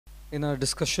In our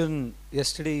discussion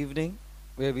yesterday evening,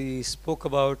 where we spoke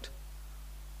about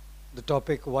the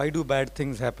topic, why do bad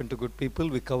things happen to good people,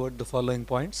 we covered the following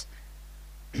points.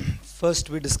 First,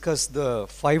 we discussed the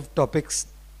 5 topics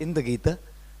in the Gita: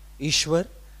 Ishwar,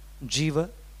 Jiva,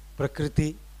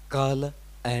 Prakriti, Kala,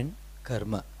 and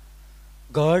Karma.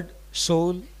 God,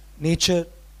 soul, nature,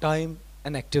 time,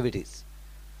 and activities.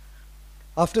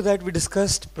 After that, we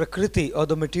discussed Prakriti, or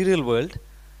the material world,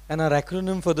 and our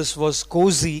acronym for this was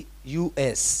COSY,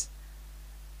 US,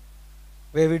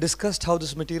 where we discussed how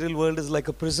this material world is like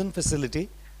a prison facility,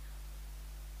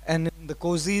 and in the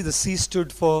COSY, the C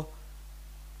stood for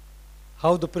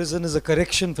how the prison is a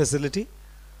correction facility,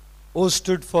 O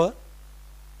stood for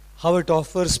how it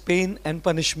offers pain and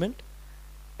punishment,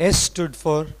 S stood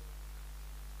for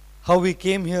how we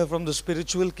came here from the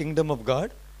spiritual kingdom of God,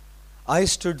 I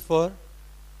stood for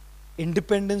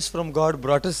independence from God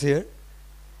brought us here,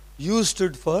 U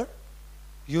stood for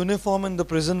uniform in the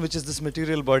prison, which is this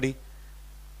material body,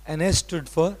 and S stood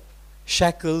for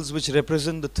shackles, which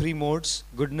represent the 3 modes: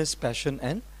 goodness, passion,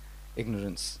 and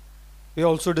ignorance. We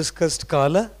also discussed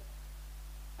Kala,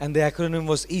 and the acronym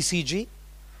was ECG.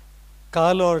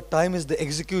 Kala, or time, is the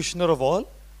executioner of all,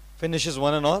 finishes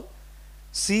one and all.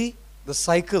 C, the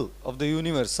cycle of the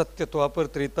universe, Satya,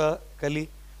 Dwapar, Treta, Kali,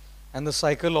 and the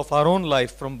cycle of our own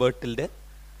life from birth till death.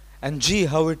 And G,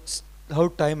 how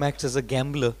time acts as a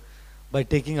gambler by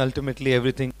taking ultimately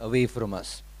everything away from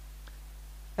us.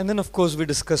 And then, of course, we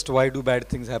discussed why do bad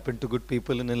things happen to good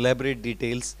people in elaborate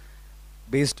details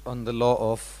based on the law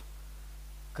of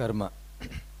karma.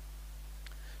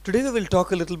 Today we will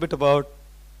talk a little bit about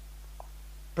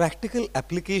practical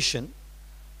application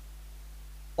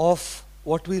of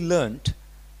what we learnt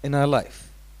in our life.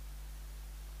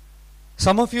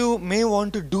 Some of you may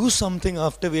want to do something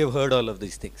after we have heard all of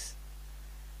these things.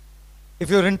 If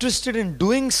you're interested in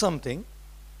doing something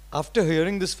after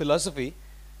hearing this philosophy,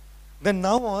 then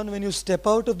now on, when you step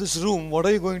out of this room, what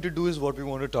are you going to do is what we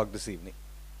want to talk this evening.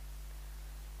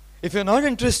 If you're not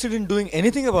interested in doing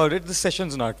anything about it, this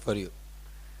session's not for you.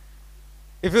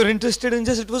 If you're interested in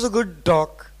just, it was a good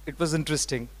talk, it was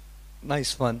interesting,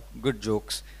 nice fun, good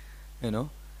jokes, and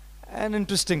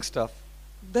interesting stuff,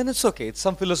 then it's okay. It's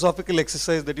some philosophical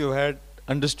exercise that you had,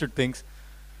 understood things.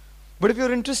 But if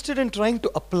you're interested in trying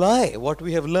to apply what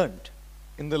we have learned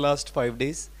in the last 5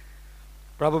 days,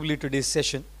 probably today's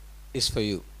session is for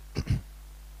you.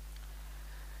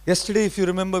 Yesterday, if you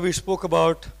remember, we spoke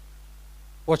about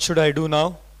what should I do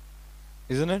now,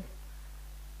 isn't it?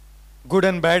 Good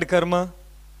and bad karma,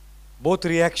 both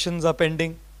reactions are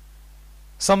pending.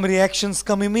 Some reactions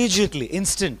come immediately,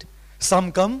 instant.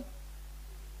 Some come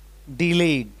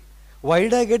delayed. Why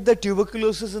did I get the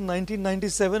tuberculosis in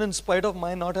 1997 in spite of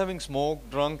my not having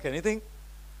smoked, drunk, anything?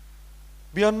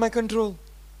 Beyond my control.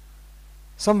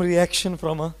 Some reaction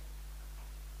from a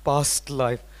past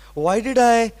life. Why did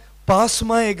I pass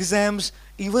my exams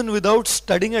even without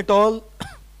studying at all?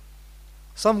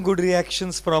 Some good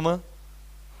reactions from a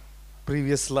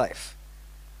previous life.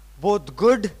 Both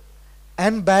good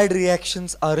and bad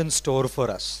reactions are in store for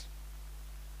us.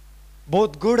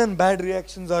 Both good and bad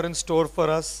reactions are in store for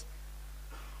us.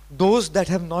 Those that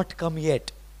have not come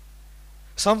yet.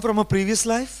 Some from a previous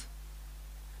life,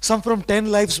 some from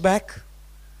 10 lives back,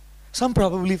 some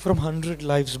probably from 100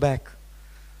 lives back.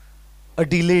 A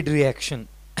delayed reaction,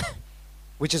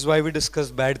 which is why we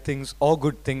discuss bad things or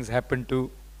good things happen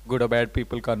to good or bad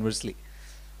people conversely.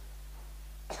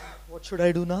 What should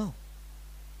I do now?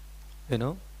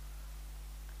 Till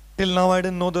now I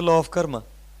didn't know the law of karma.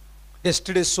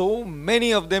 Yesterday so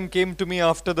many of them came to me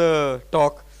after the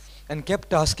talk and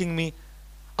kept asking me,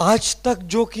 आज तक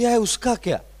जो किया है उसका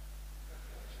क्या?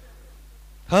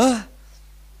 हाँ?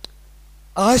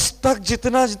 आज तक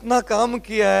जितना जितना काम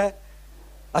किया है,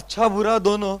 अच्छा बुरा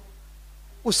दोनों,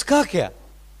 उसका क्या?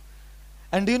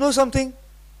 And do you know something?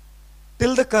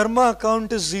 Till the karma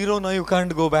account is 0, now you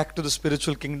can't go back to the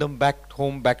spiritual kingdom, back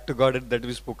home, back to God that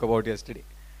we spoke about yesterday.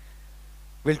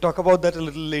 We'll talk about that a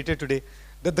little later today.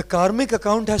 That the karmic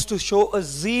account has to show a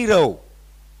 0.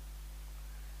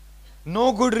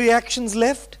 No good reactions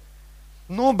left,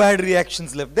 no bad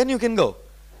reactions left. Then you can go.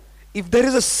 If there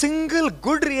is a single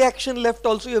good reaction left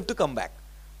also, you have to come back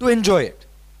to enjoy it.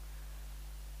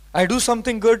 I do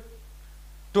something good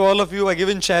to all of you, I give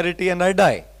in charity and I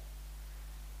die.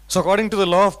 So according to the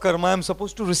law of karma, I am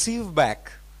supposed to receive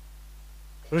back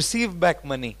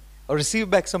money or receive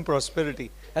back some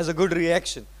prosperity as a good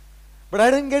reaction. But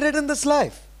I didn't get it in this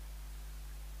life.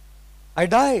 I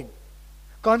died.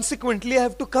 Consequently, I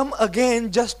have to come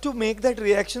again just to make that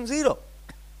reaction 0.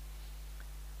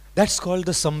 That's called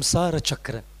the samsara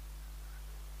chakra.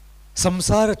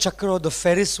 Samsara chakra, or the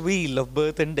Ferris wheel of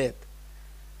birth and death.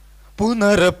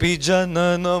 Punarapi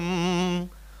jananam,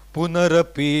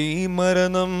 punarapi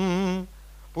maranam,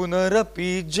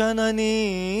 punarapi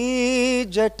janani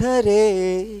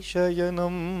jathare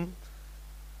shayanam.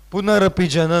 Punarapi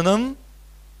jananam,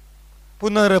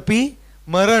 punarapi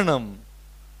maranam.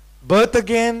 Birth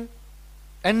again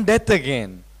and death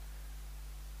again.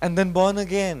 And then born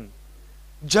again.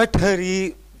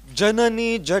 Jathari,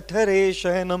 janani jathare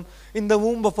shayanam. In the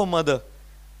womb of a mother.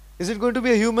 Is it going to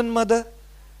be a human mother?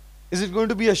 Is it going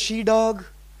to be a she-dog?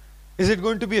 Is it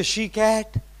going to be a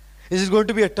she-cat? Is it going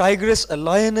to be a tigress, a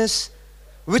lioness?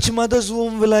 Which mother's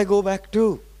womb will I go back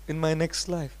to in my next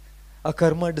life? Our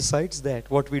karma decides that,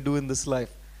 what we do in this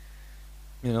life.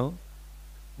 You know?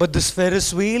 But this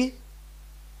Ferris wheel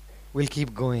will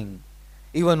keep going.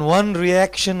 Even one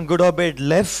reaction, good or bad,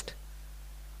 left,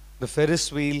 the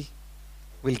Ferris wheel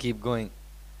will keep going.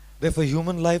 Therefore,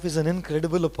 human life is an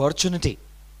incredible opportunity.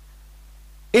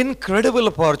 Incredible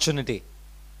opportunity.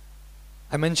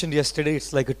 I mentioned yesterday,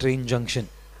 it's like a train junction.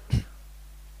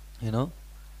 You know?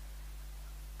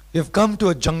 You've come to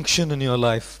a junction in your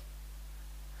life.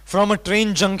 From a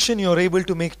train junction, you're able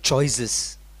to make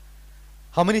choices.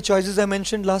 How many choices I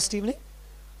mentioned last evening?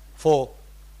 4.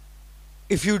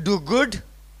 If you do good,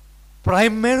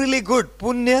 primarily good,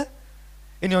 punya,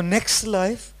 in your next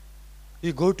life,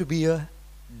 you go to be a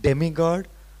demigod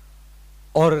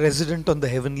or a resident on the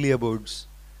heavenly abodes.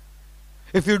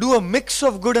 If you do a mix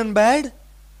of good and bad,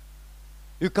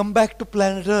 you come back to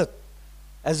planet Earth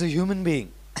as a human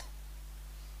being.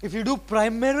 If you do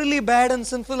primarily bad and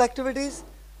sinful activities,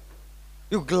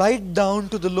 you glide down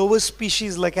to the lower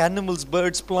species like animals,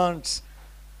 birds, plants.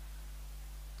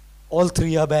 All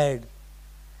 3 are bad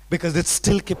because it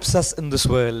still keeps us in this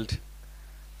world.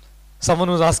 Someone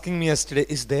was asking me yesterday,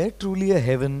 is there truly a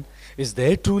heaven? Is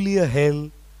there truly a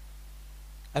hell?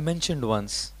 I mentioned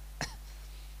once.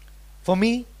 For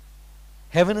me,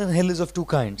 heaven and hell is of 2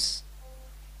 kinds.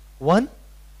 One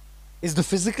is the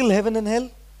physical heaven and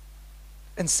hell,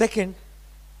 and second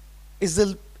is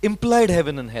the implied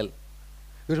heaven and hell.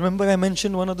 You remember I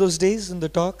mentioned one of those days in the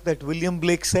talk that William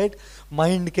Blake said,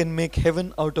 mind can make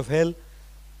heaven out of hell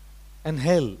and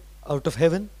hell out of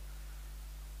heaven.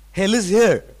 Hell is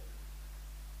here.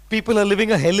 People are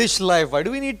living a hellish life. Why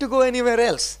do we need to go anywhere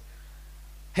else?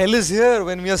 Hell is here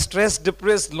when we are stressed,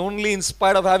 depressed, lonely, in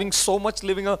spite of having so much,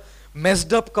 living a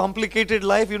messed up, complicated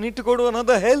life. You need to go to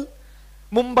another hell.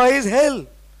 Mumbai is hell.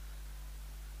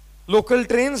 Local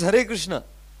trains, Hare Krishna.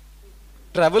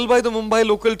 Travel by the Mumbai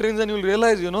local trains and you'll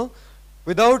realize, you know,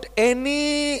 without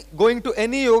any going to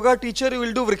any yoga teacher, you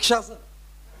will do vrikshasana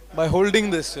by holding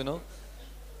this, you know.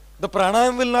 The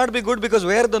pranayam will not be good because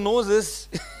where the nose is,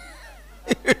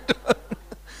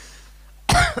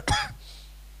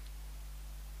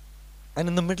 and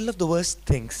in the middle of the worst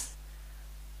things,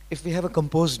 if we have a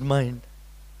composed mind,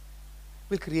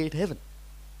 we'll create heaven.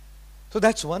 So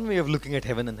that's one way of looking at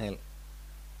heaven and hell.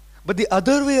 But the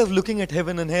other way of looking at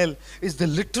heaven and hell is the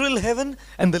literal heaven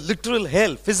and the literal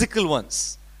hell, physical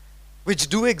ones, which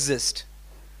do exist.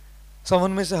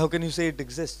 Someone may say, how can you say it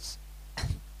exists?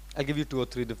 I'll give you 2 or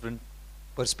 3 different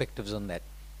perspectives on that.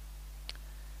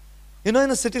 You know,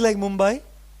 in a city like Mumbai,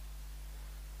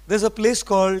 there's a place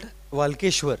called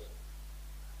Walkeshwar,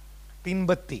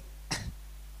 Tinbatti.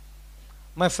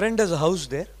 My friend has a house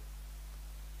there.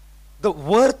 The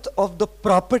worth of the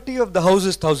property of the house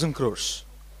is 1,000 crores.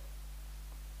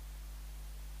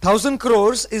 1,000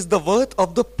 crores is the worth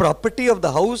of the property of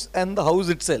the house and the house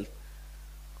itself.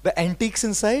 The antiques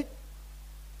inside,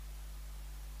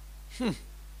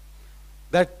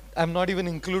 that I'm not even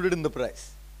included in the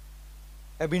price.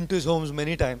 I've been to his homes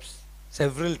many times,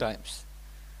 several times.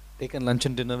 Taken lunch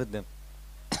and dinner with them.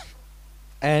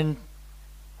 And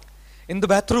in the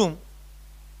bathroom,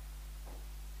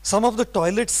 some of the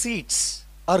toilet seats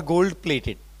are gold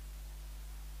plated.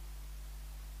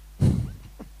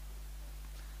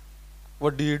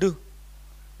 What do you do?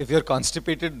 If you're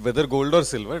constipated, whether gold or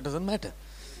silver, it doesn't matter.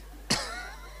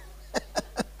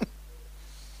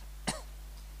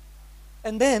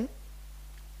 And then,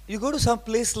 you go to some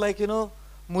place like, you know,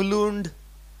 Mulund,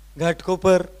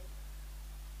 Ghatkopar,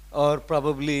 or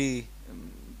probably,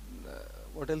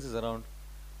 what else is around?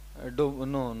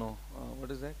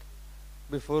 What is that?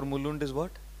 Before Mulund is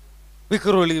what?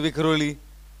 Vikaroli,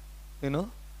 you know.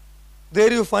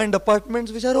 There you find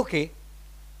apartments which are okay.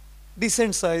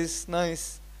 Decent size,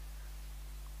 nice.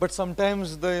 But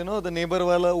sometimes the neighbor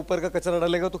wala upar ka kachra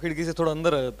dalega to khidki se thoda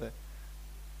andar aa jata hai.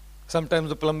 Sometimes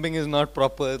the plumbing is not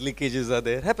proper, leakages are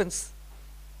there. Happens.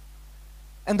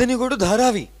 And then you go to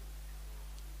Dharavi.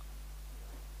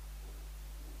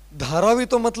 Dharavi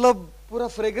to matlab pura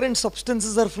fragrant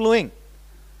substances are flowing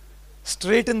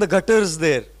straight in the gutters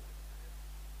there.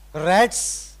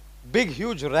 Rats, big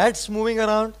huge rats moving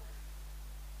around.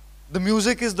 The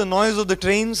music is the noise of the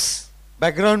trains,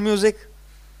 background music.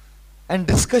 And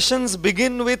discussions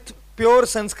begin with pure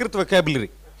Sanskrit vocabulary.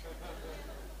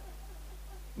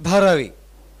 Dharavi.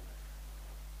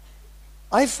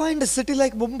 I find a city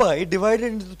like Mumbai divided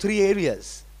into 3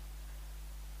 areas.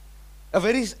 A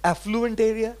very affluent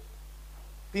area,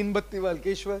 Teen Batti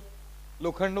Valkeshwar,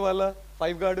 Lokhandwala,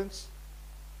 5 Gardens.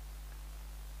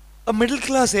 A middle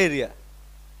class area,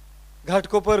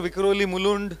 Ghatkopar, Vikhroli,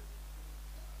 Mulund.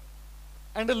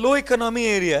 And a low economy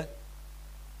area,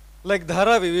 like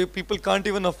Dharavi, where people can't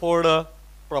even afford a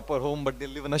proper home, but they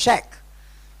live in a shack.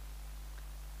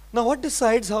 Now what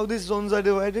decides how these zones are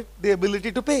divided? The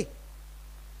ability to pay.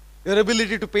 Your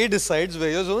ability to pay decides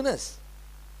where your zone is.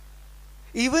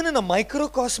 Even in a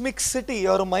microcosmic city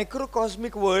or a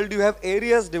microcosmic world, you have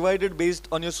areas divided based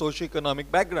on your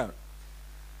socio-economic background.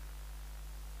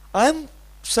 I am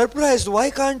surprised,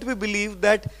 why can't we believe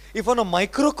that if on a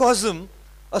microcosm,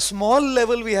 a small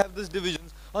level we have these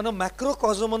divisions, on a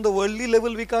macrocosm, on the worldly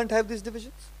level we can't have these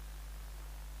divisions?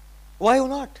 Why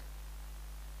not?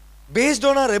 Based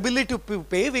on our ability to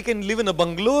pay, we can live in a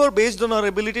bungalow, or based on our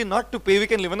ability not to pay, we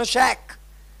can live in a shack,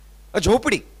 a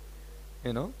jhopadi,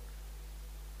 you know.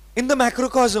 In the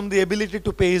macrocosm, the ability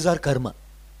to pay is our karma.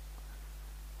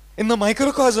 In the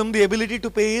microcosm, the ability to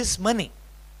pay is money.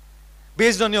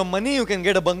 Based on your money, you can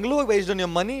get a bungalow. Based on your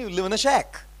money, you live in a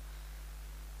shack.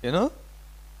 You know?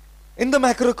 In the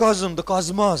macrocosm, the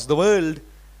cosmos, the world,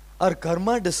 our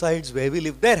karma decides where we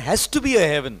live. There has to be a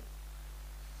heaven.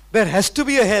 There has to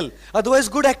be a hell. Otherwise,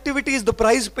 good activities, the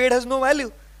price paid has no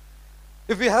value.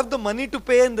 If you have the money to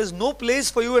pay and there's no place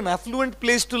for you, an affluent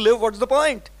place to live, what's the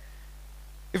point?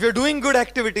 If you're doing good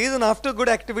activities, and after good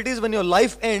activities, when your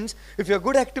life ends, if your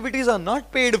good activities are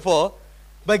not paid for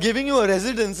by giving you a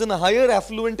residence in a higher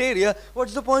affluent area,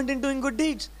 what's the point in doing good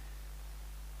deeds?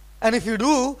 And if you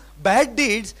do bad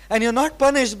deeds and you're not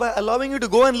punished by allowing you to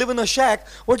go and live in a shack,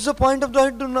 what's the point of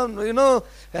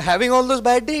having all those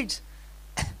bad deeds?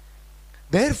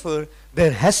 Therefore,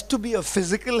 there has to be a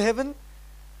physical heaven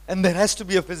and there has to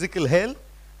be a physical hell.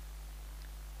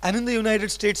 And in the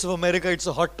United States of America, it's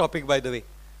a hot topic, by the way.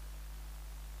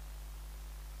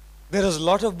 There is a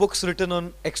lot of books written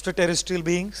on extraterrestrial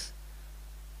beings,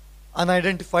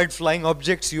 unidentified flying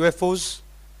objects, UFOs,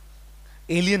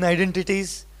 alien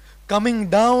identities, coming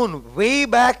down. Way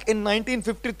back in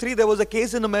 1953, there was a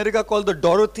case in America called the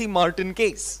Dorothy Martin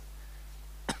case.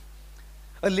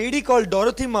 A lady called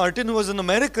Dorothy Martin, who was an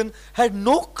American, had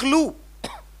no clue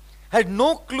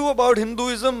about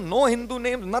Hinduism, no Hindu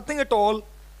names, nothing at all.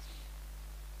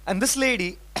 And this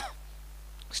lady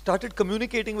started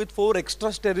communicating with 4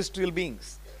 extraterrestrial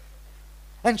beings.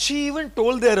 And she even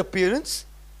told their appearance.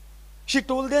 She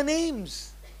told their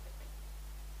names.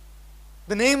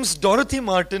 The names Dorothy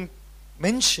Martin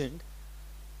mentioned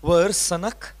were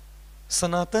Sanak,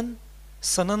 Sanatan,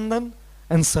 Sanandan,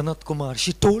 and Sanat Kumar.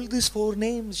 She told these 4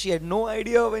 names. She had no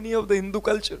idea of any of the Hindu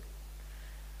culture.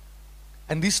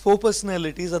 And these 4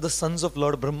 personalities are the sons of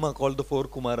Lord Brahma, called the 4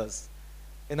 Kumaras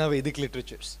in our Vedic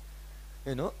literatures.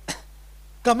 You know,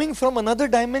 coming from another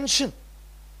dimension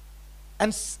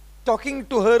and talking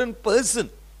to her in person.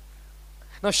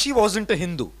 Now, she wasn't a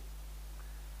Hindu.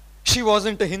 She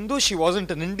wasn't a Hindu, she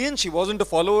wasn't an Indian, she wasn't a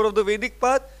follower of the Vedic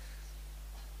path.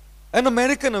 An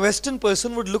American, a Western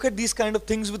person would look at these kind of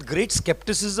things with great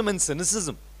skepticism and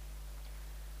cynicism.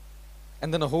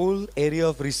 And then a whole area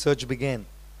of research began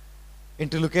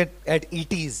into look at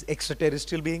ETs,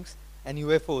 extraterrestrial beings, and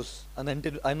UFOs,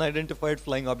 unidentified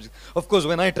flying objects. Of course,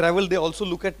 when I travel, they also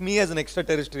look at me as an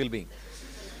extraterrestrial being.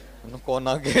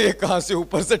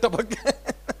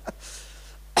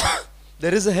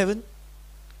 There is a heaven,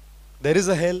 there is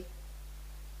a hell,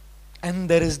 and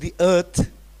there is the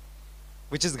earth,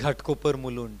 which is Ghatkopar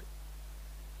Mulund.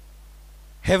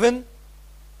 Heaven,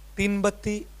 Teen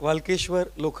Batti, Valkeshwar,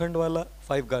 Lokhandwala,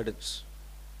 5 Gardens.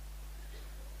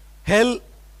 Hell,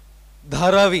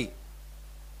 Dharavi.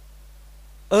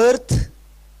 Earth,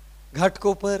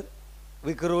 Ghatkopar,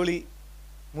 Vikhroli,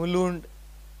 Mulund,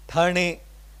 Thane,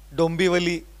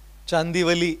 Dombivali,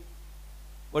 Chandivali,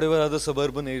 whatever other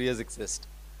suburban areas exist.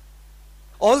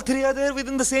 All 3 are there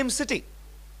within the same city,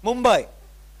 Mumbai.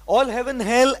 All heaven,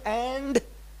 hell and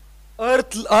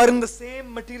earth are in the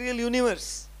same material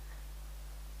universe.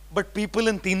 But people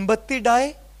in Teen Batti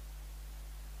die,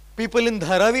 people in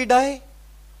Dharavi die,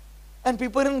 and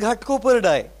people in Ghatkopar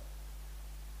die.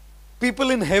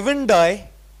 People in heaven die,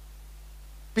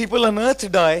 people on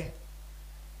earth die,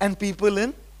 and people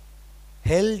in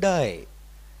hell die.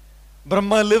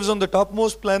 Brahma lives on the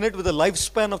topmost planet with a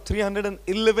lifespan of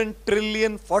 311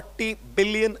 trillion 40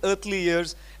 billion earthly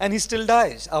years, and he still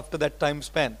dies after that time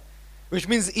span. Which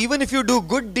means even if you do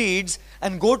good deeds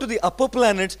and go to the upper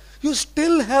planets, you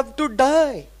still have to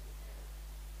die.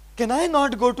 Can I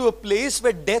not go to a place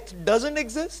where death doesn't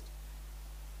exist?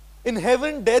 In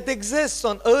heaven, death exists.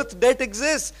 On earth, death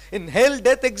exists. In hell,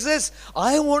 death exists.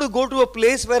 I want to go to a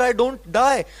place where I don't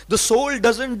die. The soul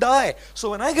doesn't die. So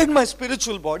when I get my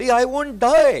spiritual body, I won't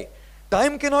die.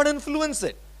 Time cannot influence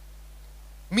it.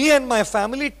 Me and my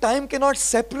family, time cannot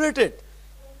separate it.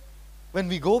 When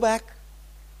we go back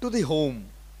to the home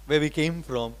where we came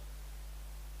from,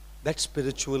 that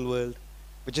spiritual world,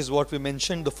 which is what we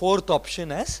mentioned, the fourth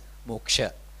option as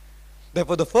moksha.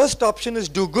 Therefore, the first option is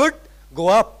do good, go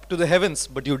up to the heavens,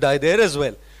 but you die there as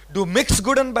well. Do mix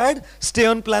good and bad, stay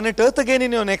on planet Earth again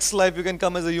in your next life, you can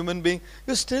come as a human being.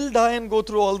 You still die and go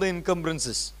through all the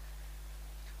encumbrances.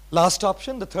 Last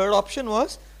option, the third option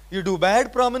was, you do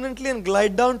bad prominently and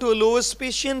glide down to a lower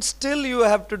species and still you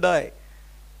have to die.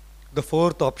 The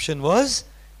fourth option was,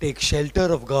 take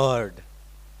shelter of God,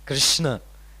 Krishna,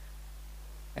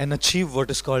 and achieve what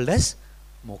is called as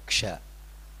moksha.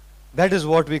 That is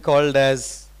what we called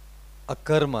as a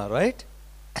karma, right?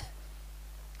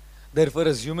 Therefore,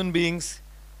 as human beings,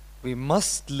 we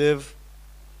must live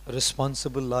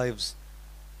responsible lives.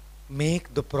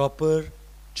 Make the proper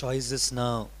choices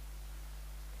now.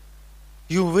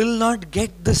 You will not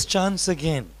get this chance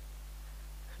again.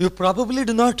 You probably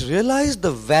do not realize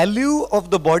the value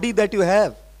of the body that you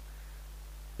have.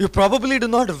 You probably do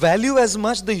not value as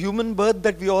much the human birth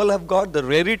that we all have got, the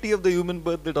rarity of the human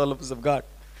birth that all of us have got.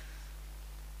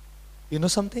 You know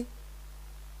something?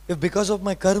 If because of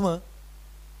my karma,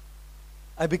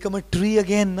 I become a tree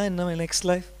again in my next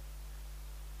life,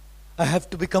 I have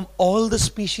to become all the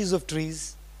species of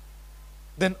trees,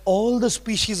 then all the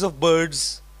species of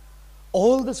birds,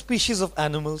 all the species of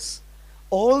animals,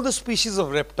 all the species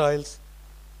of reptiles,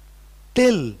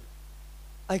 till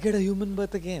I get a human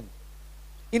birth again.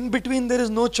 In between there is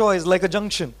no choice, like a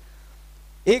junction.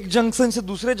 एक junction से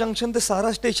दूसरे junction से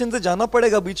सारा station से जाना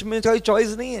पड़ेगा, बीच में कोई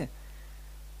choice नहीं है.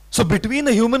 So between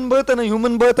a human birth and a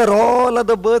human birth are all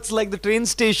other births like the train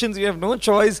stations. You have no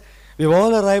choice. We've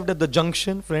all arrived at the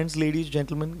junction. Friends, ladies,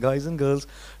 gentlemen, guys and girls,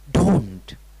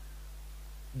 don't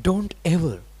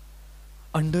ever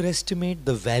underestimate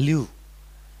the value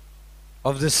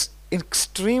of this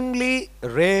extremely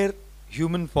rare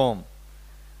human form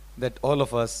that all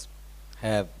of us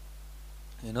have.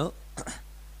 You know.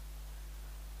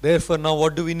 Therefore, now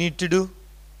what do we need to do?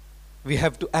 We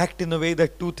have to act in a way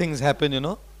that two things happen, you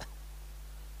know.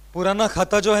 पुराना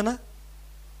खाता जो है ना,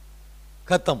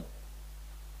 खत्म.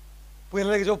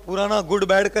 पहले जो पुराना good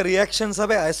bad का रिएक्शन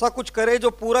सब है, ऐसा कुछ करे जो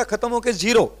पूरा खत्म होके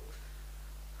जीरो.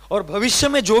 और भविष्य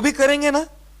में जो भी करेंगे ना,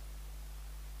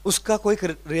 उसका कोई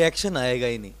रिएक्शन आएगा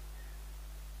ही नहीं.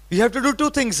 You have to do two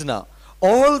things now.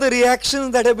 All the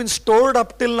reactions that have been stored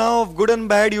up till now of good and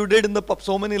bad you did in the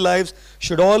so many lives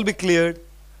should all be cleared.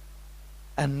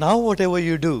 And now whatever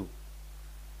you do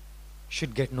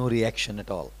should get no reaction at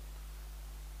all.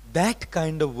 That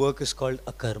kind of work is called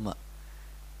akarma.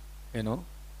 You know,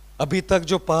 अभी तक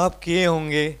जो पाप किए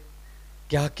होंगे,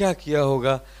 क्या क्या किया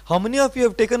होगा. How many of you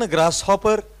have taken a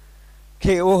grasshopper?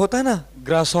 वो होता है ना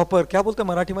grasshopper, क्या बोलते हैं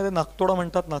मराठी मध्ये, नाकतोडा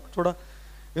म्हणतात, नाकतोडा.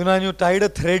 You know, and you tied a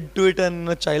thread to it and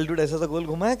in childhood ऐसा सा गोल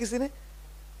घुमाया किसी ने?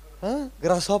 हाँ,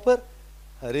 grasshopper.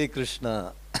 Hare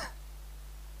Krishna.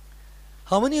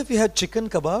 How many of you had chicken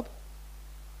kebab?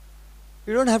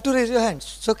 You don't have to raise your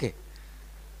hands. It's okay.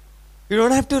 You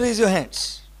don't have to raise your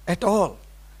hands at all.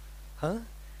 हाँ?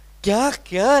 क्या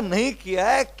क्या नहीं किया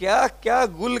है, क्या क्या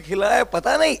गुल खिलाया है,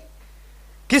 पता नहीं.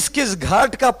 किस किस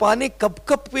घाट का पानी कब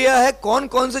कब पिया है, कौन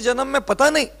कौन से जन्म में, पता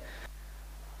नहीं.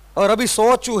 और अभी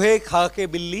 100 चूहे खा के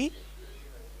बिल्ली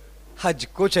हज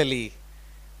को चली.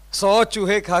 100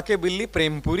 चूहे खा के बिल्ली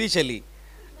प्रेमपुरी चली.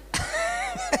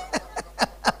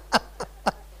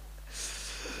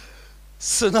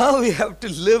 So now we have to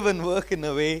live and work in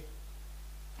a way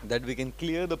that we can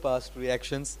clear the past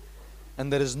reactions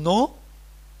and there is no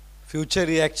future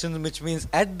reactions, which means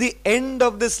at the end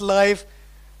of this life,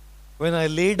 when I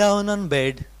lay down on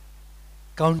bed,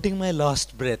 counting my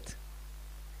last breath,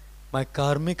 my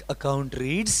karmic account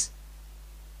reads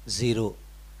 0.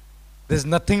 There's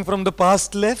nothing from the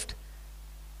past left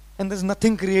and there's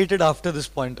nothing created after this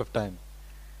point of time.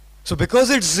 So because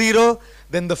it's 0,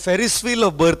 then the Ferris wheel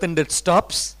of birth and death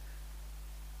stops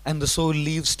and the soul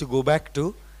leaves to go back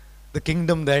to the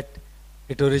kingdom that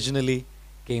it originally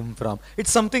came from. It's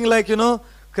something like, you know,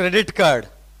 credit card.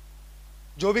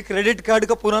 जो भी credit card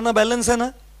का पुराना balance है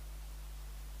ना,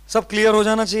 सब clear हो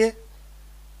जाना चाहिए,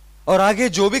 और आगे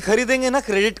जो भी खरीदेंगे ना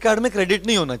क्रेडिट कार्ड में क्रेडिट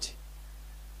नहीं होना चाहिए.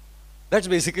 That's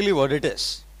basically what it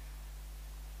is.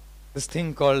 This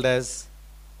thing called as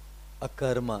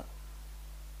akarma.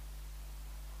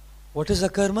 What is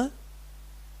akarma?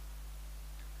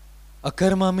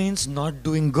 Akarma means not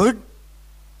doing good.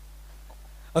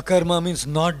 Akarma means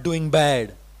not doing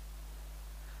bad.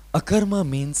 Akarma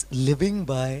means living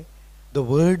by the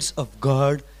words of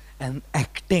God and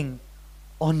acting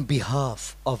on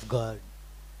behalf of God.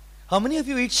 How many of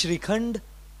you eat Shrikhand?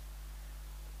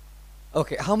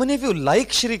 Okay, how many of you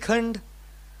like Shrikhand?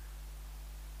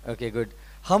 Okay, good.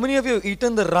 How many of you have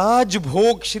eaten the Raj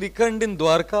Bhog Shrikhand in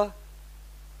Dwarka?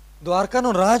 Dwarka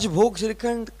no Raj Bhog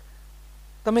Shrikhand.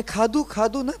 તમે ખાધું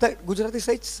ખાધું ના ગુજરાતી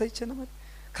સહી છે ને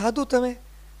ખાધું તમે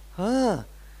હા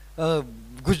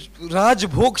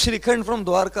Rajbhog Shrikhand from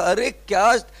Dwarka. Arre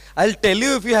kya, I'll tell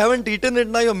you, if you haven't eaten it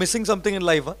now, you're missing something in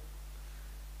life. Huh?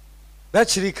 That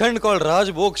Shrikhand called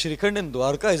Rajbhog Shrikhand in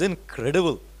Dwarka is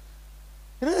incredible.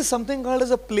 You know, there's something called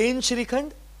as a plain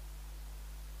Shrikhand,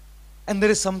 and there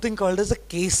is something called as a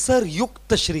Kesar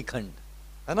Yukta Shrikhand.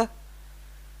 है ना?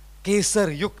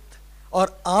 Kesar Yukt or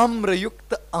Amra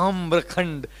Yukta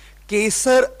Amrakhand.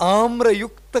 Kesar Amra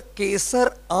Yukta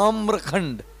Kesar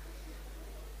Amrakhand.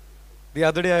 The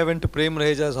other day I went to Prem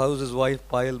Raheja's house, his wife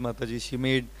Payal Mataji, she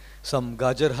made some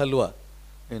gajar halwa,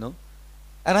 you know.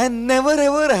 And I never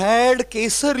ever had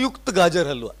Kesar Yukt gajar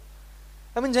halwa.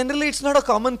 I mean, generally it's not a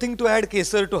common thing to add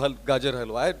Kesar to gajar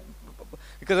halwa.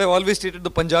 Because I've always treated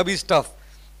the Punjabi stuff.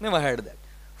 Never had that.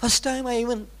 First time I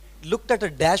even looked at a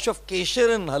dash of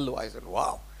Kesar in halwa. I said,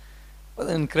 wow, what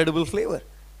an incredible flavor,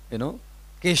 you know.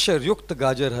 Kesar Yukt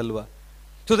gajar halwa.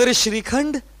 So there is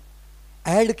Shrikhand.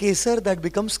 Add Kesar, that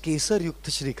becomes Kesar Yukta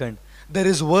Shrikhand. There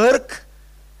is work,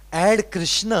 add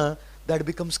Krishna, that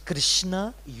becomes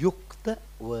Krishna Yukta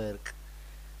work.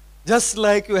 Just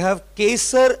like you have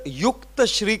Kesar Yukta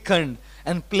Shrikhand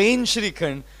and plain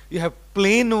Shrikhand, you have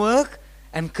plain work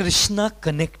and Krishna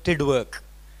connected work.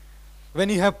 When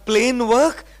you have plain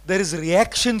work, there is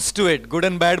reactions to it, good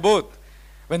and bad both.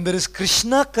 When there is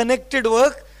Krishna connected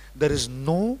work, there is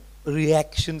no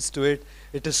reactions to it.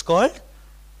 It is called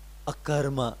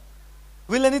akarma.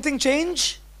 Will anything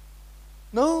change?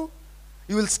 No.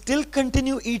 You will still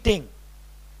continue eating.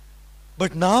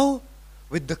 But now,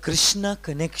 with the Krishna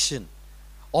connection,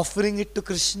 offering it to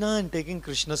Krishna and taking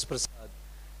Krishna's prasad.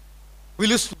 Will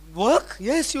you work?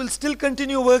 Yes, you will still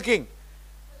continue working.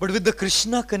 But with the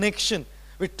Krishna connection,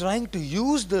 with trying to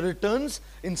use the returns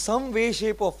in some way,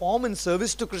 shape or form in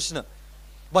service to Krishna.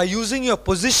 By using your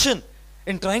position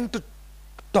in trying to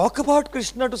talk about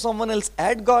Krishna to someone else,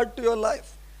 add God to your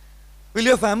life. Will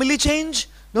your family change?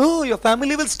 No, your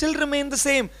family will still remain the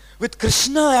same. With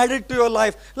Krishna added to your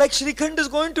life, like Shrikhand is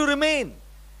going to remain.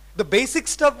 The basic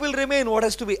stuff will remain. What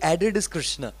has to be added is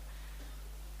Krishna.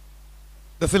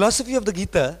 The philosophy of the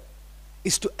Gita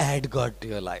is to add God to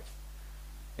your life.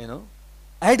 You know,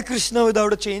 add Krishna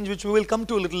without a change, which we will come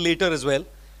to a little later as well.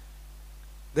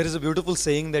 There is a beautiful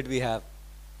saying that we have.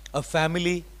 A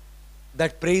family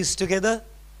that prays together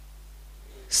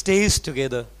stays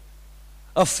together.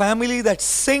 A family that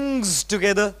sings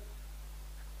together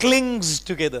clings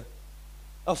together.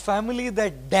 A family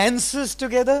that dances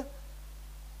together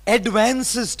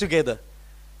advances together.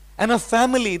 And a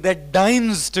family that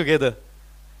dines together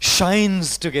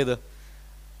shines together.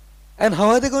 And how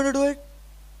are they going to do it?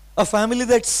 A family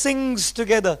that sings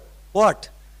together. What?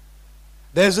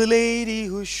 There's a lady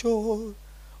who's sure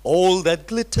all that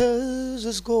glitters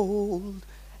is gold,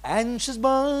 and she's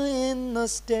buying a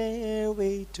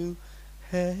stairway to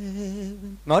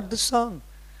heaven. Not the song.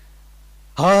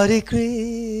 Hare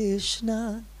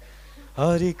Krishna,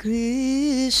 Hare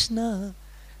Krishna,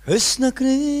 Krishna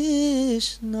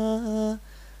Krishna,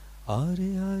 Hare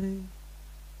Hare.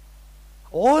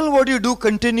 All what you do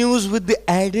continues with the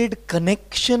added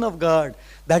connection of God.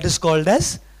 That is called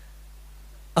as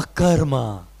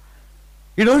akarma.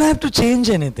 You don't have to change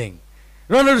anything.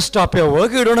 You don't have to stop your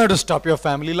work. You don't have to stop your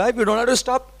family life. You don't have to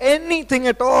stop anything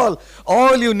at all.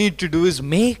 All you need to do is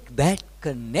make that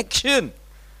connection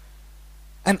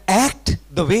and act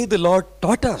the way the Lord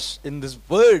taught us in these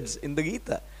words in the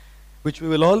Gita, which we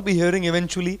will all be hearing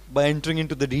eventually by entering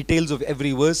into the details of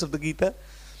every verse of the Gita.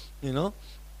 You know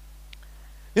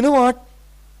what?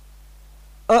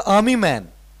 An army man,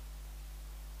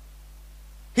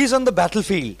 he's on the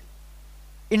battlefield,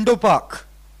 Indo-Pak,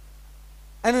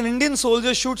 and an Indian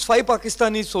soldier shoots 5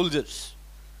 Pakistani soldiers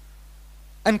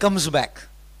and comes back.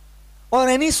 Or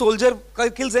any soldier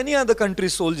kills any other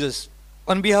country's soldiers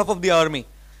on behalf of the army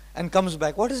and comes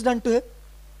back. What is done to him?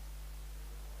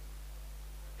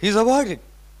 He's awarded.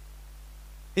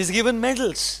 He's given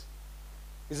medals,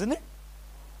 isn't it?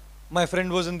 My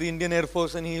friend was in the Indian Air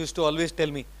Force and he used to always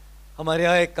tell me, हमारे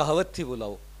यहाँ एक कहावत थी बोला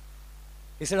वो.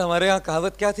 He said, हमारे यहाँ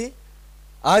कहावत क्या थी?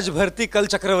 आज भर्ती कल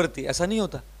चक्रवर्ती. ऐसा नहीं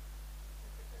होता.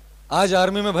 आज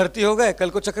आर्मी में भर्ती हो गए, कल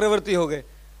को चक्रवर्ती हो गए.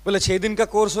 बोले 6 दिन का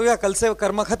कोर्स हो गया, कल से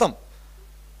कर्मा खत्म.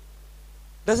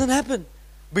 Doesn't happen.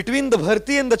 Between the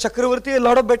bharti and the chakravarti, a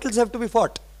lot of battles have to be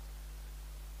fought.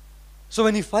 So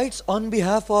when he fights on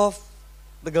behalf of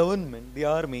the government, the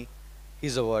army,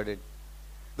 he's awarded.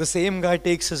 The same guy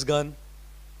takes his gun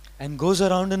and goes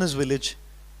around in his village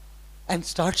and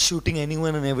starts shooting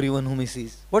anyone and everyone whom he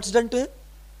sees. What's done to him?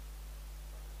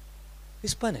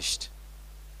 He's punished.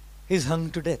 He's hung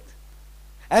to death.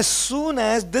 As soon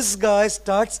as this guy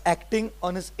starts acting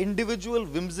on his individual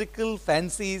whimsical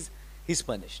fancies, he's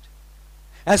punished.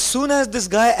 As soon as this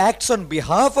guy acts on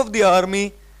behalf of the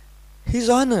army, he's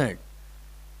honored.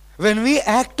 When we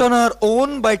act on our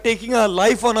own by taking our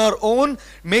life on our own,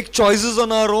 make choices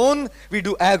on our own, we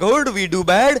do good, we do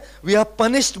bad, we are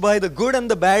punished by the good and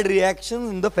the bad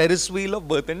reactions in the Ferris wheel of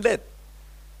birth and death.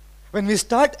 When we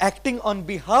start acting on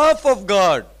behalf of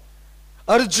God,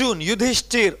 Arjun,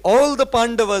 Yudhishthir, all the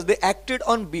Pandavas, they acted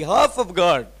on behalf of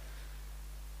God.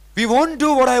 We won't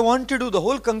do what I want to do. The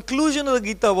whole conclusion of the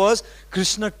Gita was,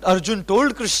 Arjun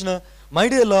told Krishna, my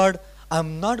dear Lord,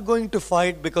 I'm not going to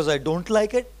fight because I don't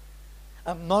like it.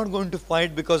 I'm not going to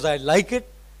fight because I like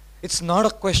it. It's not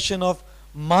a question of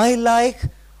my like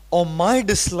or my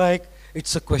dislike.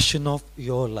 It's a question of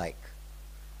your like.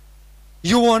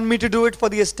 You want me to do it for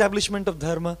the establishment of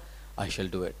dharma? I shall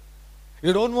do it.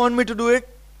 You don't want me to do it?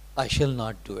 I shall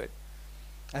not do it.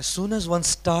 As soon as one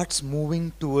starts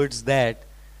moving towards that,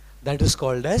 that is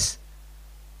called as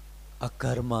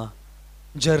akarma.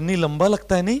 Journey लंबा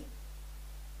लगता है नहीं?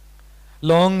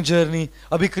 Long journey.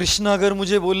 अभी कृष्णा अगर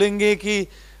मुझे बोलेंगे कि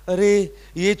अरे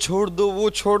ये छोड़ दो वो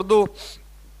छोड़ दो,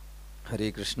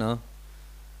 हरे कृष्णा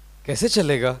कैसे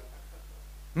चलेगा?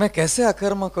 मैं कैसे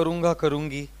अकर्मा करूंगा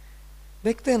करूंगी?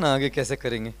 देखते हैं ना आगे कैसे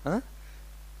करेंगे. हाँ,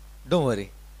 don't worry,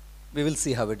 we will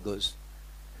see how it goes.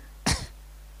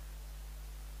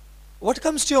 What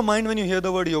comes to your mind when you here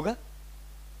the word yoga?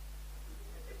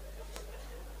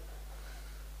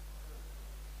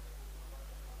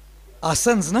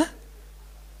 Asanas ना?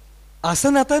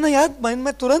 आसन आता है ना याद माइंड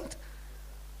में तुरंत?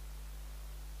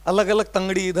 अलग अलग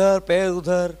तंगड़ी इधर, पैर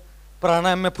उधर,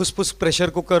 प्राणायाम में फुसफुस, pressure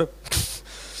cooker.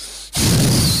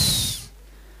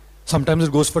 Sometimes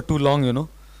it goes for too long, you know.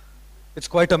 It's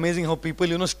quite amazing how people,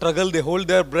 you know, struggle, they hold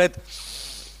their breath.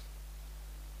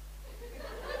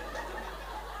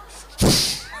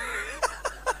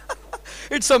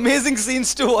 It's amazing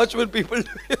scenes to watch when people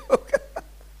do yoga.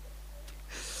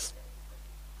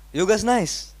 Yoga is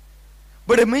nice.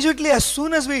 But immediately as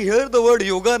soon as we hear the word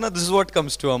yoga, now this is what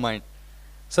comes to our mind.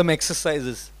 Some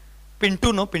exercises.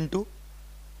 Pintu, no? Pintu.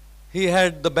 He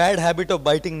had the bad habit of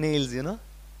biting nails, you know.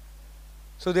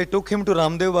 So they took him to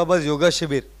Ramdev Baba's yoga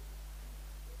shibir.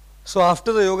 So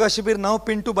after the yoga shibir, now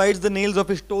Pintu bites the nails of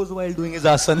his toes while doing his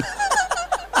asana.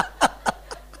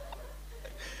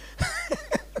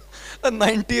 A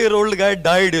 90-year-old guy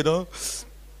died, you know.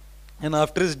 And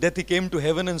after his death, he came to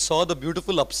heaven and saw the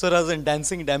beautiful apsaras and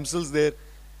dancing damsels there.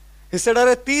 He said,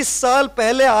 "Arey 30 साल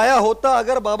पहले आया होता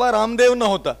अगर बाबा रामदेव ना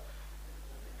होता."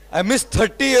 I missed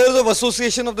 30 years of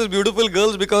association of these beautiful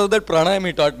girls because of that pranayam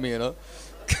he taught me, you know.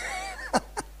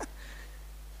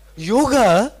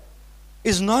 Yoga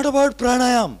is not about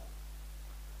pranayam.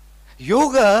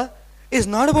 Yoga is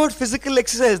not about physical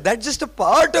exercise. That's just a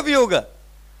part of yoga.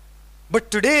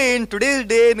 But today, in today's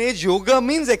day and age, yoga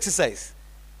means exercise.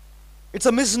 It's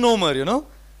a misnomer, you know.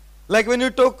 Like when you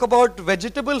talk about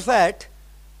vegetable fat,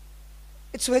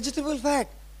 it's vegetable fat.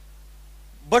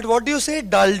 But what do you say?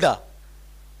 Dalda.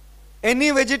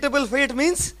 Any vegetable fat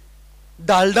means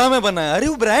dalda में बना है. अरे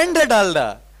वो brand है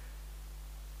dalda.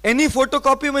 Any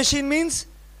photocopy machine means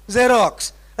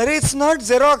Xerox. अरे it's not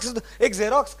Xerox. एक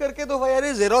Xerox करके दो भाई.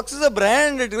 अरे Xerox is a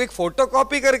brand. एक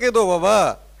photocopy करके दो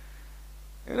बाबा.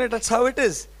 You know, that's how it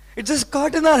is. It's just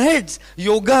caught in our heads.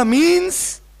 Yoga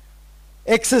means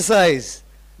exercise.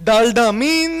 Dalda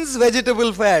means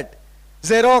vegetable fat.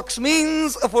 Xerox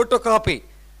means a photocopy.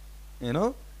 You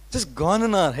know, just gone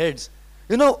in our heads.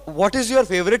 You know, what is your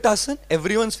favorite asana?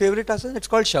 Everyone's favorite asana? It's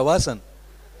called Shavasana.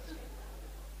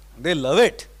 They love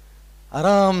it.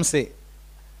 Aram se.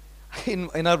 In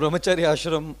our brahmacharya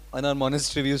ashram, in our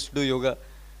monastery, we used to do yoga.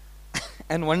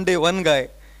 And one day, one guy,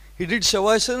 he did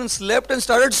Shavasana and slept and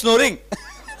started snoring.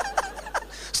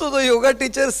 So the yoga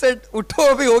teacher said, "Utho,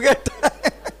 abhi ho gaya time."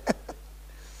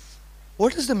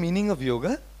 What is the meaning of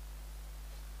yoga?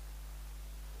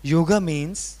 Yoga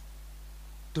means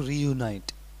to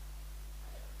reunite.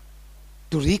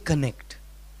 to reconnect,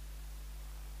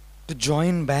 to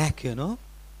join back,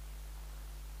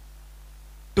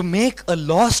 to make a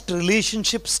lost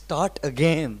relationship start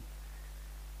again.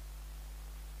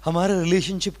 हमारा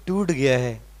relationship टूट गया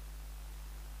है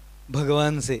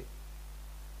भगवान से.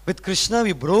 With Krishna,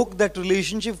 we broke that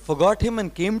relationship, forgot him,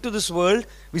 and came to this world.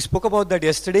 We spoke about that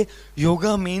yesterday.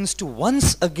 Yoga means to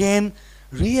once again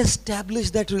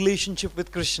re-establish that relationship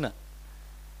with Krishna.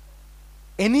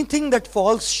 Anything that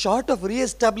falls short of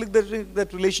re-establishing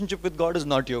that relationship with God is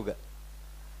not yoga.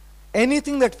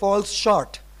 Anything that falls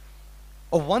short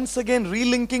of once again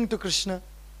relinking to Krishna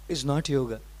is not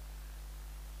yoga.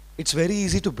 It's very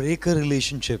easy to break a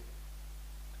relationship.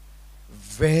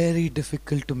 Very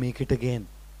difficult to make it again.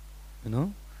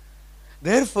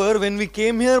 Therefore, when we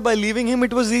came here by leaving him,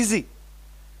 it was easy.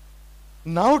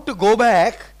 Now to go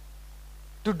back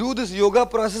to do this yoga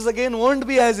process again won't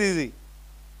be as easy.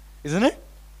 Isn't it?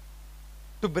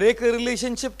 To break a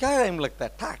relationship, क्या time लगता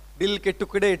है? ठाक दिल के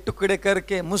टुकड़े टुकड़े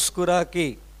करके मुस्कुरा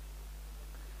के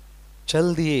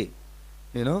चल दिए.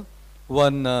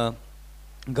 One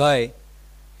guy,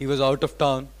 he was out of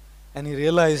town and he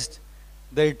realized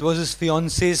that it was his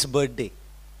fiance's birthday.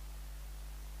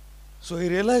 So he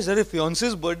realized that if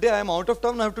fiance's birthday, I am out of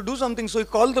town, I have to do something. So he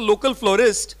called the local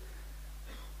florist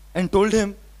and told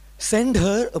him, send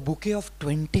her a bouquet of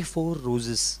 24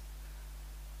 roses.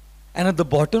 And at the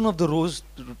bottom of the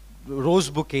rose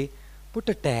bouquet, put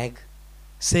a tag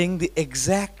saying the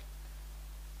exact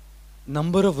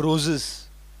number of roses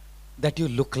that you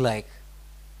look like.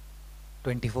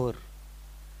 24.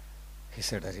 He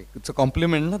said, it's a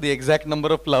compliment, no? The exact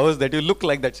number of flowers that you look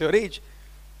like, that's your age.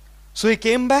 So he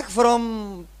came back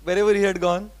from wherever he had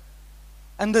gone,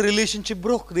 and the relationship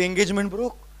broke, the engagement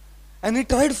broke. And he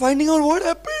tried finding out what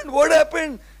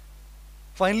happened.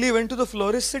 Finally he went to the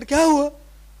florist, said, क्या हुआ?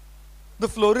 The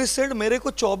florist said, मेरे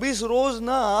को 24 रोज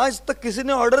ना आज तक किसी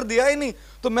ने order दिया ही नहीं,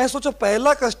 तो मैं सोचा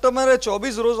पहला कस्टमर है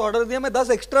 24 रोज ऑर्डर दिया, मैं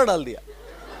 10 एक्स्ट्रा डाल दिया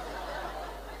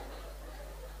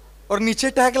और नीचे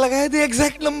टैग लगाया the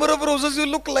exact number of roses you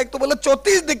look like, तो बोला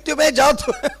 34 दिखती हो, मैं जाओ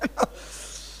तो.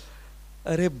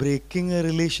 अरे breaking a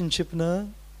relationship ना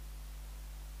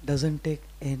doesn't take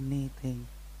anything.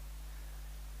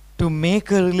 To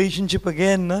make a relationship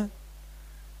again na,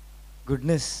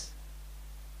 goodness,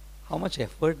 how much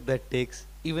effort that takes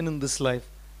even in this life.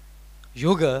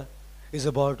 Yoga is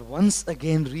about once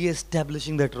again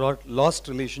re-establishing that lost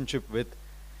relationship with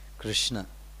Krishna.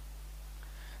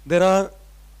 There are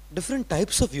different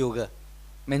types of yoga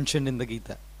mentioned in the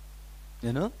Gita.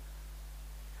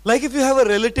 Like if you have a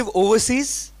relative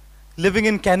overseas, living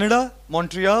in Canada,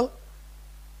 Montreal,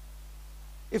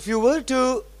 if you were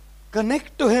to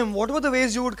connect to him, what were the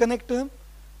ways you would connect to him?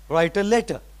 Write a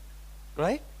letter,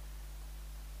 right?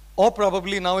 Or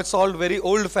probably now it's all very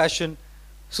old-fashioned,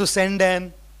 so send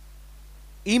an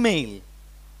email.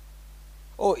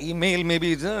 Oh, email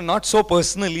maybe not so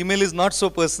personal. Email is not so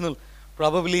personal.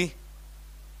 Probably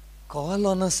call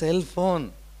on a cell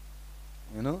phone.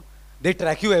 They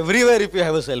track you everywhere if you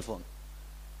have a cell phone.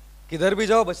 किधर भी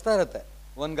जाओ बजता रहता है.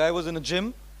 One guy was in a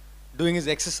gym doing his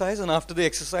exercise, and after the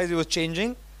exercise he was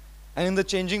changing, and in the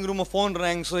changing room a phone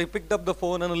rang, so he picked up the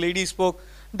phone and a lady spoke,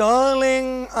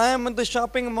 darling, I am at the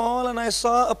shopping mall and I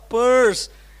saw a purse.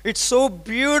 It's so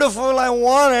beautiful, I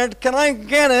want it. Can I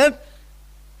get it?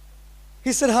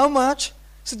 He said, how much?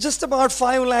 He said, just about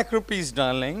 5 lakh rupees,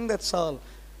 darling, that's all.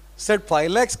 Said,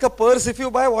 5 lakhs ka purse, if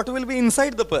you buy, what will be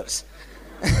inside the purse?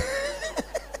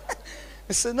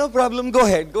 I said, no problem, go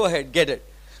ahead, get it.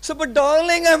 So, but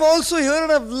darling, I'm also here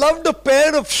and I've loved a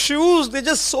pair of shoes. They're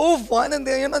just so fun and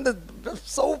they're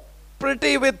so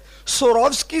pretty with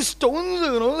Swarovski stones,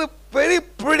 they're very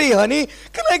pretty, honey.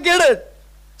 Can I get it?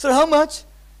 So, how much?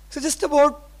 So, just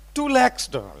about 2 lakhs,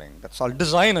 darling. That's all.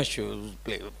 Designer shoes.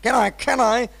 Can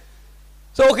I?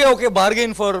 So, okay,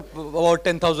 bargain for about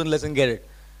 10,000 less and get it.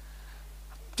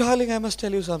 Darling, I must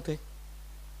tell you something.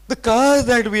 The car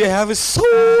that we have is so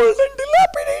old and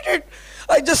dilapidated.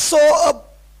 I just saw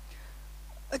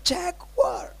a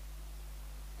Jaguar.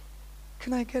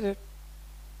 Can I get it?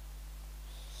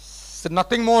 Said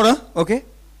nothing more, huh? Okay.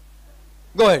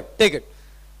 Go ahead, take it.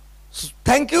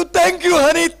 Thank you,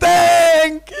 honey,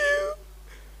 thank you.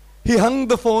 He hung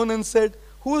the phone and said,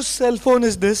 whose cell phone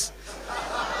is this?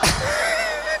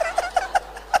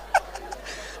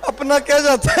 Apna kya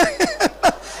jata hai?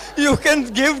 You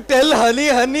can tell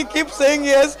honey, keep saying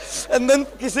yes, and then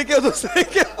kisi ke dusre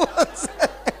ke phones.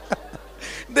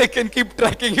 They can keep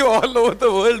tracking you all over the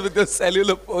world with your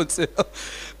cellular phones.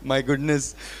 My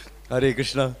goodness. Hare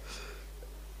Krishna.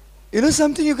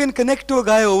 Something you can connect to a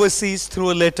guy overseas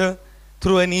through a letter,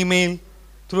 through an email,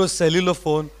 through a cellular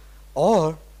phone,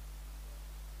 or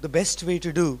the best way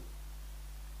to do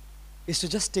is to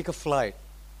just take a flight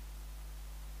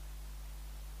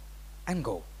and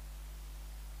go.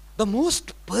 The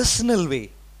most personal way.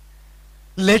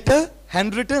 Letter,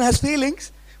 handwritten, has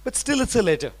feelings, but still it's a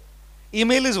letter.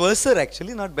 Email is worse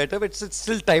actually, not better, but it's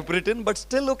still typewritten, but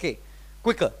still okay,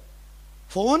 quicker.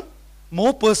 Phone,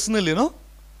 more personal, you know,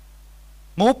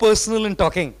 more personal in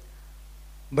talking.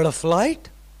 But a flight,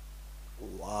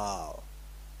 wow,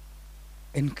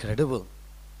 incredible.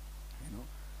 You know,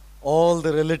 all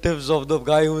the relatives of the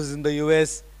guy who's in the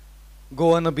US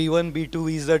go on a B1, B2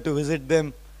 visa to visit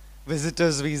them,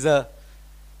 visitors visa.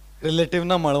 Relative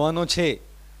na malwano che.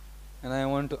 And I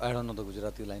don't know the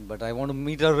Gujarati line, but I want to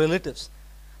meet our relatives.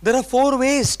 There are 4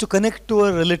 ways to connect to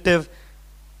a relative.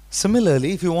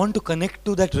 Similarly, if you want to connect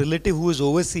to that relative who is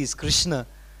overseas, Krishna,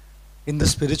 in the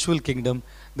spiritual kingdom,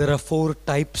 there are 4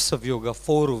 types of yoga,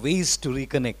 4 ways to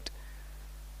reconnect.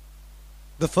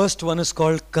 The first one is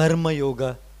called Karma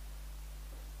Yoga.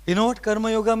 You know what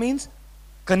Karma Yoga means?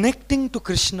 Connecting to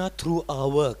Krishna through our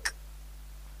work.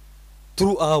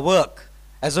 Through our work.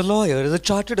 As a lawyer, as a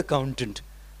chartered accountant,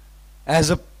 as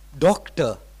a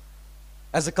doctor,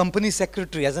 as a company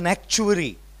secretary, as an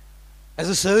actuary, as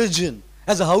a surgeon,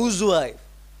 as a housewife,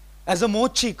 as a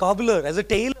mochi, cobbler, as a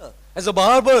tailor, as a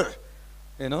barber,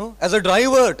 you know, as a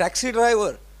driver, taxi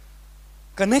driver.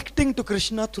 Connecting to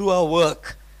Krishna through our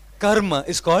work. Karma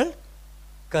is called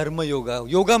Karma Yoga.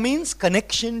 Yoga means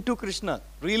connection to Krishna,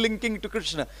 relinking to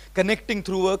Krishna. Connecting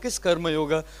through work is Karma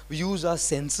Yoga. We use our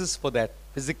senses for that,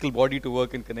 physical body to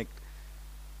work and connect.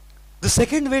 The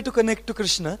second way to connect to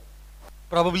Krishna,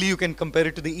 probably you can compare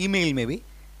it to the email maybe,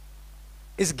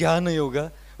 is Jnana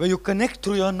Yoga, where you connect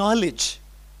through your knowledge,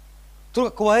 through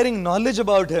acquiring knowledge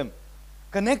about Him.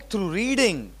 Connect through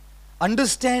reading,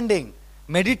 understanding,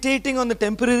 meditating on the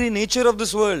temporary nature of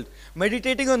this world,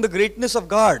 meditating on the greatness of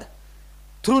God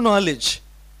through knowledge.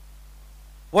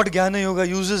 What Jnana Yoga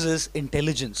uses is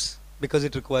intelligence, because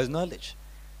it requires knowledge.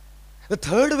 The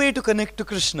third way to connect to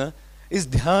Krishna is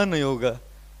Dhyana Yoga.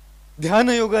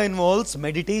 Dhyana Yoga involves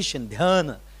meditation,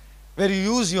 dhyana, where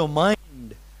you use your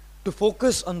mind to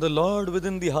focus on the Lord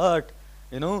within the heart.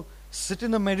 You know, sit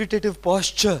in a meditative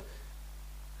posture.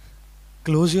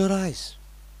 Close your eyes.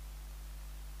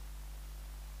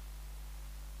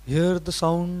 Hear the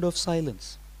sound of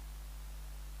silence.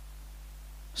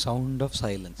 Sound of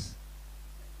silence.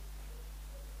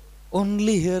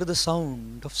 Only hear the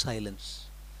sound of silence.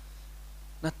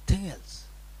 Nothing else.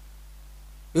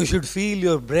 You should feel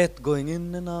your breath going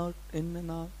in and out, in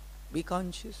and out. Be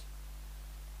conscious.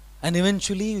 And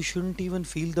eventually you shouldn't even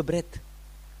feel the breath.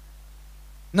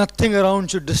 Nothing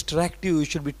around should distract you. You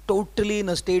should be totally in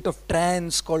a state of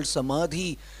trance called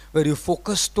samadhi, where you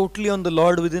focus totally on the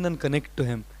Lord within and connect to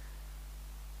Him.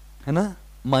 है ना?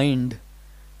 Mind.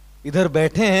 इधर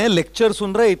बैठे हैं, lecture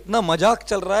सुन रहे, इतना मजाक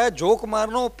चल रहा है, जोक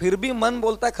मारना, फिर भी मन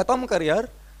बोलता है खत्म कर यार.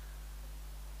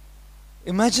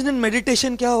 Imagine in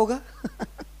meditation क्या होगा?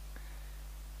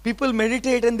 People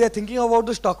meditate and they are thinking about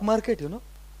the stock market, you know.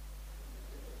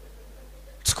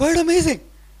 It's quite amazing.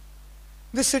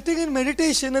 They're sitting in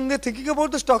meditation and they're thinking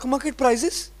about the stock market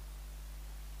prices.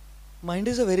 Mind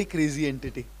is a very crazy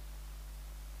entity.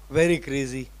 Very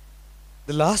crazy.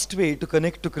 The last way to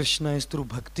connect to Krishna is through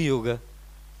Bhakti Yoga,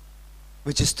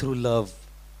 which is through love,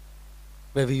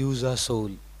 where we use our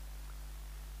soul.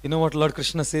 You know what Lord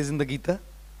Krishna says in the Gita?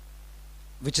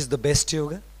 Which is the best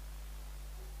yoga?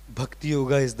 Bhakti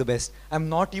Yoga is the best. I'm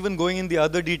not even going in the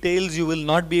other details. You will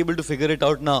not be able to figure it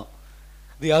out now.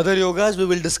 The other yogas we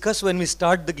will discuss when we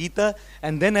start the Gita,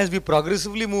 and then as we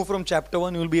progressively move from chapter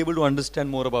 1, you will be able to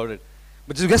understand more about it.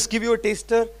 But to just give you a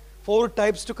taster, 4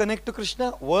 types to connect to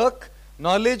Krishna: work,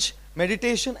 knowledge,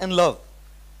 meditation, and love.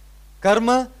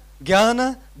 Karma,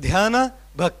 Jnana, Dhyana,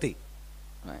 Bhakti.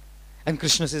 Right. And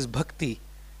Krishna says Bhakti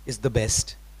is the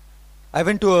best. I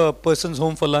went to a person's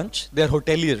home for lunch. They are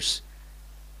hoteliers.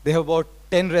 They have about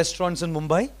 10 restaurants in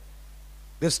Mumbai.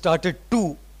 They've started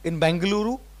 2 in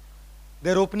Bengaluru.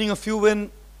 They're opening a few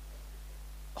in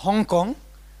Hong Kong.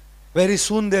 Very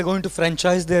soon they're going to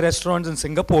franchise their restaurants in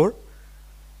Singapore.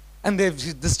 And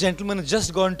this gentleman has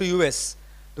just gone to US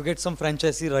to get some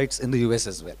franchisee rights in the US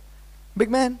as well.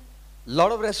 Big man,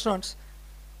 lot of restaurants,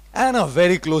 and a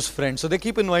very close friend. So they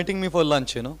keep inviting me for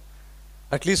lunch, you know.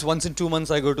 At least once in 2 months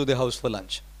I go to their house for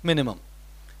lunch, minimum.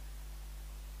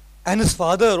 And his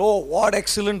father, oh, what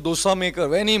excellent dosa maker.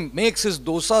 When he makes his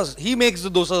dosas, he makes the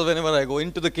dosas whenever I go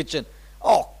into the kitchen.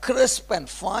 Oh, crisp and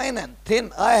fine and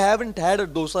thin. I haven't had a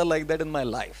dosa like that in my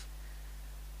life.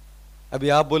 अभी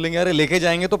आप बोलेंगे अरे लेके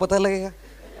जाएंगे तो पता लगेगा.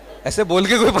 ऐसे बोल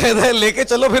के कोई फायदा है, लेके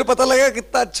चलो फिर पता लगेगा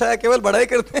कितना अच्छा है, केवल बड़ाई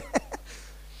करते हैं.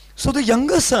 So the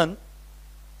younger son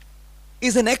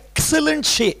is an excellent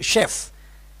chef.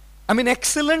 I mean,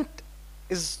 excellent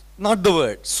is not the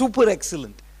word, super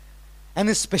excellent. And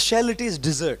his specialty is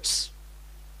desserts.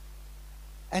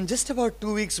 And just about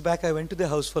 2 weeks back, I went to their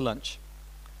house for lunch.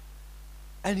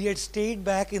 And he had stayed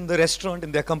back in the restaurant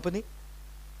in their company,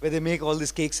 where they make all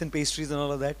these cakes and pastries and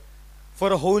all of that,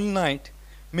 for a whole night,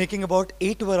 making about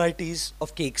 8 varieties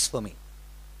of cakes for me.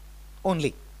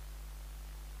 Only.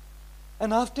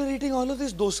 And after eating all of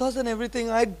these dosas and everything,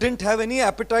 I didn't have any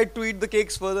appetite to eat the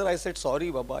cakes further. I said,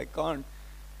 sorry, Baba, I can't.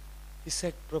 He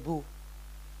said, Prabhu,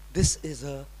 this is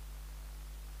a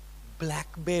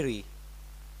blackberry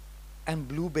and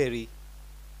blueberry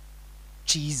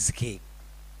cheesecake.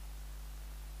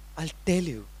 I'll tell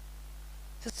you,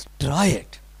 just try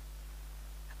it.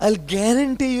 I'll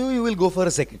guarantee you, you will go for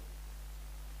a second.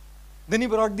 Then he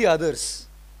brought the others.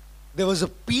 There was a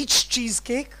peach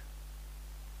cheesecake.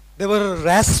 There were a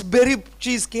raspberry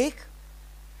cheesecake.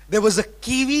 There was a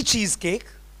kiwi cheesecake.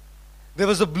 There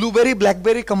was a blueberry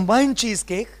blackberry combined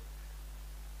cheesecake.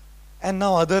 And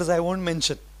now others I won't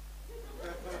mention.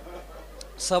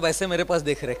 सब ऐसे मेरे पास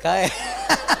देख रहे क्या है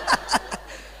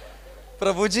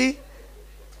प्रभु जी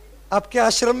आपके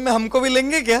आश्रम में हमको भी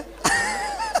लेंगे क्या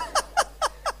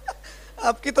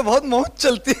आपकी तो बहुत मौज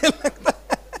चलती है लगता है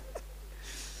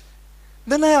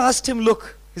Then I asked him,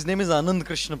 look, his name is Anand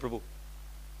Krishna Prabhu.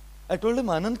 I told him,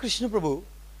 Anand Krishna Prabhu,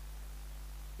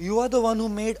 you are the one who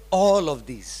made all of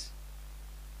these.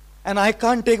 And I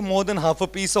can't take more than half a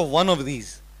piece of one of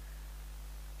these.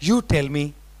 You tell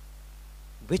me,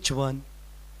 which one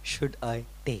should I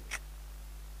take?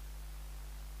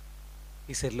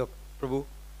 He said, look, Prabhu,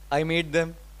 I made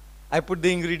them. I put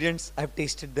the ingredients. I've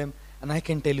tasted them. And I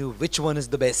can tell you which one is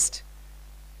the best.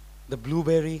 The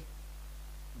blueberry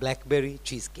blackberry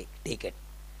cheesecake. Take it.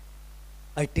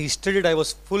 I tasted it. I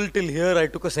was full till here. I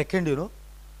took a second, you know.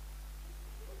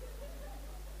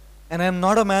 And I'm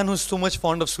not a man who's so much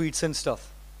fond of sweets and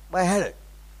stuff. But I had it.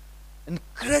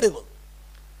 Incredible.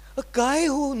 A guy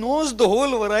who knows the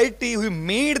whole variety, who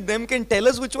made them, can tell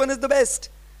us which one is the best.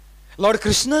 Lord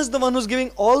Krishna is the one who's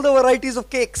giving all the varieties of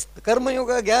cakes. The Karma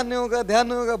Yoga, Jnana Yoga, Dhyana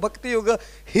Yoga, Bhakti Yoga.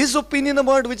 His opinion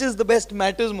about which is the best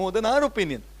matters more than our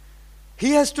opinion.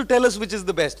 He has to tell us which is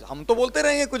the best. हम तो बोलते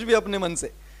रहेंगे कुछ भी अपने मन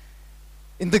से.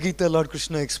 In the Gita, Lord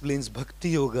Krishna explains Bhakti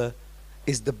Yoga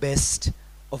is the best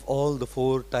of all the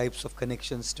 4 types of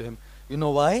connections to him. You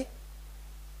know why?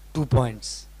 2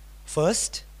 points.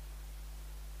 First,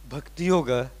 Bhakti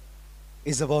Yoga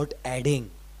is about adding,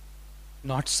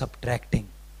 not subtracting.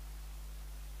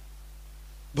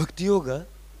 Bhakti Yoga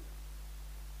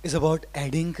is about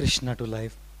adding Krishna to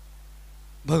life.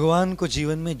 भगवान को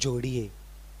जीवन में जोड़िए,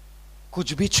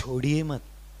 कुछ भी छोड़िए मत.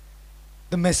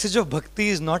 The message of bhakti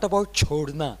is not about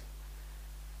छोड़ना.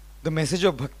 The message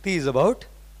of bhakti is about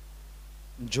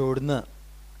जोड़ना.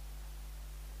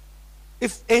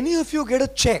 If any of you get a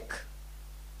check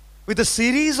with a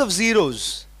series of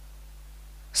zeros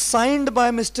signed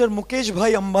by Mr. Mukesh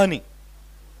Bhai Ambani,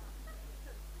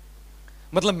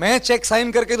 मतलब मैं check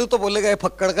sign करके दूं तो बोलेगा ये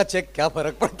फक्कड़ का चेक क्या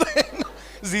फर्क पड़ता है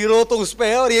जीरो तो उस पे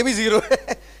है और ये भी जीरो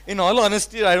है. In all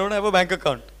honesty, I don't have a bank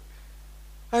account.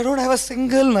 I don't have a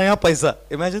single नया पैसा.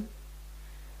 Imagine.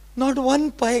 Not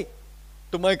one pi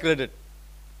to my credit.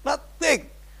 Nothing.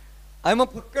 I'm a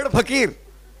fakkad fakir.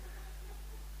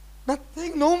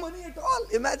 Nothing, no money at all.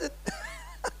 Imagine.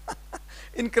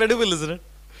 Incredible, isn't it?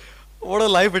 What a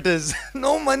life it is.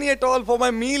 No money at all. For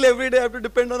my meal every day I have to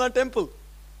depend on our temple.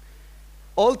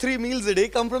 All 3 meals a day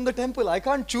come from the temple. I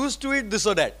can't choose to eat this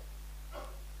or that.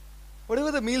 Whatever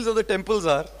the meals of the temples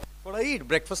are, what I eat,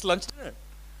 breakfast, lunch, dinner.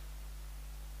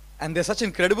 And they're such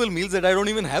incredible meals that I don't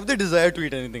even have the desire to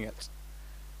eat anything else.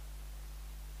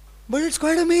 But it's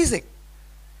quite amazing.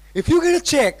 If you get a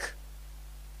check,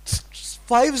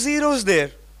 5 zeros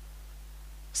there,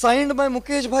 signed by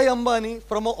Mukesh Bhai Ambani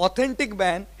from an authentic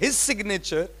man, his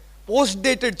signature,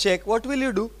 post-dated check, what will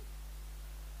you do?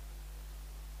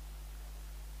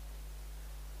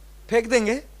 फेंक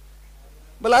देंगे.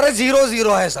 बोला अरे 0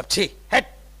 0 है सब, छी hate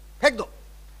फेंक दो.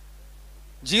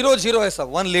 0 0 है सब.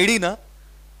 One lady na,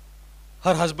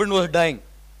 her husband was dying,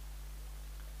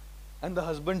 and the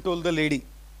husband told the lady,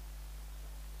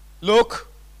 look,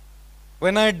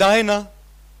 when I die na,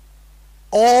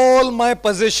 all my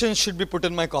possessions should be put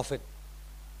in my coffin.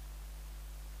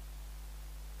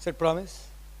 Said, promise?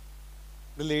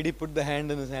 The lady put the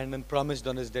hand in his hand and promised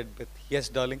on his deathbed, yes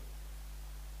darling,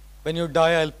 when you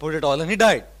die I'll put it all. And he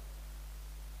died.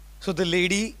 So the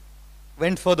lady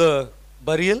went for the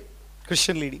burial,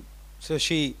 Christian lady. So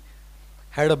she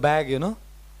had a bag, you know,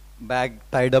 bag,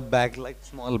 tied up bag, like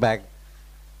small bag.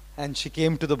 And she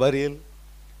came to the burial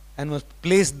and was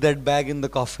placed that bag in the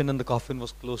coffin, and the coffin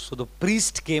was closed. So the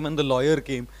priest came and the lawyer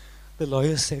came. The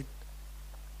lawyer said,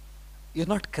 "You're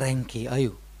not cranky, are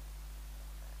you?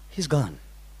 He's gone.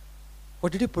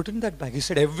 What did you put in that bag?" He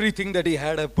said, "Everything that he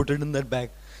had, I put it in that bag."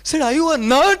 He said, "Are you a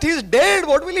nut? He's dead.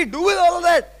 What will he do with all of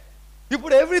that? You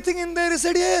put everything in there." He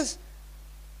said, "Yes.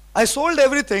 I sold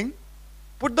everything,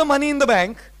 put the money in the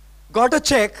bank, got a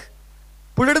check,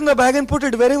 put it in the bag and put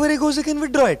it wherever he goes, he can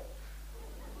withdraw it.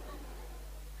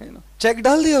 Check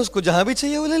डाल दिया उसको, जहां भी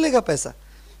चाहिए वो ले लेगा पैसा."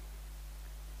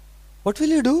 What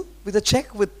will you do with a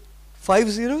check with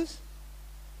 5 zeros?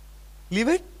 Leave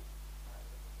it?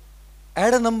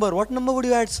 Add a number. What number would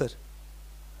you add, sir?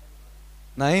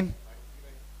 9,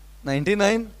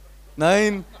 99,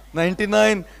 9,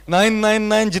 99,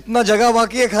 999. जितना जगह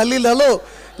बाकी है खाली ला लो.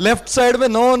 लेफ्ट साइड में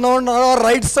 9, 9, 9 और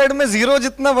राइट साइड में 0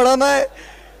 जितना बढ़ाना है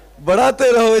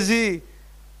बढ़ाते रहो जी.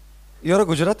 You're a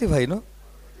गुजराती भाई, no?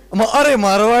 अरे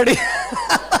मारवाड़ी.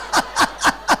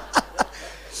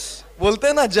 बोलते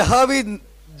हैं ना, जहां भी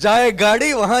जाए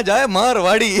गाड़ी वहां जाए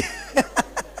Marwari.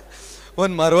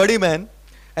 One Marwadi man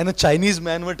and a Chinese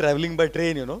man were traveling by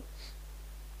train, you know.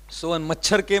 So one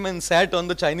machhar came and sat on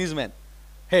the Chinese man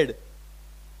head.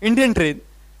 Indian train.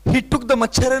 He took the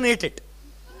machhar and ate it.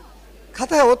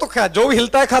 खाता है वो तो क्या, जो भी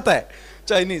हिलता है खाता है.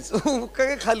 Chinese.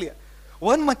 कह खा लिया.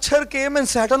 One machhar came and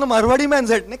sat on the Marwadi man's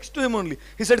head next to him only.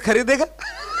 He said, "खरीदेगा?"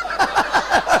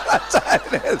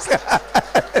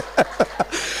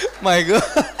 My God.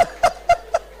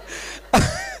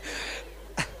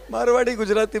 Marwadi,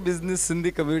 Gujarati business,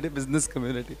 Sindhi community, business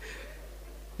community.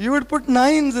 You would put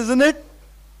 9s, isn't it?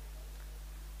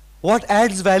 What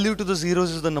adds value to the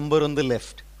zeros is the number on the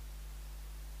left.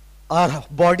 Our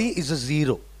body is a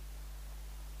 0.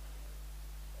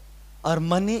 Our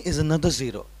money is another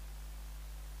 0.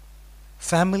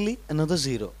 Family, another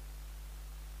 0.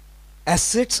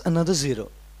 Assets, another 0.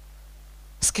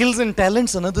 Skills and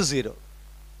talents, another 0.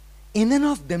 In and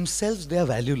of themselves, they are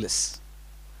valueless.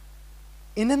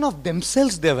 In and of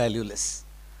themselves, they are valueless.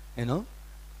 You know?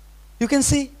 You can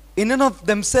see, in and of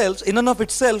themselves, in and of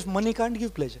itself, money can't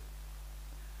give pleasure.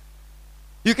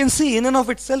 You can see, in and of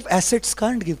itself, assets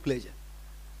can't give pleasure.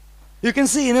 You can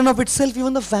see, in and of itself,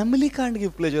 even the family can't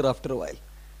give pleasure after a while.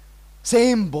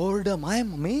 Same boredom. I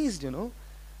am amazed, you know.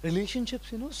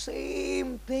 Relationships, you know,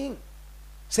 same thing.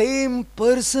 Same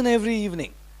person every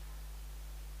evening.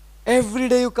 Every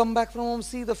day you come back from home,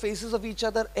 see the faces of each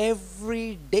other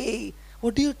every day.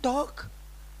 What do you talk?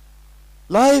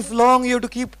 Lifelong you have to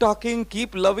keep talking,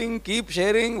 keep loving, keep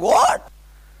sharing. What?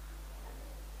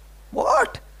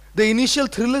 What? The initial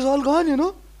thrill is all gone, you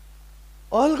know.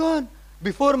 All gone.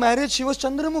 Before marriage, she was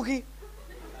Chandramukhi.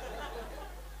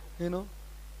 You know.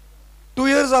 2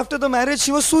 years after the marriage,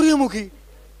 she was Suryamukhi.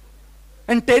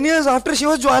 And 10 years after, she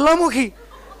was Jwalamukhi.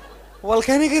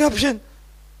 Volcanic eruption.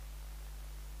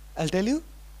 I'll tell you,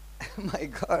 my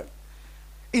God.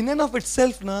 In and of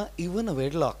itself, na, even a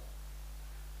wedlock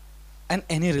and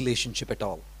any relationship at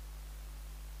all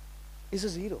is a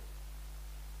 0.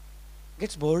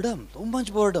 Gets boredom, so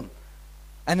much boredom.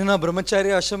 And in our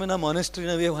brahmacharya ashram, in our monastery,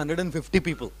 na, we have 150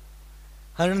 people.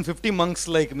 150 monks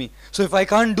like me. So if I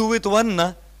can't do with one,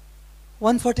 na,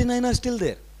 149 are still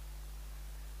there.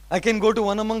 I can go to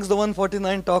one amongst the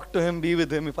 149, talk to him, be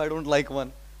with him if I don't like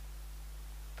one.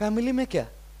 Family mein kya?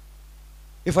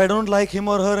 If I don't like him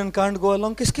or her and can't go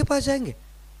along, kiske paas jayenge?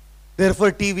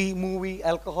 Therefore TV, movie,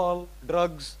 alcohol,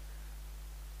 drugs.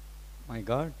 My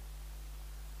God.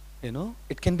 You know,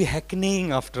 it can be hackneying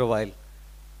after a while.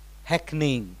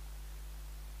 Hackneying.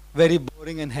 Very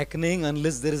boring and hackneying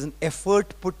unless there is an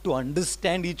effort put to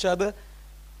understand each other.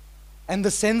 And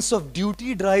the sense of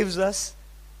duty drives us.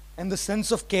 And the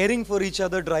sense of caring for each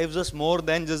other drives us more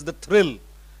than just the thrill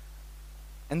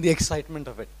and the excitement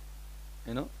of it.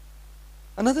 You know?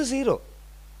 Another 0.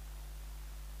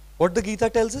 What the Gita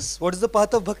tells us? What is the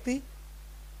path of bhakti?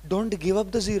 Don't give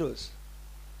up the zeros.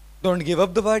 Don't give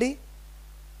up the body.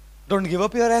 Don't give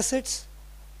up your assets.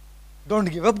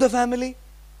 Don't give up the family.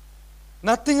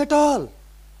 Nothing at all.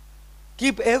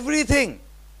 Keep everything.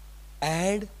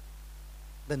 Add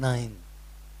the 9.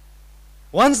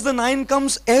 Once the 9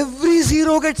 comes, every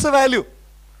 0 gets a value.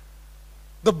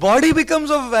 The body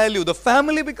becomes of value. The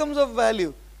family becomes of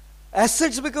value.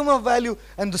 Assets become of value.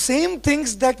 And the same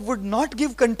things that would not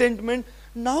give contentment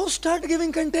now start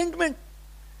giving contentment.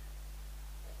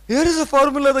 Here is a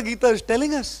formula the Gita is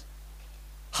telling us.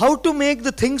 How to make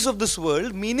the things of this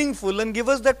world meaningful and give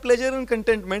us that pleasure and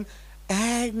contentment.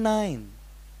 Add 9.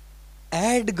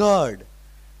 Add God.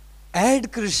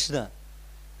 Add Krishna.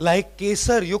 Like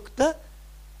Kesar Yukta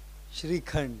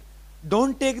Shrikhand.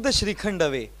 Don't take the Shrikhand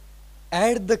away.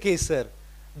 Add the Kesar.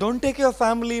 Don't take your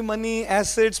family, money,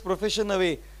 assets, profession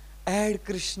away. Add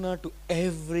Krishna to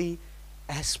every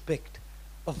aspect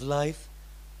of life,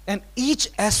 and each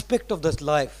aspect of this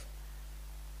life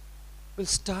will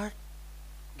start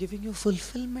giving you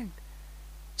fulfillment.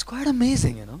 It's quite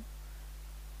amazing, you know.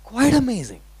 Quite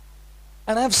amazing.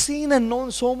 And I've seen and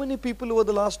known so many people over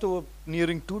the last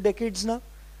nearing 2 decades now.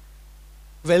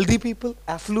 Wealthy people,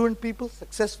 affluent people,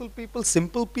 successful people,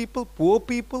 simple people, poor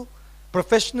people,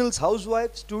 professionals,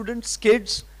 housewives, students,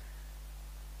 kids.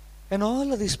 And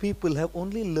all of these people have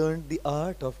only learned the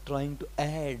art of trying to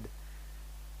add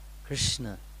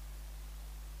Krishna.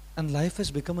 And life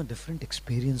has become a different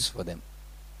experience for them.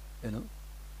 You know.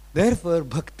 Therefore,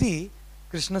 bhakti,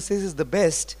 Krishna says, is the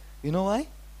best. You know why?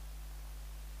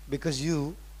 Because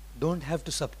you don't have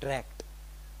to subtract.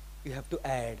 You have to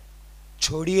add.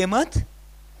 Chodiye mat,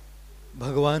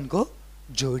 Bhagavan ko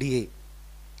jodiye.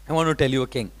 I want to tell you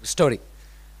a story.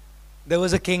 There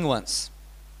was a king once.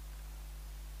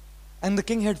 And the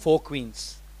king had 4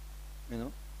 queens. You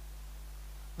know.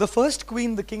 The first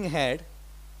queen the king had,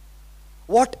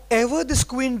 whatever this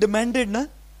queen demanded,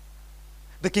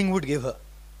 the king would give her.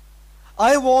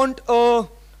 I want a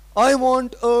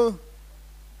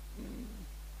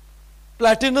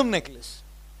platinum necklace.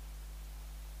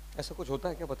 ऐसा कुछ होता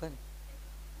है क्या पता नहीं.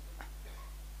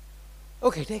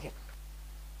 Okay, take it.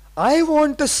 I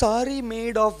want a sari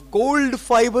made of gold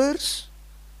fibers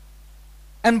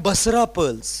and basra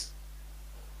pearls.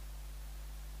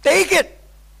 Take it.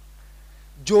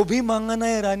 जो भी मांगना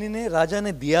है रानी ने, राजा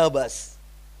ने दिया बस.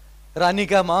 रानी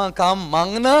का काम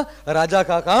मांगना, राजा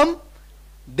का काम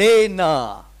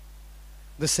देना.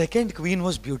 The second queen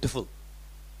was beautiful.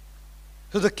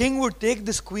 So the king would take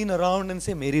this queen around and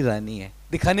say, मेरी रानी है.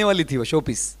 दिखाने वाली थी वो,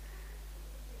 showpiece.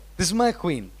 This is my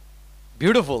queen.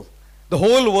 Beautiful. The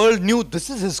whole world knew this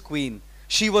is his queen.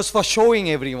 She was for showing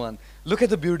everyone. Look at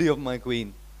the beauty of my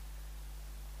queen.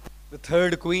 The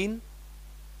third queen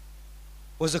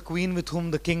was a queen with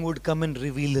whom the king would come and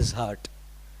reveal his heart.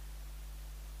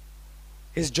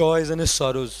 His joys and his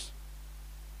sorrows.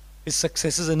 His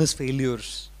successes and his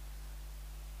failures.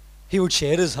 He would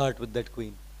share his heart with that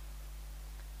queen.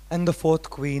 And the fourth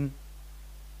queen,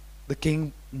 the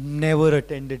king never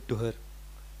attended to her.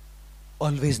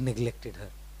 Always neglected her.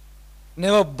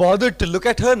 Never bothered to look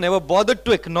at her, never bothered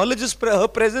to acknowledge her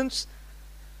presence.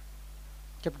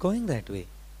 Kept going that way.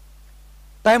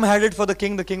 Time had it for the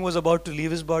king. The king was about to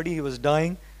leave his body. He was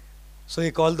dying. So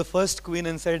he called the first queen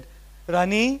and said,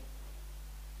 Rani,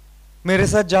 मेरे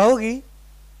साथ जाओगी?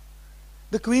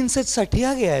 The queen said,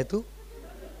 सठिया गया है तू?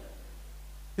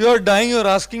 You are dying, you are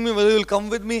asking me whether you will come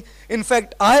with me. In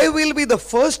fact, I will be the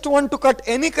first one to cut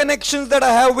any connections that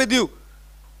I have with you.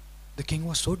 The king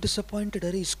was so disappointed.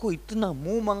 अरे इसको इतना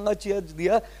मुंह मांगा चीज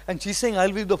दिया, and she's saying,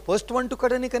 I'll be the first one to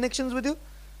cut any connections with you.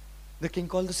 The king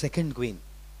called the second queen.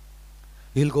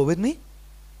 You'll go with me?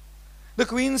 The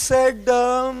queen said,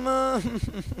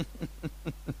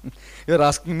 you're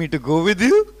asking me to go with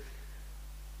you?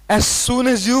 As soon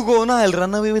as you go, I'll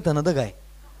run away with another guy.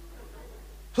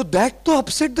 So that to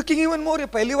upset the king even more.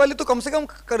 पहली वाली तो कम से कम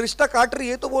रिश्ता काट रही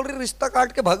है, तो बोल रही रिश्ता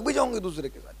काट के भाग भी जाऊंगे दूसरे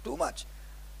के साथ. Too much.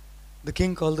 The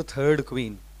king called the third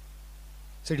queen.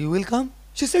 Said, you will come?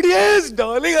 She said, yes,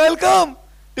 darling, I'll come.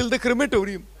 Till the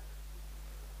crematorium.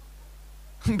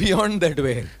 Beyond that,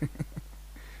 where?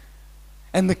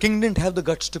 And the king didn't have the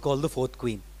guts to call the fourth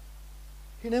queen.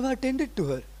 He never attended to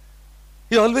her.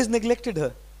 He always neglected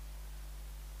her.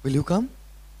 Will you come?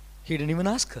 He didn't even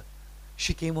ask her.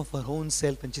 She came of her own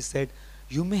self and she said,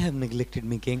 you may have neglected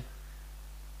me, king,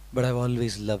 but I've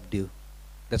always loved you.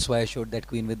 That's why I showed that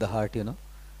queen with the heart, you know,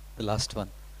 the last one.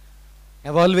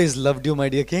 I've always loved you, my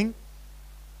dear king,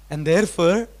 and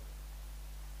therefore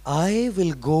I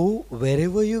will go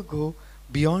wherever you go,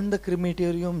 beyond the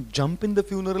crematorium, jump in the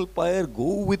funeral pyre,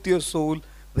 go with your soul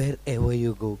wherever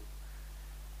you go.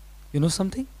 You know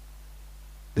something?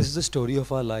 This is the story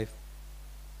of our life.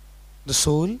 The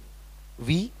soul,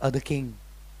 we are the king,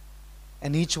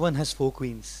 and each one has 4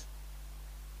 queens.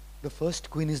 The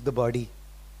first queen is the body.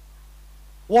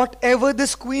 Whatever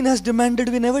this queen has demanded,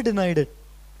 we never denied it.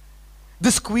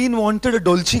 This queen wanted a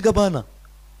Dolce & Gabbana.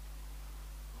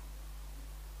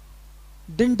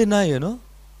 Didn't deny, you know.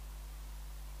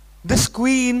 This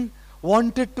queen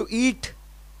wanted to eat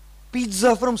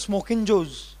pizza from Smoking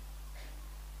Joe's.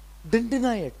 Didn't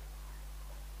deny it.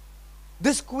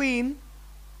 This queen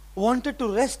wanted to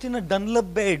rest in a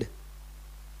Dunlop bed.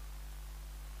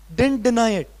 Didn't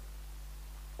deny it.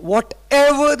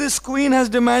 Whatever this queen has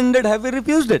demanded, have we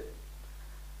refused it?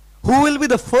 Who will be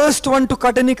the first one to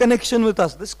cut any connection with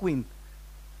us? This queen.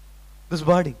 This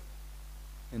body.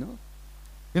 You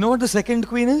know what the second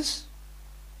queen is?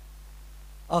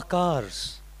 our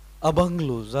cars, our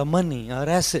bungalows, our money, our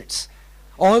assets,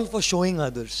 all for showing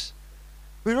others.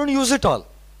 We don't use it all.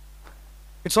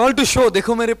 It's all to show.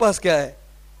 देखो मेरे पास क्या है,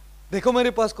 देखो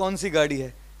मेरे पास कौन सी गाड़ी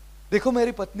है, देखो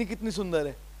मेरी पत्नी कितनी सुंदर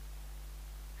है.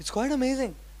 It's quite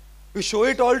amazing. We show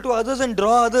it all to others and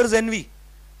draw others' envy.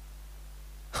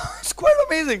 It's quite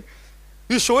amazing.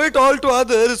 You show it all to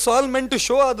others, it's all meant to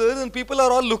show others, and people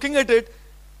are all looking at it.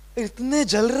 इतने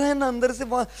जल रहे हैं ना अंदर से,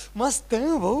 मस्त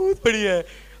है, बहुत बढ़िया है.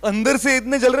 अंदर से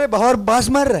इतने जल रहे हैं, बाहर बास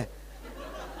मार रहा है.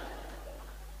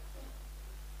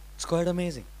 It's quite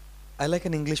amazing. I like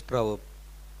an English proverb.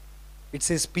 It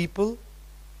says people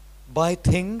buy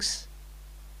things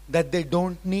that they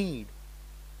don't need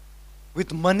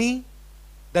with money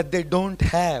that they don't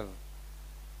have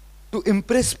to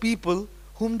impress people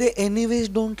whom they anyways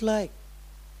don't like.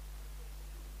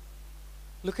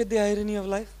 Look at the irony of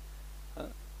life.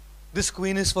 This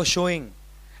queen is for showing.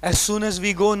 As soon as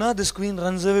we go na, this queen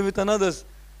runs away with another.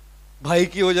 भाई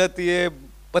की हो जाती है,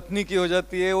 पत्नी की हो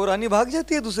जाती है, और रानी भाग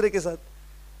जाती है दूसरे के साथ.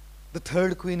 The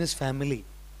third queen is family.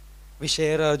 We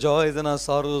share our joys and our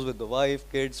sorrows with the wife,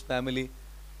 kids, family.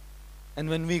 And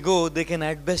when we go, they can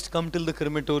at best come till the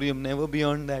crematorium, never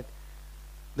beyond that.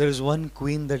 There is one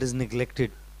queen that is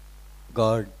neglected.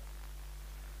 God.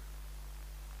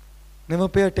 Never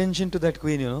pay attention to that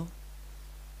queen, you know.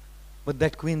 But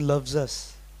that queen loves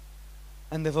us.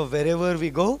 And therefore wherever we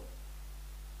go,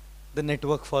 the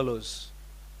network follows.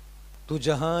 Tu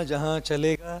jahan jahan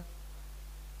chalega,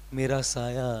 mera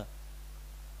saya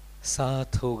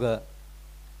saath hoga.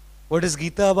 What is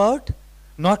Gita about?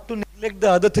 Not to neglect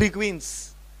the other three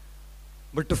queens,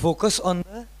 but to focus on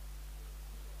the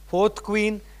fourth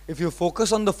queen. If you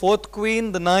focus on the fourth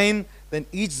queen, the 9, then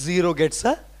each 0 gets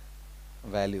a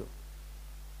value.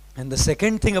 And the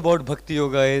second thing about Bhakti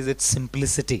Yoga is its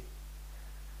simplicity.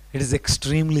 It is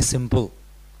extremely simple.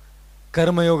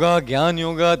 Karma Yoga, Jnana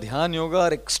Yoga, Dhyan Yoga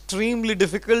are extremely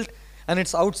difficult, and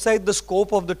it's outside the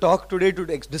scope of the talk today to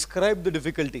describe the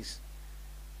difficulties.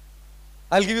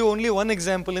 I'll give you only one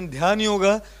example. In Dhyan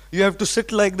Yoga, you have to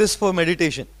sit like this for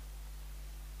meditation.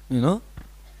 You know?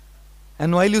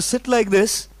 And while you sit like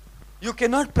this, you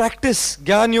cannot practice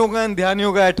Jnana Yoga and Dhyan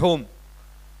Yoga at home.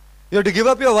 You have to give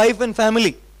up your wife and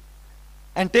family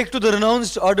and take to the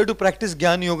renounced order to practice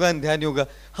Jnana Yoga and Dhyan Yoga.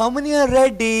 How many are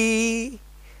ready?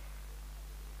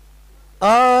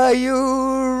 Are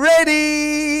you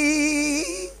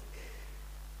ready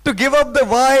to give up the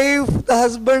wife, the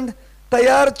husband?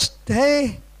 तैयार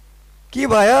है कि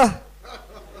भाया?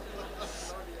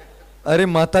 अरे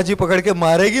माता जी पकड़ के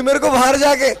मारेगी मेरे को बाहर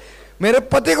जाके, मेरे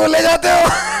पति को ले जाते हो.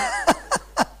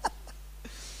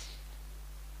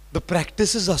 The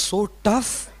practices are so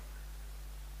tough.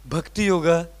 Bhakti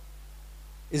Yoga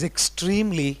is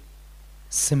extremely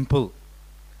simple.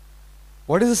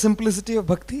 What is the simplicity of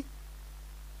Bhakti?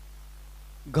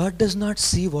 God does not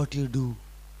see what you do.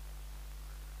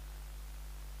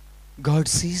 God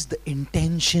sees the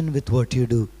intention with what you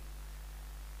do.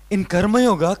 In Karma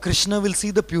Yoga, Krishna will see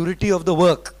the purity of the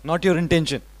work, not your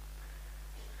intention.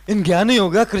 In Jnana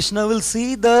Yoga, Krishna will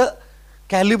see the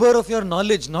caliber of your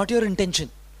knowledge, not your intention.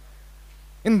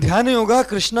 In Dhyana Yoga,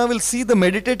 Krishna will see the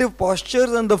meditative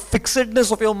postures and the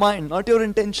fixedness of your mind, not your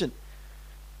intention.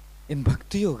 In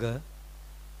Bhakti Yoga,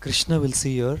 Krishna will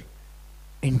see your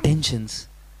intentions.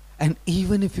 And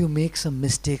even if you make some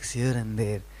mistakes here and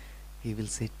there, He will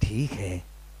say, ठीक है,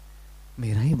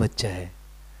 मेरा ही बच्चा है,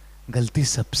 गलती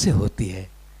सबसे होती है,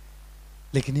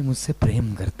 लेकिन ये मुझसे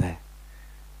प्रेम करता है,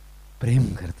 प्रेम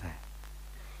करता है.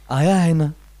 आया है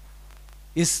ना,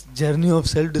 इस जर्नी ऑफ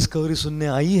सेल्फ डिस्कवरी सुनने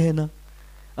आई है ना,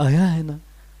 आया है ना.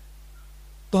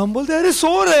 तो हम बोलते हैं अरे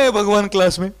सो रहे हैं भगवान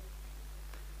क्लास में,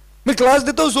 मैं क्लास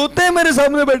देता हूं, सोते हैं मेरे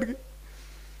सामने बैठ के.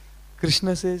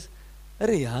 कृष्णा से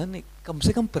अरे यार नहीं, कम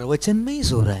से कम प्रवचन में ही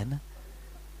सो रहा है ना,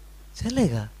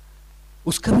 चलेगा,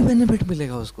 उसका भी बेनिफिट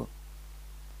मिलेगा उसको.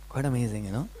 Quite amazing,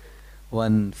 you know.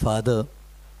 One father,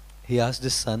 he asked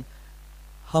his son,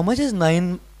 how much is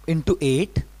 9 into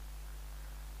 8?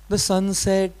 The son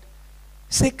said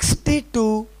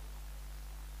 62.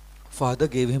 Father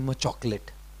gave him a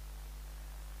chocolate.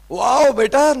 Wow,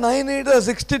 beta, 9 8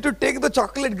 62, take the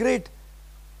chocolate, great.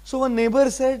 So one neighbor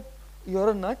said,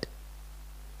 you're a nut.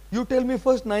 You tell me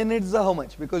first 9 8s are how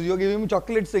much, because you're giving him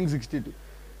chocolate saying 62.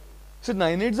 So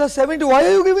 9 8s are 70. Why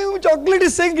are you giving him chocolate?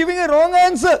 He's saying, giving a wrong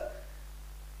answer.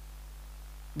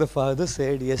 The father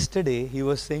said, yesterday he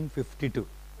was saying 52.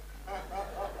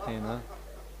 You know.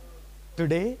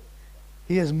 Today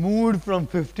he has moved from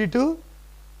 52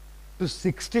 to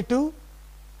 62,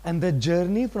 and the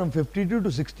journey from 52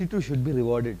 to 62 should be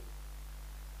rewarded.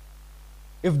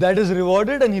 If that is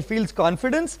rewarded and he feels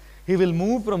confidence, he will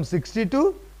move from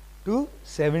 62 to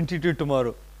 72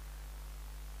 tomorrow.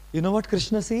 You know what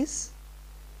Krishna says?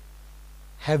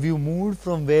 Have you moved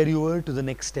from where you were to the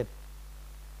next step?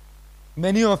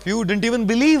 Many of you didn't even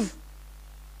believe.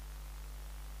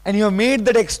 And you have made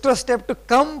that extra step to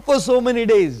come for so many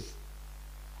days.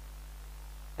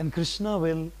 And Krishna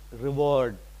will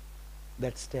reward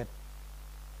that step.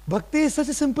 Bhakti is such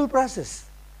a simple process.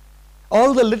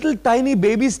 All the little tiny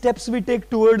baby steps we take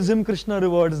towards Him, Krishna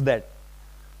rewards that.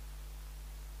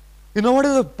 You know what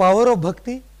is the power of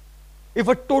bhakti? If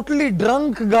a totally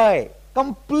drunk guy,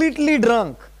 completely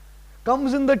drunk,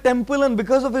 comes in the temple and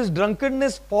because of his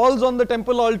drunkenness falls on the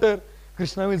temple altar,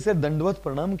 Krishna will say, Dandvat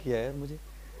pranam kiya yaar mujhe.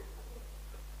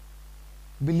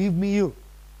 Believe me you,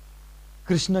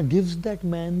 Krishna gives that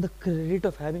man the credit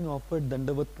of having offered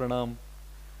Dandavat pranam.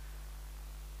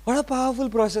 What a powerful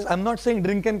process. I'm not saying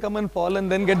drink and come and fall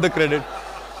and then get the credit.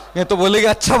 ये तो बोलेगे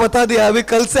अच्छा बता दिया अभी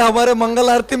कल से हमारे मंगल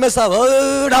आरती में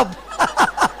सब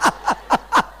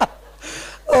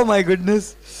Oh my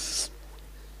goodness.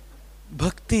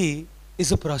 Bhakti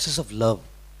is a process of love.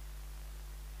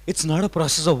 It's not a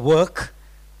process of work.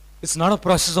 It's not a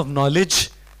process of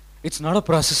knowledge. It's not a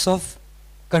process of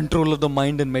control of the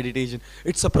mind and meditation.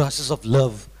 It's a process of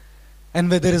love. And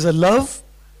where there is a love,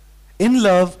 in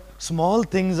love, small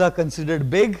things are considered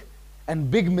big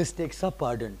and big mistakes are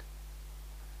pardoned.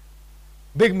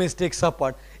 Big mistakes are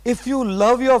pardoned. If you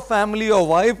love your family, your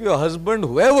wife, your husband,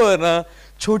 whoever, ना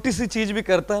छोटी सी चीज भी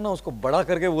करता है ना उसको बड़ा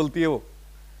करके बोलती है वो.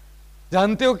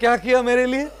 जानते हो क्या किया मेरे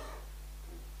लिए?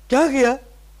 क्या किया?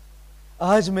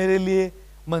 आज मेरे लिए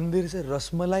मंदिर से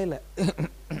रसमलाई लाया.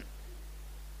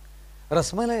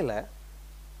 रसमलाई लाया.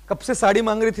 कब से साड़ी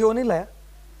मांग रही थी वो नहीं लाया.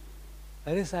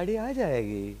 अरे साड़ी आ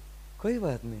जाएगी, कोई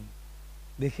बात नहीं.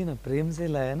 देखिए ना प्रेम से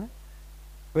लाया ना.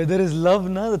 Where there is love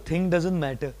ना, the thing doesn't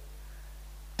matter.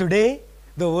 Today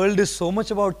the world is so much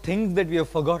about things that we have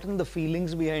forgotten the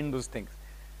feelings behind those things.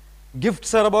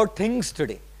 Gifts are about things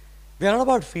today. They are not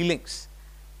about feelings.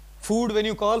 Food, when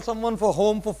you call someone for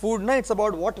home for food, no, it's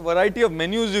about what variety of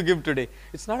menus you give today.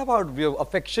 It's not about your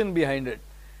affection behind it.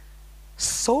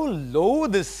 So low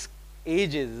this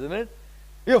age is, isn't it?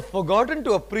 We have forgotten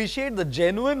to appreciate the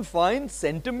genuine, fine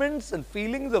sentiments and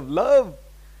feelings of love.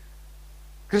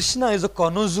 Krishna is a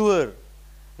connoisseur,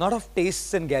 not of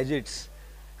tastes and gadgets.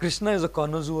 Krishna is a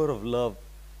connoisseur of love.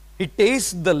 He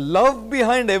tastes the love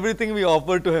behind everything we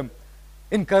offer to Him.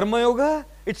 In Karma Yoga,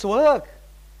 it's work.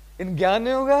 In Jnana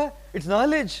Yoga, it's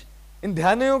knowledge. In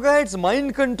Dhyana Yoga, it's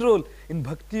mind control. In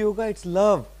Bhakti Yoga, it's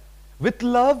love. With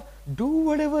love, do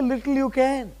whatever little you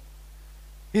can.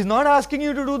 He's not asking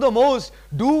you to do the most.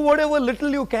 Do whatever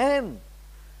little you can.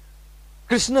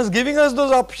 Krishna is giving us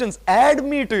those options. Add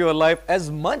me to your life as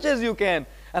much as you can,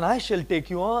 and I shall take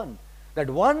you on. That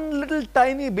one little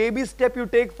tiny baby step you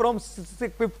take from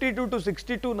 52 to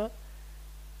 62, na,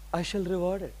 I shall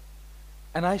reward it.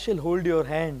 And I shall hold your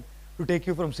hand to take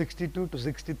you from 62 to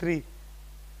 63.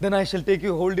 Then I shall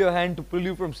hold your hand to pull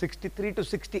you from 63 to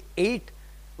 68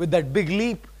 with that big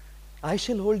leap. I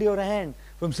shall hold your hand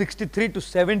from 63 to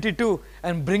 72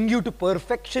 and bring you to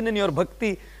perfection in your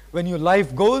bhakti. When your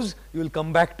life goes, you will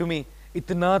come back to me.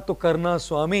 Itna to karna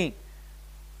Swami.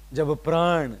 Jab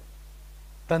pran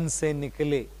tan se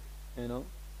nikle. You know.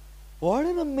 What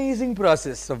an amazing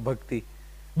process of bhakti.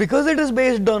 Because it is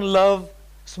based on love,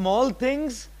 small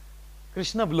things,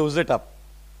 Krishna blows it up.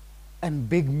 And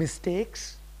big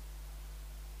mistakes,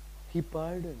 He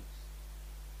pardons.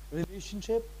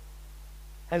 Relationship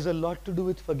has a lot to do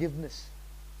with forgiveness.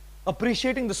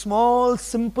 Appreciating the small,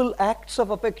 simple acts of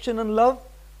affection and love,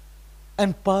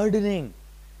 and pardoning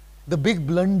the big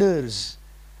blunders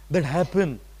that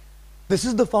happen. This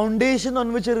is the foundation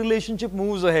on which a relationship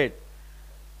moves ahead.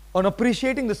 On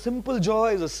appreciating the simple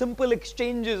joys, the simple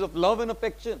exchanges of love and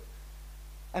affection,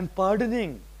 and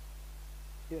pardoning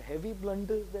the heavy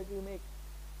blunders that we make.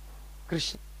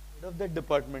 Krishna is head of that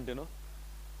department, you know,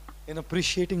 in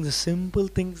appreciating the simple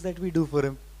things that we do for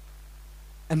Him,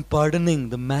 and pardoning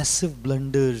the massive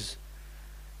blunders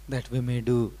that we may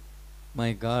do.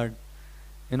 My God.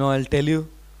 You know, I'll tell you,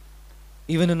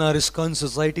 even in our ISKCON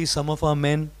society, some of our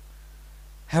men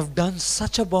have done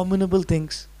such abominable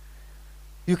things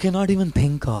you cannot even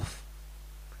think of.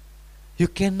 You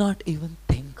cannot even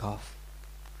think of.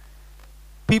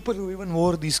 People who even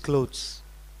wore these clothes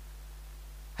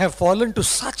have fallen to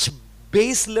such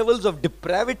base levels of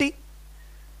depravity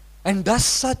and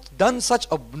done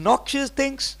such obnoxious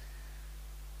things.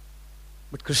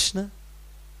 But Krishna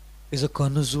is a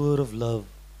connoisseur of love.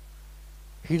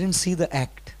 He didn't see the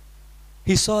act.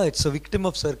 He saw it's a victim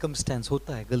of circumstance.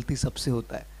 होता है, गलती सबसे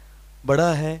होता है.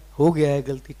 बड़ा है, हो गया है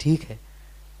गलती, ठीक है.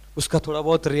 Uska thoda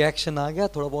bahut reaction aa gaya,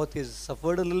 thoda bahut he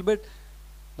suffered a little bit.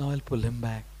 Now I'll pull him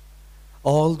back.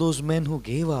 All those men who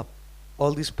gave up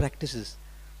all these practices,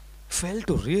 fell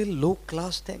to real low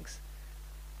class things,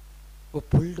 were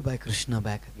pulled by Krishna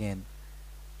back again.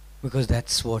 Because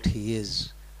that's what he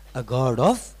is, a God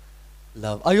of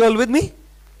love. Are you all with me?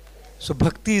 So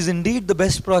bhakti is indeed the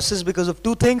best process because of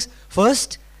two things.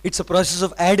 First, it's a process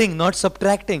of adding, not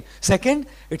subtracting. Second,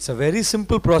 it's a very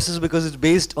simple process because it's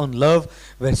based on love,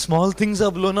 where small things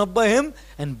are blown up by him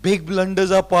and big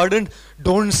blunders are pardoned.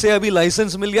 Don't say abhi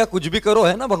license mil gaya, kuch bhi karo,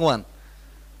 hai na Bhagwan?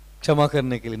 Kshama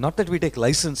karne ke liye. Not that we take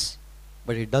license,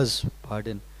 but he does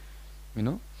pardon. You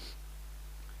know.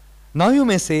 Now you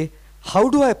may say, how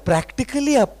do I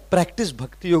practically practice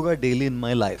bhakti yoga daily in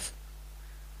my life?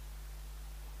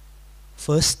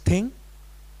 First thing,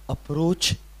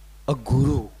 approach a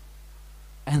guru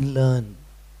and learn.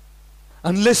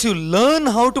 Unless you learn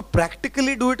how to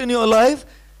practically do it in your life,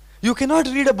 you cannot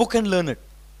read a book and learn it.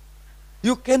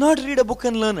 You cannot read a book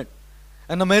and learn it.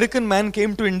 An American man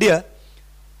came to India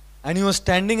and he was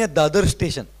standing at Dadar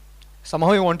station.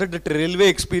 Somehow he wanted the railway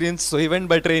experience, so he went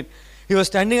by train. He was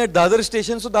standing at Dadar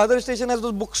station, so Dadar station has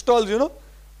those book stalls, you know,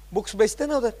 books bechte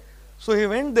na udhar. So he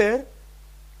went there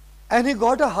and he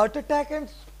got a heart attack and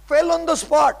fell on the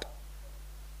spot.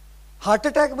 Heart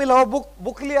attack mila,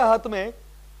 book liya haath mein.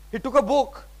 He took a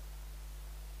book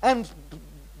and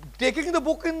taking the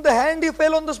book in the hand, he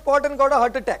fell on the spot and got a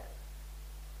heart attack.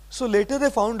 So later they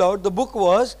found out the book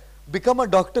was Become a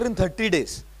Doctor in 30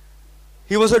 Days.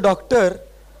 He was a doctor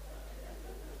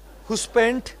who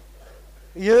spent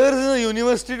years in a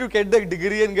university to get that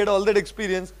degree and get all that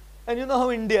experience. And you know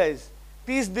how India is.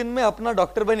 30 दिन में अपना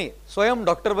doctor बनिए, स्वयं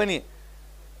doctor बनिए.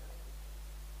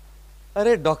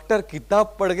 अरे doctor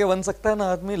किताब पढ़ के बन सकता है ना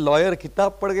आदमी, लॉयर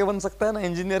किताब पढ़ के बन सकता है ना,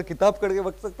 इंजीनियर किताब पढ़ के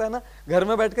बन सकता है ना, घर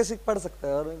में बैठ के सीख पढ़ सकता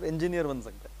है और इंजीनियर बन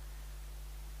सकता है.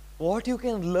 What you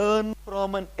can learn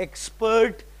from an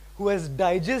expert who has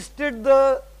digested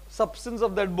the substance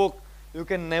of that book, you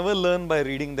can never learn by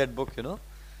reading that book, you know.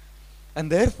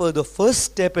 And therefore the first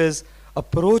step is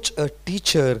approach a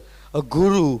teacher, a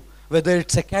guru, whether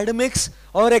it's academics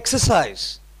or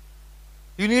exercise.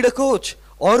 You need a coach.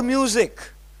 Or music.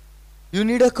 You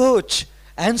need a coach.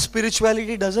 And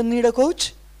spirituality doesn't need a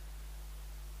coach.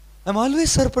 I'm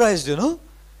always surprised, you know.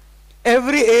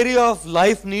 Every area of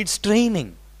life needs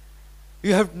training.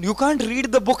 You can't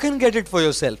read the book and get it for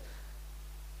yourself.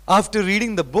 After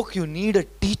reading the book, you need a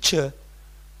teacher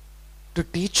to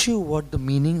teach you what the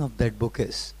meaning of that book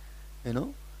is, you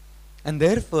know. And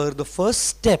therefore, the first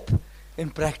step in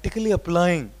practically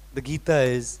applying the Gita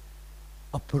is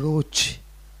approach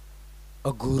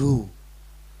a guru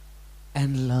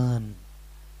and learn.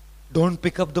 Don't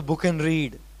pick up the book and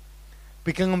read.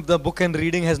 Picking up the book and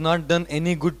reading has not done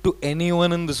any good to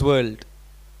anyone in this world.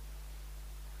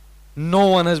 No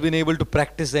one has been able to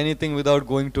practice anything without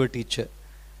going to a teacher,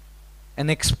 an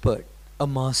expert, a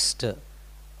master,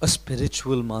 a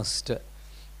spiritual master.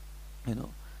 You know,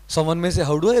 someone may say,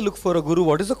 how do I look for a guru?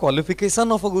 What is the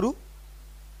qualification of a guru?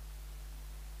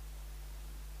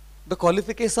 The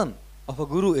qualification of a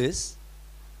guru is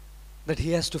that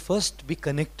he has to first be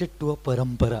connected to a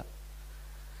parampara.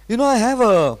 You know, I have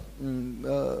a,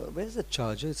 where is the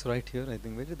charger? It's right here, I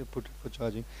think. Where did they put it for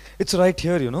charging? It's right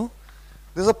here, you know.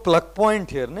 There's a plug point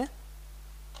here, ne?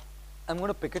 I'm going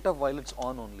to pick it up while it's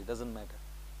on only, doesn't matter.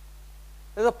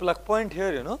 There's a plug point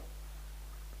here, you know.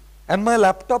 And my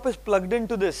laptop is plugged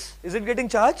into this. Is it getting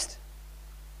charged?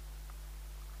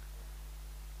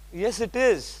 Yes, it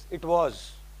is. It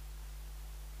was.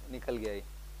 Nikal gaya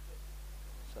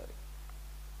hi.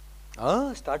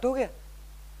 Sorry. Start ho gaya.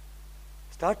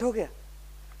 Start ho gaya.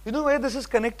 You know where this is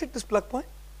connected, this plug point?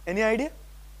 Any idea?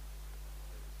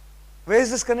 Where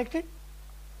is this connected?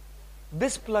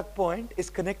 This plug point is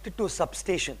connected to a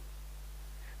substation.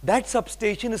 That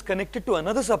substation is connected to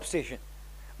another substation.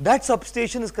 That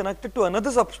substation is connected to another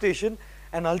substation,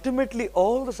 and ultimately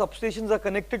all the substations are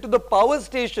connected to the power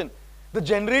station, the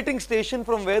generating station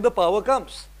from where the power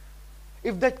comes.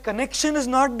 If that connection is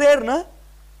not there, na,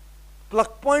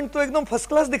 plug point to ekdam first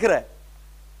class dikh raha hai,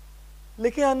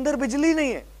 lekin andar bijli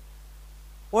nahi hai.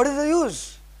 What is the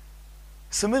use?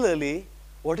 Similarly,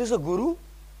 what is a guru?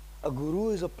 A guru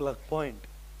is a plug point.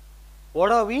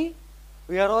 What are we?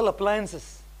 We are all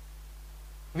appliances.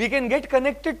 We can get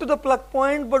connected to the plug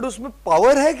point, but usme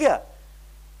power hai kya?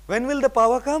 When will the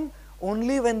power come?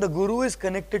 Only when the guru is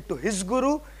connected to his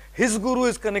guru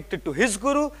is connected to his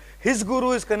guru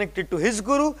is connected to his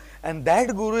guru, and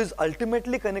that guru is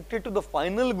ultimately connected to the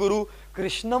final guru,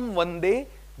 Krishnam Vande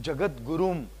Jagat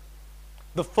Gurum.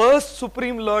 The first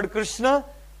Supreme Lord Krishna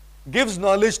gives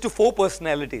knowledge to 4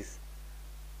 personalities.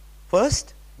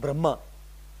 First, Brahma.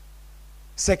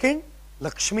 Second,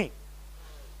 Lakshmi.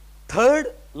 Third,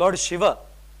 Lord Shiva.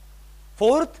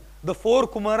 Fourth, the four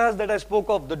Kumaras that I spoke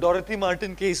of, the Dorothy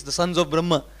Martin case, the sons of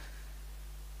Brahma.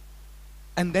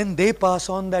 And then they pass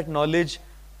on that knowledge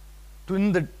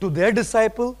to their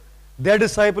disciple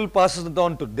passes it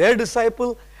on to their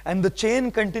disciple, and the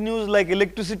chain continues like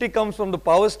electricity comes from the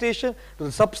power station to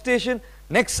the substation,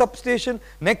 next substation,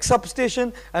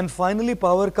 and finally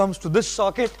power comes to this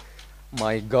socket.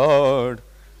 My God!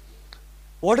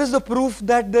 What is the proof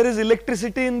that there is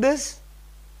electricity in this?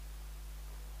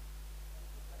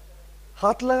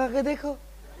 हाथ लगा के देखो,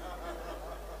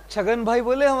 छगन भाई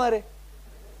बोले हमारे,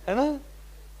 है ना?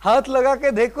 हाथ लगा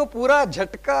के देखो, पूरा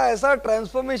झटका ऐसा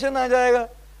ट्रांसफॉर्मेशन आ जाएगा.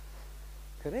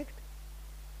 Correct?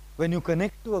 When you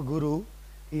connect to a guru,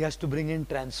 he has to bring in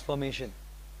transformation.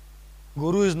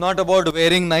 Guru is not about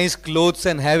wearing nice clothes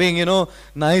and having,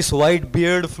 nice white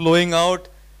beard flowing out.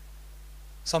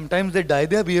 Sometimes they dye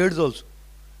their beards also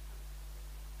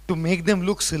to make them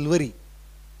look silvery.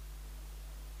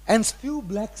 And few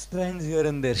black strands here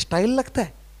and there. Style लगता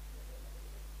है.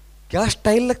 क्या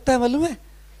style लगता है मालूम है?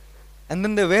 And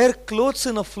then they wear clothes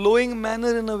in a flowing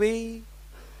manner in a way.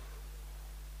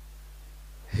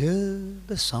 Hear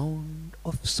the sound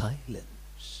of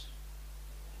silence.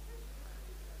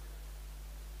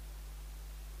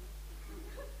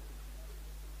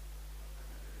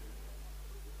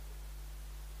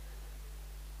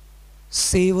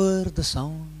 Savor the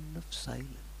sound of silence.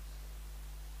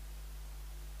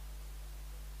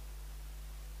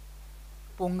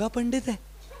 पोंगा पंडित है.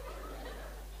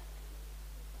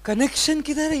 Connection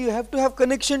किधर है? You have to have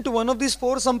connection to one of these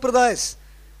four sampradayas.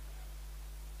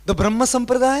 The Brahma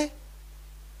Sampradaya,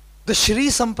 the Shri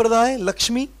Sampradaya,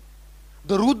 Lakshmi,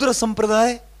 the Rudra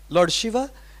Sampradaya, Lord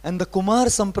Shiva, and the Kumar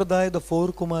Sampradaya, the four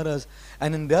Kumaras.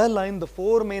 And in their line, the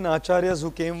four main Acharyas who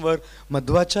came were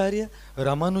Madhvacharya,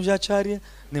 Ramanujacharya,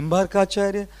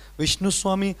 Nimbarkacharya, Vishnu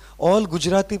Swami, all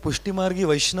Gujarati Pushtimargi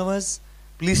Vaishnavas.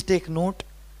 Please take note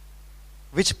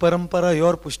which parampara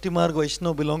your Pushtimarg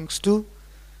Vaishnava belongs to.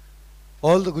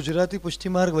 All the Gujarati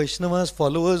Pushtimarg Vaishnavas,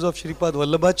 followers of Shripad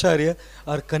Vallabhacharya,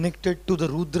 are connected to the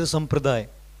Rudra Sampradaya,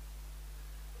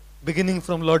 beginning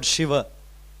from Lord Shiva.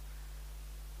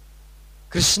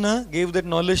 Krishna gave that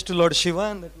knowledge to Lord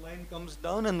Shiva, and that line comes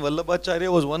down, and Vallabhacharya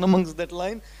was one amongst that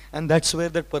line, and that's where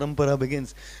that parampara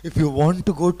begins. If you want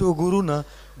to go to a guru,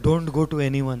 don't go to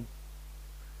anyone.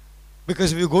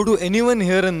 Because if you go to anyone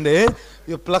here and there,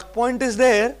 your plug point is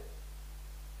there,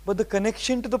 but the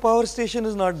connection to the power station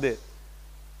is not there.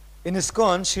 In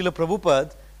ISKCON, Srila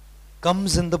Prabhupada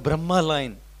comes in the Brahma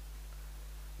line,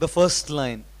 the first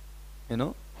line,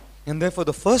 and therefore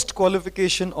the first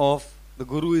qualification of the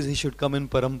Guru is he should come in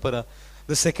parampara.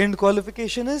 The second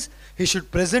qualification is he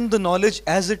should present the knowledge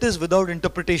as it is without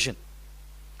interpretation.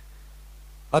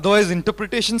 Otherwise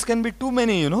interpretations can be too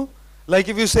many, Like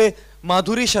if you say,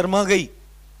 Madhuri Sharma gai.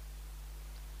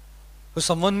 So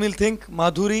someone will think,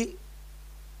 Madhuri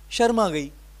Sharma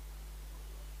gai.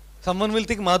 Someone will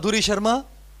think Madhuri Sharma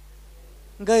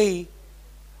gai.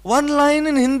 One line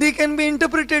in Hindi can be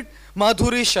interpreted.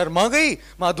 Madhuri Sharma gai.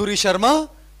 Madhuri Sharma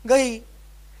gai.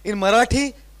 In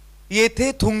Marathi, ye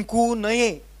the thunku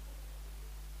naye.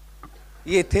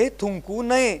 Ye the thunku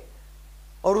naye.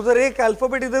 और उधर एक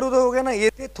alphabet इधर उधर हो गया ना, ये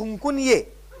थे थुंकुन ये.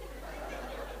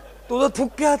 तो उधर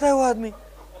थुक के आता है वो आदमी.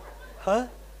 हाँ?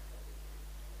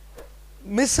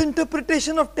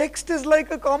 Misinterpretation of text is like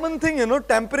a common thing,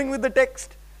 tampering with the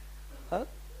text. Huh?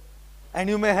 And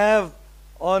you may have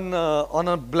on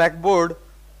a blackboard,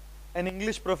 an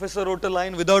English professor wrote a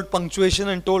line without punctuation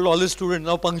and told all his students,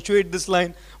 now punctuate this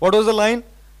line. What was the line?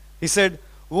 He said,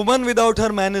 woman without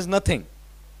her man is nothing.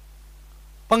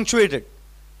 Punctuated.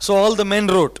 So all the men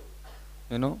wrote,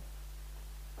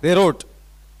 they wrote,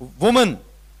 woman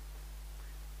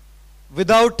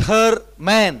without her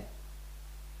man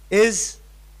is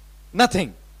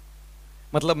nothing.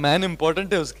 मतलब man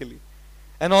important है उसके लिए.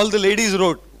 And all the ladies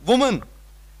wrote, woman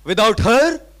without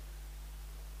her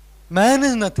man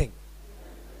is nothing.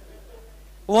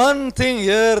 One thing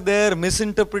here, there,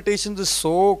 misinterpretations is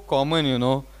so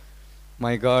common,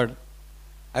 My God.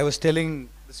 I was telling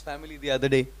this family the other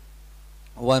day,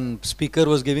 one speaker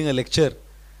was giving a lecture,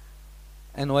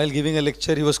 and while giving a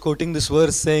lecture he was quoting this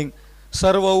verse saying,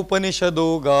 Sarva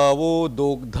Upanishado Gavo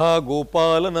Dogdha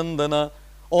Gopal Nandana.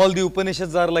 All the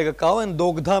Upanishads are like a cow, and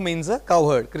Dogdha means a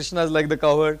cowherd. Krishna is like the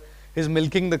cowherd. He is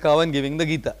milking the cow and giving the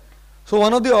Gita. So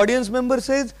one of the audience members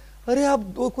says, अरे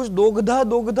आप कुछ दोगधा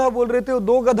बोल रहे थे,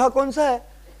 दो गधा कौन सा है?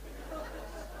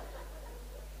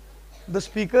 The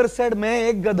speaker said, मैं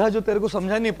एक गधा जो तेरे को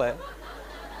समझा नहीं पाया,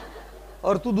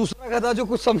 और तू दूसरा गधा जो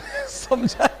कुछ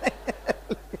समझा नहीं.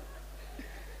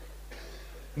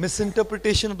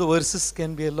 misinterpretation of the verses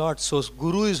can be a lot. So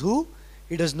Guru is who?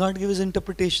 He does not give his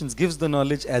interpretations, gives the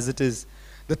knowledge as it is.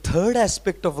 The third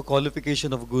aspect of a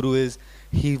qualification of a Guru is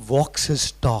he walks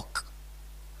his talk.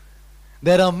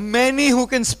 There are many who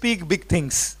can speak big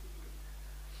things.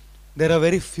 There are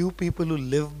very few people who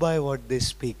live by what they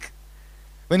speak.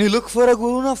 When you look for a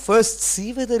Guru, now first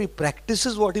see whether he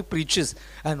practices what he preaches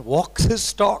and walks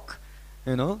his talk.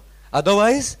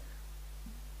 Otherwise,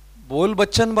 बोल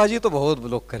बच्चनबाजी तो बहुत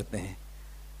लोग करते हैं.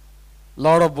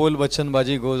 Lot of बोल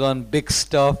बच्चनबाजी goes on, big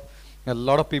stuff. A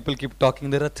lot of people keep talking.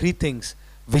 There are three things: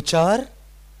 vichar,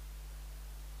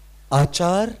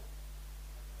 achar,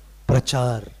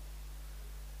 prachar.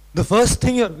 The first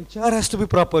thing, your vichar has to be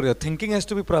proper, your thinking has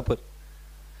to be proper.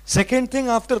 Second thing,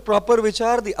 after proper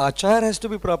vichar, the achar has to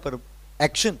be proper,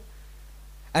 action.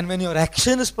 And when your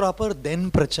action is proper, then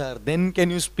prachar, then can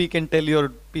you speak and tell your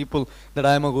people that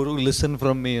I am a Guru, listen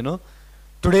from me,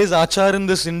 Today's achar in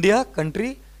this India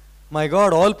country, my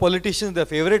God, all politicians, their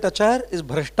favorite achar is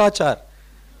bhrashtachar.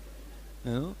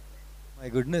 My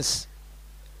goodness.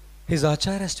 His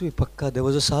achar has to be pakka. There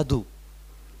was a sadhu.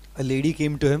 A lady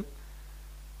came to him,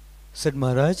 said,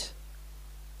 Maharaj,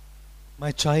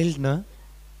 my child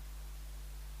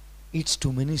eats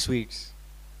too many sweets.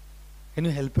 Can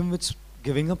you help him with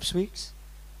giving up sweets?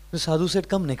 The sadhu said,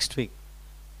 come next week.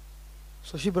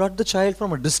 So she brought the child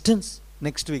from a distance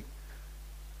next week.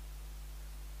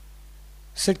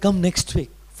 Said, come next week.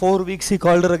 4 weeks he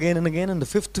called her again and again, and the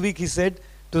 5th week he said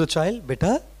to the child,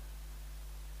 Beta,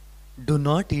 do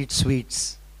not eat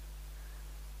sweets.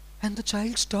 And the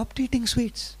child stopped eating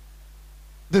sweets.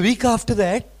 The week after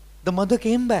that, the mother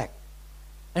came back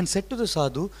and said to the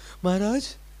sadhu,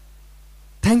 Maharaj,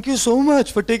 thank you so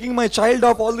much for taking my child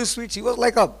off all these sweets. He was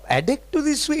like an addict to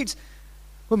these sweets.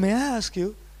 But may I ask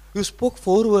you, you spoke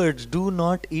 4 words, do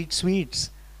not eat sweets.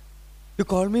 You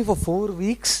called me for 4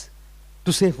 weeks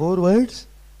to say 4 words?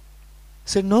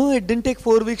 Said, no, it didn't take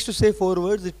 4 weeks to say 4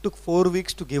 words. It took 4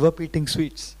 weeks to give up eating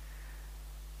sweets.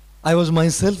 I was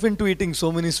myself into eating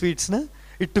so many sweets.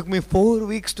 It took me 4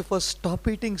 weeks to first stop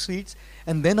eating sweets,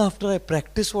 and then after I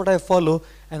practice what I follow,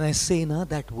 and I say,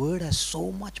 that word has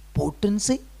so much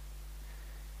potency.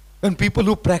 When people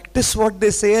who practice what they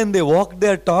say and they walk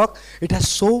their talk, it has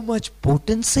so much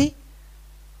potency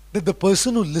that the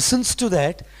person who listens to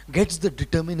that gets the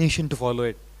determination to follow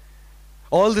it.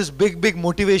 All this big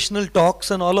motivational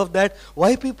talks and all of that,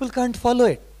 why people can't follow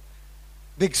it?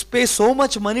 They pay so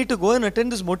much money to go and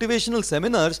attend these motivational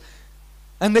seminars,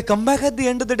 and they come back at the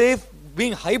end of the day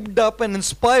being hyped up and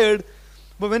inspired,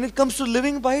 but when it comes to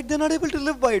living by it, they're not able to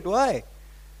live by it. Why?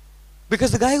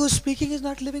 Because the guy who's speaking is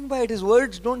not living by it. His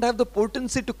words don't have the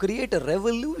potency to create a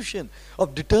revolution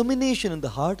of determination in the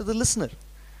heart of the listener.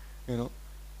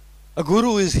 A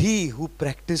guru is he who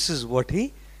practices what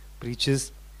he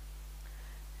preaches.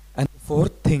 And the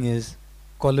fourth thing is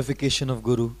qualification of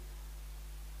guru.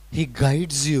 He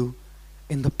guides you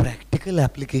in the practical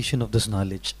application of this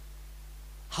knowledge.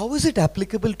 How is it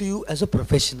applicable to you as a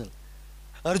professional?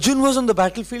 Arjun was on the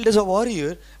battlefield as a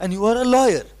warrior and you are a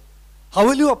lawyer. How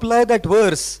will you apply that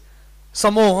verse?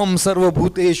 Samoham sarva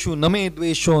bhuteshu name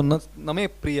dvesho name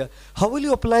priya. How will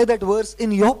you apply that verse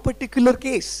in your particular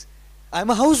case? I am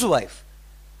a housewife.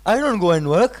 I don't go and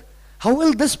work. How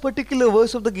will this particular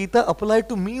verse of the Gita apply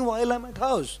to me while I am at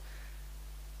house?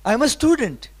 I am a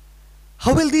student.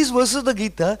 How will these verses of the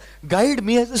Gita guide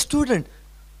me as a student?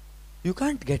 You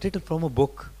can't get it from a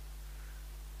book.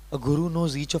 A guru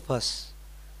knows each of us,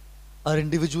 our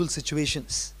individual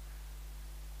situations,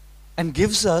 and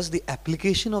gives us the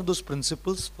application of those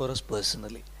principles for us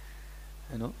personally.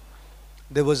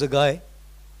 There was a guy,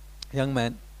 young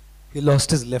man, he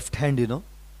lost his left hand,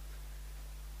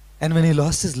 And when he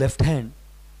lost his left hand,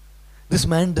 this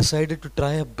man decided to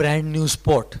try a brand new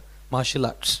sport, martial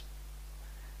arts.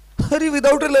 Hurry,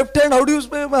 without a left hand, how do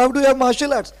you have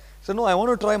martial arts? So, no, I want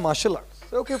to try martial arts.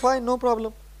 So, okay, fine, no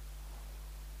problem.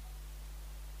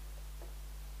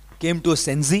 Came to a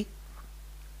senzi,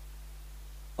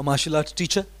 a martial arts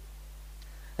teacher,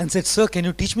 and said, sir, can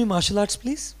you teach me martial arts,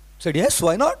 please? Said, yes,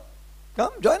 why not?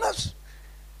 Come, join us.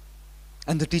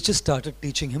 And the teacher started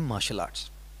teaching him martial arts.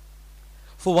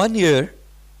 For 1 year,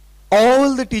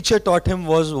 all the teacher taught him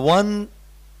was one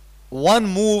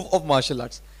move of martial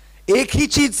arts. एक ही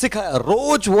चीज सिखाया,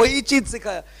 रोज वही चीज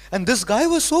सिखाया. And this guy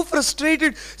was so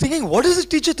frustrated, thinking, what is this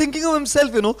teacher thinking of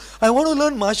himself, I want to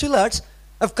learn martial arts.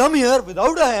 I've come here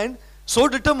without a hand, so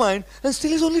determined, and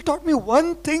still he's only taught me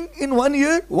one thing in 1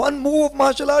 year, one move of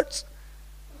martial arts.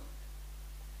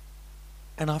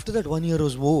 And after that 1 year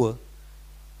was over,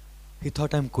 he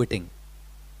thought, I'm quitting.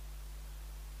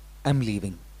 I'm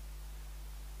leaving.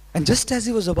 And just as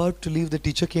he was about to leave, the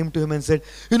teacher came to him and said,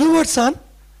 "You know what, son?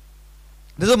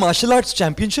 There's a martial arts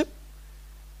championship.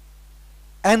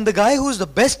 And the guy who's the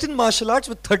best in martial arts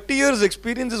with 30 years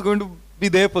experience is going to be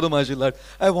there for the martial arts.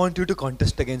 I want you to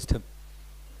contest against him."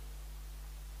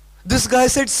 This guy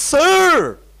said,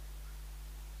 "Sir,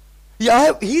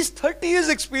 yeah, he's 30 years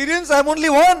experience, I'm only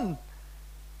one.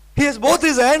 He has both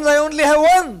his hands, I only have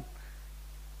one.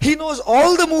 He knows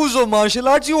all the moves of martial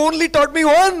arts, you only taught me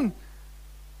one."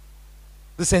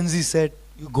 The sensei said,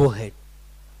 "You go ahead.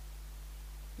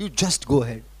 You just go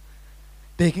ahead."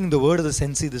 Taking the word of the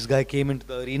sensei, this guy came into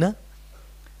the arena.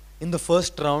 In the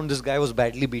first round, this guy was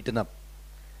badly beaten up.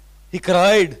 He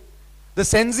cried. The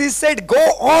sensei said, "Go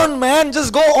on, man,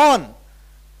 just go on."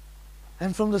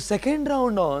 And from the second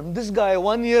round on, this guy,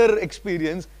 1 year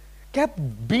experience, kept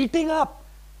beating up.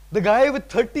 The guy with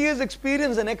 30 years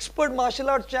experience, an expert martial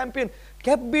arts champion,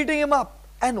 kept beating him up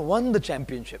and won the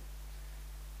championship.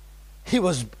 He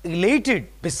was elated,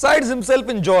 besides himself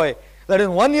in joy, that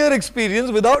in 1 year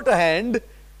experience, without a hand,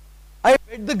 I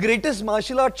met the greatest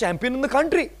martial art champion in the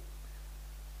country.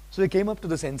 So he came up to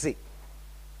the sensei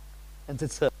and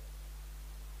said, "Sir,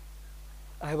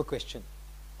 I have a question.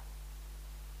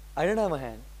 I didn't have a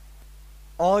hand.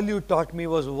 All you taught me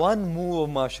was one move of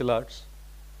martial arts.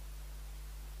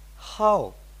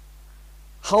 How?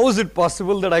 How is it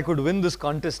possible that I could win this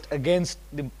contest against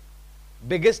the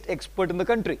biggest expert in the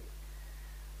country?"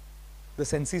 The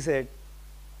sensei said,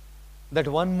 "That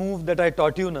one move that I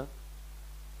taught you, na,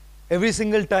 every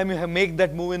single time you have make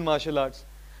that move in martial arts,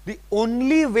 the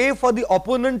only way for the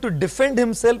opponent to defend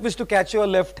himself is to catch your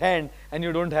left hand and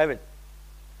you don't have it.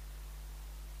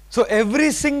 So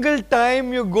every single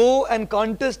time you go and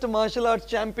contest a martial arts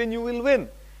champion, you will win.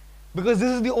 Because this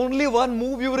is the only one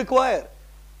move you require.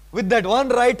 With that one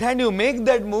right hand, you make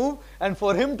that move, and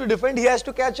for him to defend, he has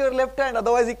to catch your left hand.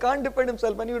 Otherwise, he can't defend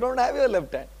himself, and you don't have your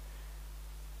left hand.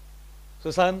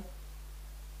 So, son,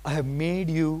 I have made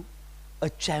you a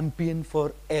champion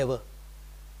forever.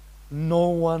 No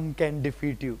one can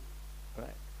defeat you."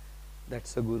 Right?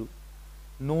 That's the Guru.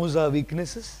 Knows our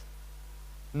weaknesses,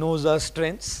 knows our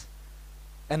strengths,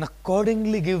 and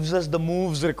accordingly gives us the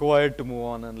moves required to move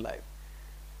on in life.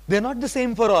 They're not the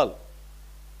same for all.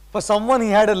 For someone, he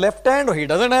had a left hand, or he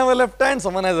doesn't have a left hand.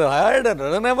 Someone has a head and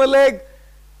doesn't have a leg.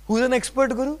 Who's an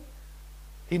expert Guru?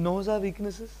 He knows our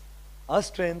weaknesses, our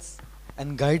strengths,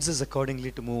 and guides us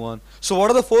accordingly to move on. So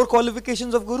what are the 4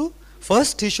 qualifications of Guru?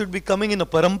 First, he should be coming in a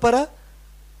parampara.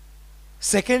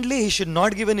 Secondly, he should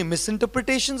not give any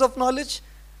misinterpretations of knowledge.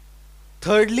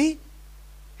 Thirdly,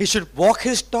 he should walk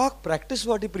his talk, practice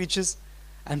what he preaches.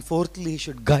 And fourthly, he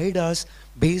should guide us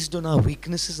based on our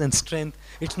weaknesses and strength.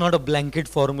 It's not a blanket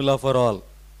formula for all.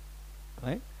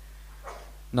 Right?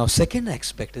 Now, second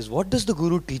aspect is, what does the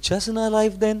Guru teach us in our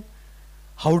life then?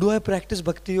 How do I practice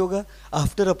Bhakti Yoga?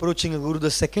 After approaching a Guru, the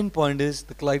second point is,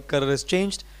 the light color has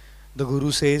changed. The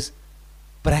Guru says,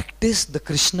 practice the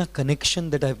Krishna connection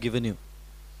that I have given you.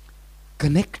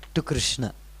 Connect to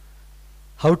Krishna.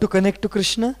 How to connect to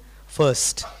Krishna?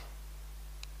 First,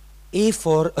 A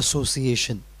for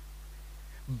association.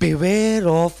 Beware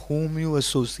of whom you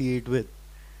associate with.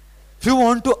 If you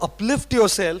want to uplift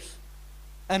yourself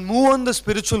and move on the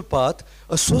spiritual path,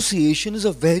 association is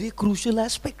a very crucial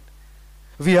aspect.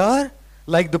 We are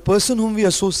like the person whom we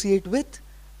associate with.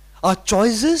 Our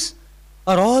choices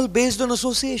are all based on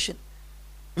association.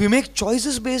 We make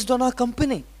choices based on our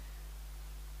company.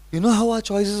 You know how our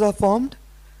choices are formed?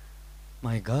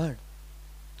 My God.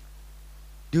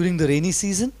 During the rainy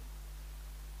season,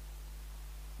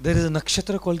 there is a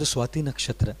nakshatra called the Swati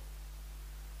nakshatra.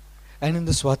 And in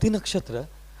the Swati nakshatra,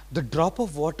 the drop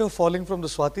of water falling from the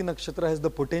Swati nakshatra has the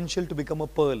potential to become a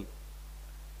pearl.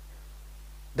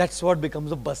 That's what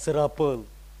becomes a Basra pearl.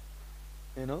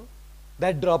 You know,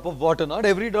 that drop of water, not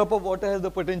every drop of water has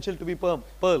the potential to be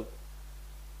pearl.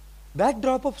 That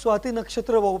drop of Swati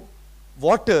nakshatra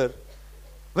water,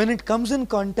 when it comes in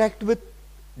contact with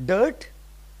dirt,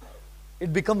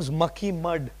 it becomes mucky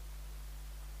mud.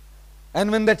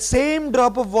 And when that same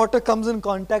drop of water comes in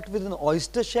contact with an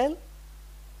oyster shell,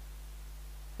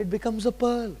 it becomes a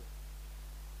pearl.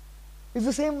 It's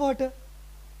the same water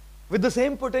with the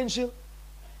same potential.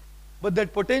 But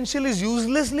that potential is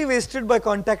uselessly wasted by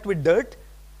contact with dirt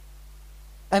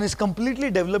and is completely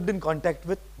developed in contact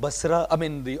with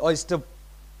the oyster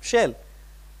shell.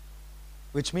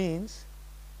 Which means,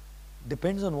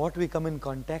 depends on what we come in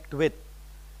contact with,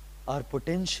 our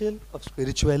potential of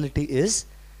spirituality is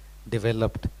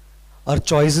developed. Our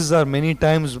choices are many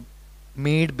times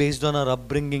made based on our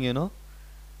upbringing, you know,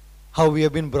 how we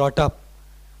have been brought up.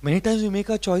 Many times we make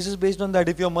our choices based on that.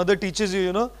 If your mother teaches you,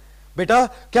 you know, बेटा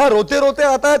क्या रोते रोते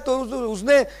आता है तो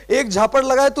उसने एक झापड़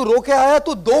लगाया, तू रो के आया,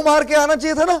 तू 2 मार के आना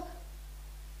चाहिए था ना.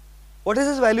 What is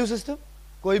his value system?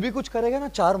 कोई भी कुछ करेगा ना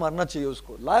 4 मारना चाहिए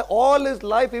उसको. All his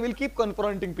life he will keep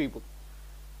confronting people.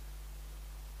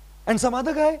 And some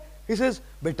other guy, he says,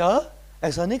 बेटा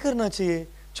ऐसा नहीं करना चाहिए,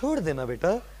 छोड़ देना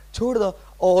बेटा, छोड़ दो.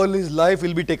 All his life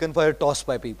will be taken for a toss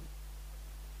by people.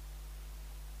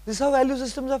 This is how value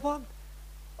systems are formed.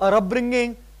 Our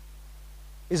upbringing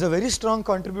is a very strong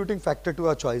contributing factor to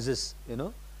our choices, you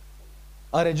know.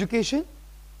 Our education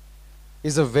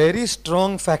is a very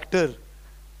strong factor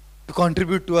to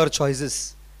contribute to our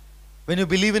choices. When you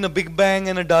believe in a Big Bang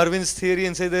and a Darwin's theory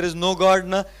and say there is no God,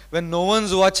 na, when no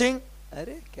one's watching,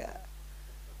 arey kya?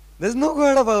 There's no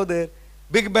God above there.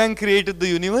 Big Bang created the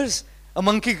universe, a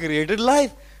monkey created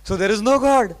life, so there is no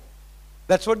God.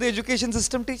 That's what the education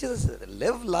system teaches us.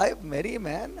 Live life, merry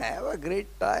man, have a great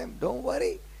time, don't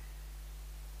worry.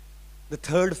 The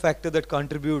third factor that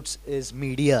contributes is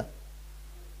media.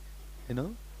 You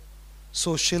know,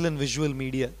 social and visual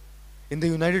media. In the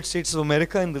United States of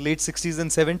America in the late 60s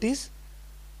and 70s,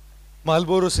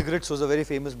 Marlboro cigarettes was a very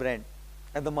famous brand.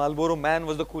 And the Marlboro Man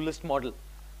was the coolest model.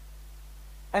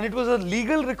 And it was a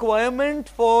legal requirement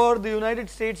for the United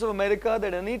States of America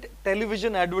that any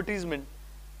television advertisement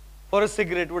for a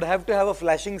cigarette would have to have a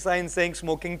flashing sign saying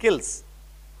smoking kills.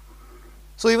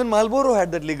 So even Marlboro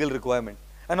had that legal requirement.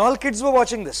 And all kids were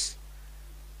watching this.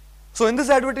 So in this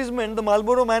advertisement, the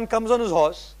Marlboro Man comes on his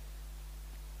horse,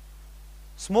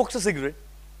 smokes a cigarette,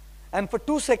 and for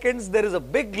 2 seconds there is a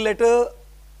big letter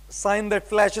sign that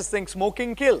flashes saying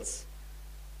smoking kills.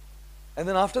 And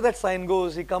then after that sign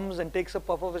goes, he comes and takes a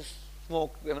puff of his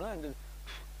smoke, you know, and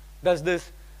does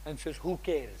this and says, who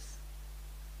cares?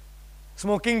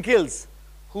 Smoking kills.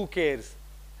 Who cares?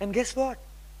 And guess what?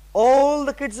 All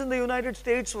the kids in the United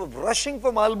States were rushing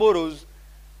for Marlboros,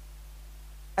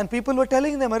 and people were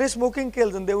telling them, "Arey, smoking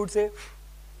kills," and they would say,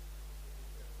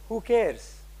 "Who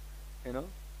cares?" You know.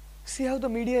 See how the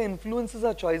media influences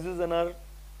our choices and our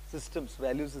systems,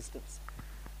 value systems.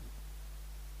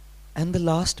 And the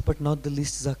last but not the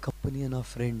least is our company and our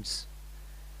friends,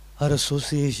 our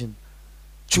association.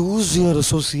 Choose your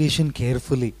association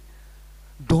carefully.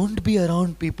 Don't be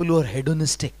around people who are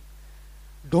hedonistic.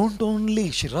 Don't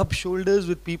only rub shoulders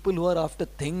with people who are after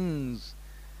things.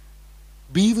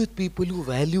 Be with people who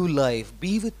value life.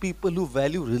 Be with people who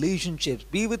value relationships.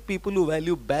 Be with people who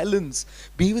value balance.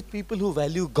 Be with people who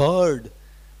value God.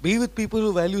 Be with people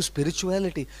who value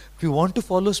spirituality. If you want to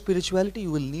follow spirituality,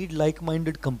 you will need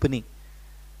like-minded company.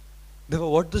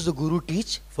 Therefore, what does the Guru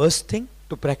teach? First thing,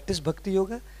 to practice Bhakti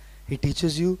Yoga, he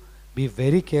teaches you, be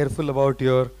very careful about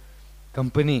your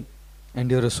company and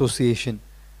your association.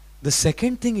 The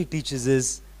second thing he teaches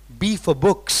is, be for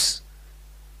books.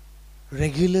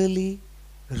 Regularly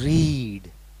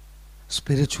read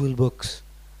spiritual books.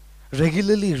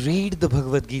 Regularly read the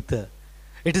Bhagavad Gita.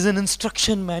 It is an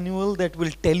instruction manual that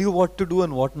will tell you what to do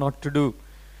and what not to do.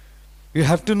 You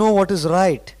have to know what is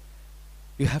right.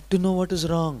 You have to know what is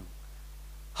wrong.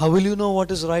 How will you know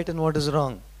what is right and what is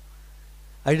wrong?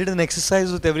 I did an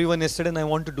exercise with everyone yesterday and I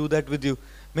want to do that with you.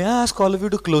 May I ask all of you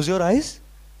to close your eyes?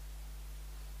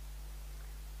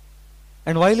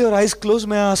 And while your eyes close,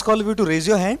 may I ask all of you to raise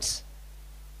your hands?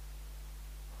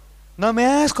 Now may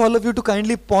I ask all of you to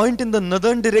kindly point in the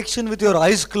northern direction with your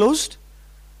eyes closed?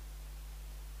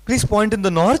 Please point in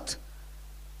the north.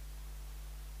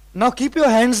 Now keep your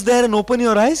hands there and open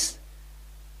your eyes.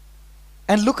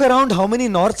 And look around, how many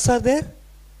norths are there?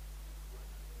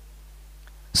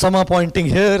 Some are pointing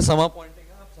here, some are pointing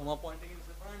up, some are pointing in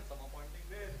the front, some are pointing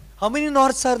there. How many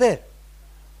norths are there?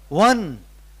 One.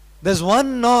 There's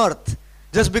one north.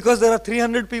 Just because there are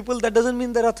 300 people, that doesn't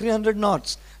mean there are 300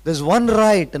 norths. There's one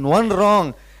right and one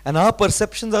wrong, and our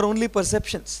perceptions are only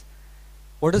perceptions.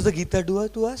 What does the Gita do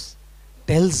to us?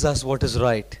 Tells us what is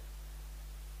right,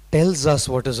 tells us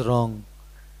what is wrong,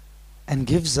 and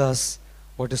gives us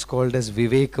what is called as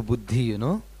Viveka Buddhi, you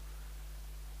know.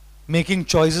 Making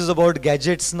choices about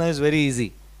gadgets na is very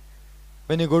easy.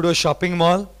 When you go to a shopping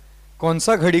mall, कौन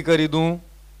सा घड़ी खरीदूं?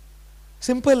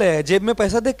 Simple है, जेब में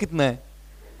पैसा देख कितना है.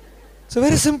 It's a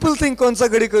very simple thing, कौन सा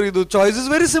घड़ी खरीदूं? Choice is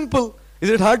very simple. Is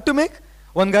it hard to make?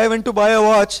 One guy went to buy a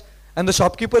watch and the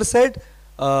shopkeeper said,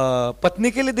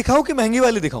 पत्नी के लिए दिखाऊं कि महंगी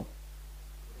वाली दिखाऊं?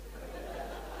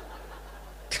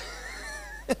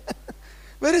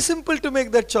 Very simple to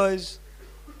make that choice.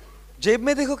 जेब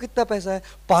में देखो कितना पैसा है.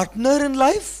 Partner in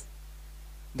life,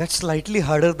 that's slightly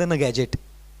harder than a gadget.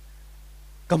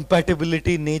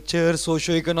 Compatibility, nature,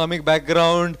 socio-economic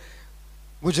background,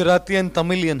 Gujarati and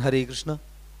Tamilian, Hare Krishna.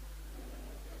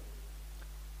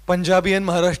 Punjabi and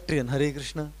Maharashtrian, Hare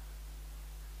Krishna.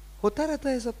 होता रहता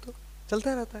है सब तो,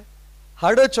 चलता रहता है.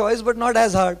 Harder choice but not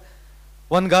as hard.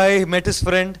 One guy met his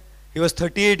friend, he was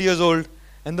 38 years old,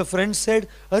 and the friend said,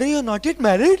 "Are you not yet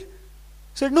married?"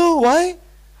 He said, "No, why?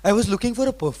 I was looking for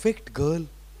a perfect girl."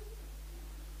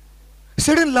 He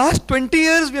said, "In last 20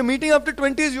 years, we are meeting after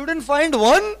 20 years, you didn't find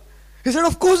one?" He said,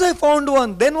 "Of course I found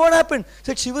one. Then what happened?" He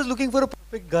said, "She was looking for a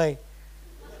perfect guy."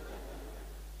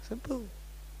 Simple.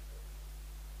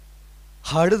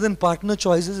 Harder than partner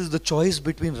choices is the choice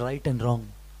between right and wrong.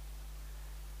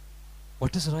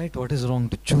 What is right, what is wrong,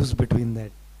 to choose between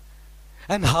that.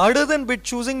 And harder than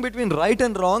choosing between right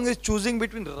and wrong is choosing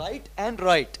between right and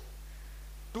right.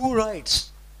 Two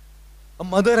rights. A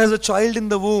mother has a child in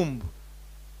the womb,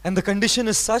 and the condition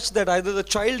is such that either the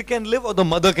child can live or the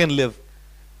mother can live.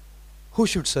 Who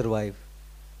should survive?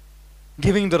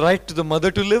 Giving the right to the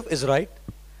mother to live is right.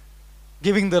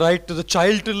 Giving the right to the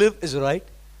child to live is right.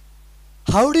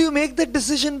 How do you make that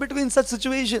decision between such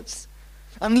situations?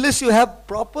 Unless you have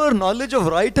proper knowledge of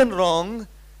right and wrong,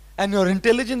 and your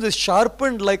intelligence is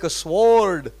sharpened like a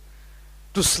sword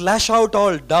to slash out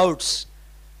all doubts,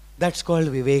 that's called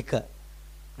viveka.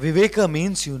 Viveka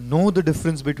means you know the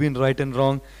difference between right and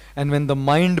wrong, and when the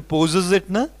mind poses it,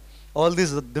 all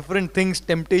these different things,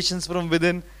 temptations from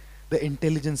within, the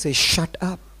intelligence says, shut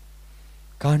up,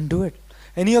 can't do it.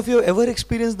 Any of you ever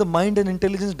experienced the mind and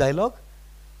intelligence dialogue?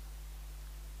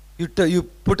 You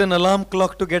put an alarm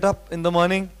clock to get up in the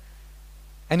morning,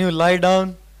 and you lie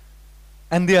down,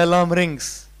 and the alarm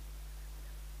rings.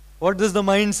 What does the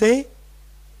mind say?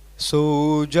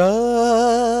 So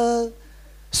ja,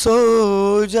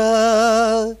 so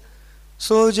ja,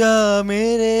 so ja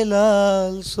mere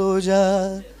lal, so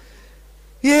ja.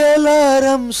 Ye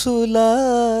alarm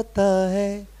sulata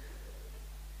hai.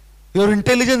 Your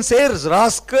intelligence says,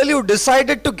 rascal, you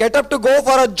decided to get up to go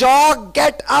for a jog,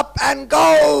 get up and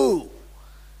go.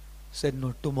 Said,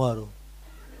 no, tomorrow.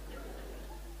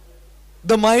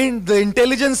 The mind, the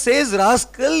intelligence says,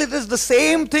 rascal, it is the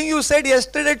same thing you said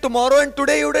yesterday, tomorrow, and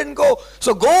today you didn't go.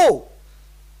 So go.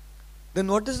 Then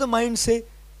what does the mind say?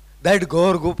 That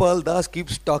Gaur Gopal Das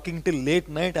keeps talking till late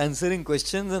night answering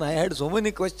questions, and I had so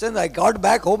many questions. I got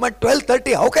back home at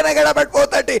 12:30. How can I get up at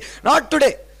 4:30? Not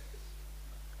today.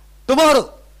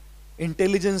 Tomorrow.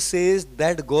 Intelligence says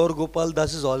that Gaur Gopal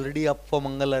Das is already up for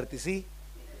Mangal Arti. See?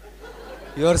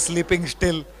 You are sleeping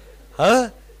still. Huh?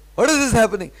 What is this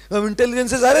happening? The intelligence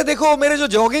says, अरे देखो मेरे जो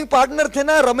jogging partner थे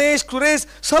ना, रमेश, सुरेश,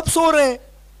 सब सो रहे हैं.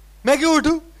 मैं क्यों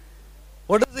उठूं?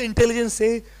 What does the intelligence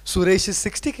say? Suresh is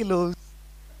 60 kilos.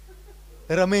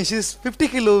 Ramesh is 50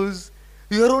 kilos.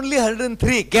 You are only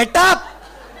 103. Get up!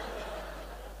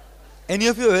 Any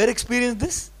of you ever experienced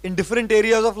this in different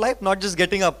areas of life? Not just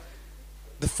getting up.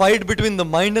 The fight between the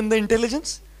mind and the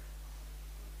intelligence.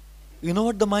 You know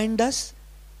what the mind does?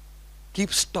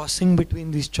 Keeps tossing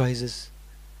between these choices.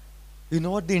 You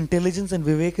know what the intelligence and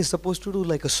Vivek is supposed to do?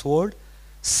 Like a sword,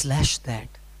 slash that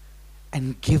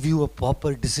and give you a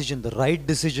proper decision, the right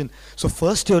decision. So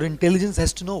first your intelligence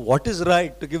has to know what is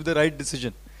right to give the right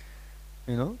decision.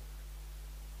 You know?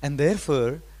 And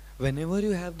therefore, whenever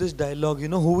you have this dialogue, you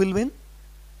know who will win?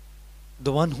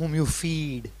 The one whom you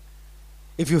feed.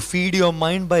 If you feed your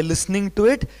mind by listening to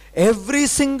it, every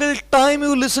single time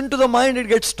you listen to the mind, it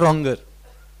gets stronger.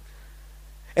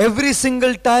 Every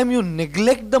single time you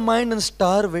neglect the mind and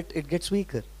starve it, it gets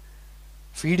weaker.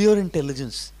 Feed your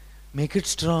intelligence, make it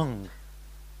strong,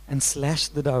 and slash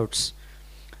the doubts.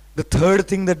 The third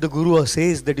thing that the Guru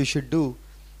says that you should do,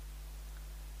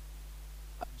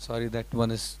 sorry, that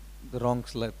one is the wrong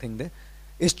thing there,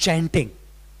 is chanting.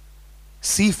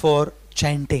 C for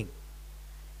chanting.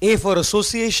 A for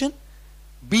association,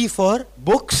 B for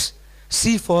books,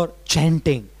 C for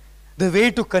chanting. The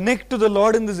way to connect to the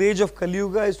Lord in this age of Kali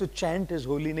Yuga is to chant His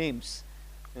holy names.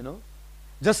 You know,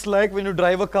 just like when you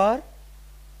drive a car,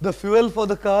 the fuel for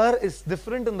the car is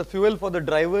different and the fuel for the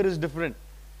driver is different.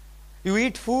 You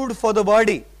eat food for the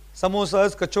body,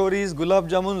 samosas, kachoris, gulab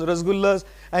jamuns, rasgullas,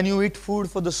 and you eat food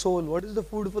for the soul. What is the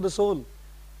food for the soul?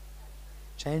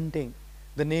 Chanting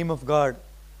the name of God.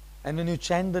 And when you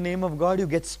chant the name of God, you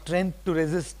get strength to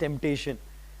resist temptation.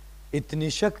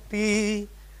 Itni shakti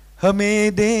hame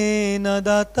dena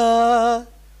data,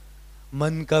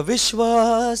 man ka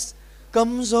vishwas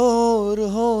kamzor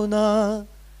hona,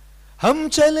 हम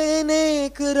चले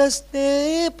नेक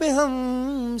रस्ते पे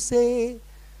हमसे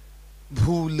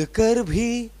भूल कर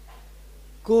भी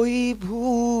कोई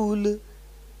भूल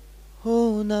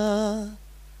होना.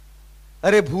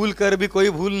 अरे भूल कर भी कोई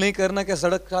भूल नहीं करना, क्या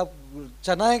सड़क का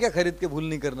चना है क्या खरीद के भूल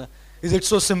नहीं करना? Is it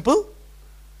so simple?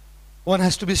 One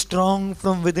has to be strong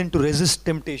from within to resist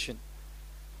temptation.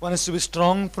 One has to be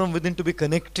strong from within to be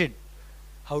connected.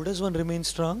 How does one remain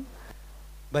strong?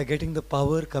 By getting the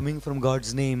power coming from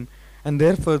God's name. And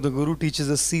therefore the Guru teaches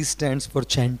us C stands for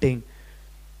chanting,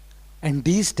 and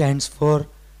D stands for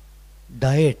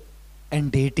diet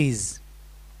and deities.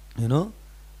 You know,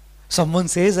 someone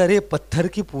says, अरे पत्थर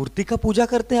की मूर्ति का पूजा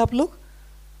करते हैं आप लोग?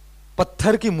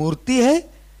 पत्थर की मूर्ति है,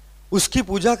 उसकी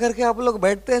पूजा करके आप लोग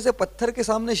बैठते हैं ऐसे पत्थर के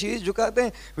सामने शीश झुकाते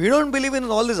हैं. We don't believe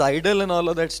in all this idol and all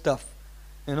of that stuff.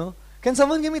 You know, can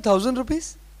someone give me 1,000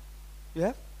 rupees? You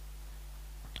have?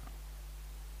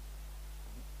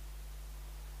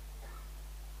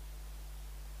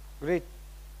 Great.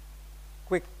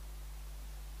 Quick.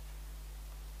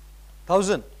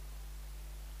 1,000.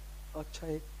 अच्छा,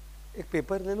 एक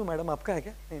पेपर ले लूं मैडम, आपका है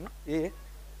क्या? नहीं ना, ये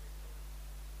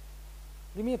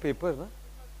give me a paper, ना?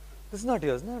 This is not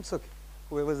yours, no? It's okay.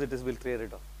 Whoever's it is will clear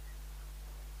it off.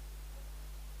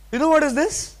 You know what is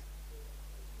this?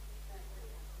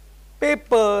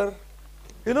 Paper.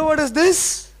 You know what is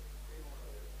this?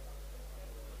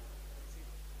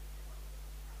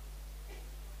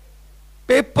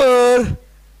 Paper.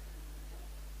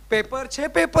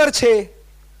 Paper छे.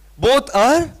 Both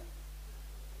are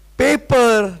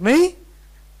paper. नहीं?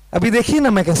 अभी देखिए ना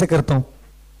मैं कैसे करता हूं.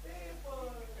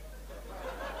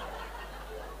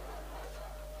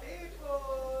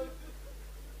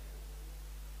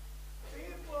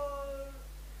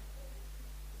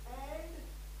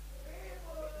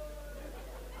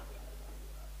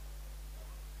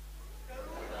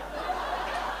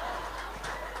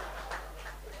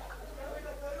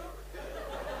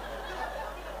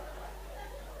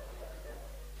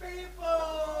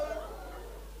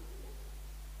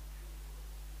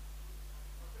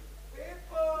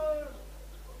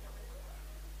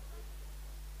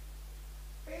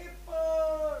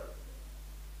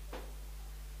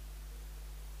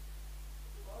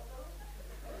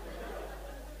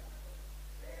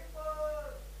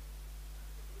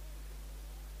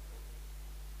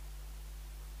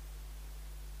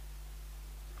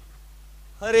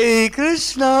 Hare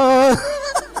Krishna.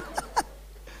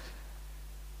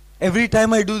 Every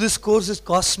time I do this course, it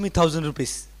costs me 1,000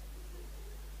 rupees.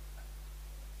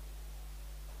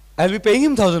 I'll be paying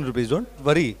him 1,000 rupees, don't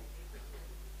worry.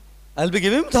 I'll be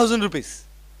giving him 1,000 rupees.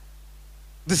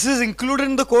 This is included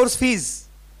in the course fees.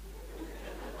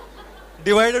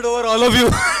 Divided over all of you.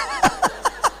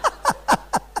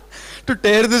 To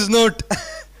tear this note.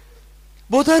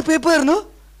 Both are paper, no?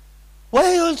 Why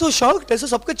are you also shocked? ऐसे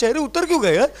सबके चेहरे उतर क्यों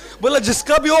गए? बोला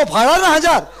जिसका भी हो फाड़ा ना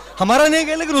 1,000. हमारा नहीं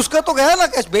गया लेकिन उसका तो गया ना.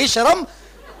 कैश बेशरम.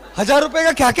 1,000 रुपए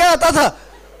का क्या क्या आता था?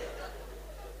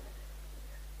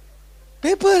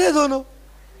 पेपर है दोनों.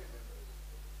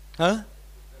 हाँ?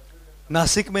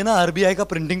 नासिक में ना आरबीआई का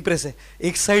प्रिंटिंग प्रेस है.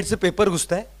 एक साइड से पेपर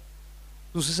घुसता है,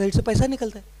 दूसरी साइड से पैसा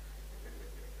निकलता है.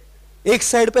 एक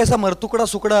साइड पे ऐसा मरतुकड़ा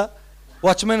सुकड़ा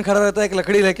वॉचमैन खड़ा रहता है, एक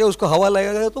लकड़ी लेके उसको हवा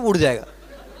लगेगा तो उड़ जाएगा.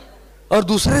 और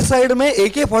दूसरे साइड में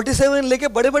AK-47 लेके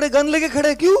बड़े बड़े गन लेके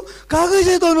खड़े. क्यों? कागज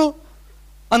है दोनों.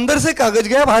 अंदर से कागज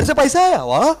गया, बाहर से पैसा आया.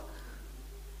 वाह,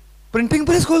 प्रिंटिंग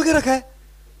प्रेस खोल के रखा है.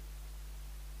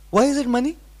 Why is it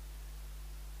money?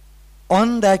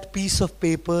 On that piece of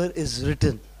paper is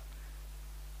written,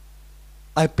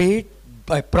 I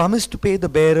promised to pay the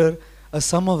bearer a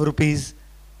sum of rupees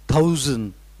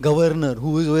 1,000. Governor,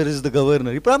 where is the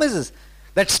governor? He promises.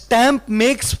 That stamp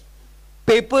makes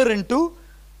paper into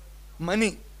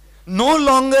money. No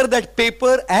longer that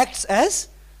paper acts as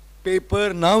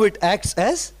paper, now it acts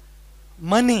as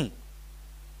money.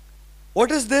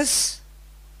 What is this?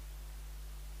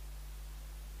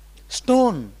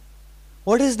 Stone.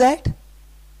 What is that?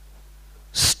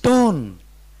 Stone.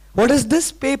 What is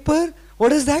this paper?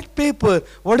 What is that paper?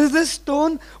 What is this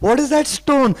stone? What is that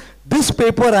stone? This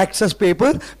paper acts as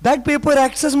paper, that paper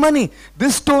acts as money.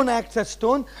 This stone acts as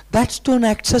stone, that stone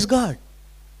acts as God.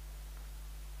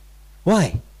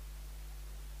 Why?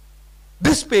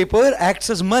 This paper acts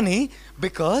as money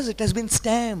because it has been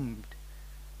stamped.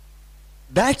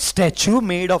 That statue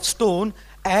made of stone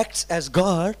acts as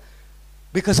God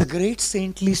because a great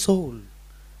saintly soul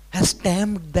has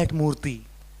stamped that murti.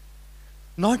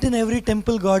 Not in every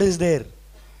temple God is there.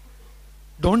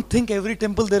 Don't think every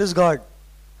temple there is God.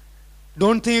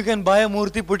 Don't think you can buy a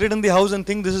murti, put it in the house and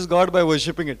think this is God by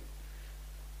worshipping it.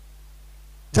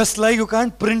 Just like you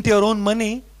can't print your own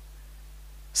money,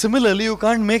 similarly you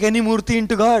can't make any murti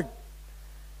into God.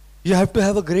 You have to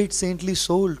have a great saintly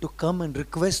soul to come and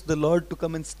request the Lord to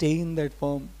come and stay in that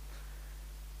form.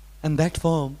 And that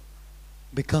form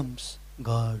becomes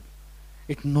God.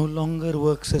 It no longer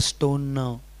works as stone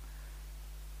now.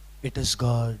 It is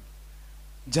God.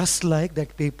 Just like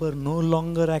that paper no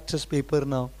longer acts as paper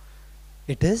now.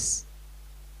 It is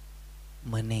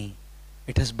money.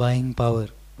 It has buying power.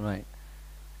 Right.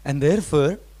 And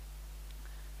therefore,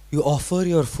 you offer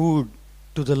your food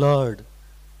to the Lord.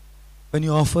 When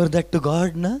you offer that to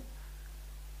God,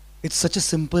 it's such a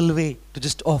simple way to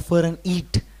just offer and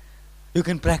eat. You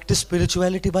can practice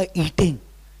spirituality by eating.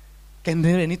 Can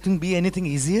there be anything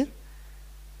easier?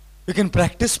 You can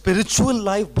practice spiritual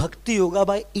life, bhakti yoga,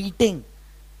 by eating.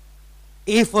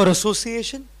 A for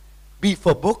association, B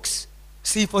for books,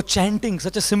 C for chanting,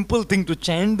 such a simple thing to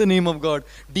chant the name of God,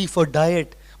 D for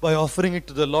diet, by offering it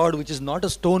to the Lord, which is not a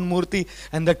stone murti.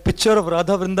 And that picture of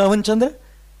Radha Vrindavan Chandra,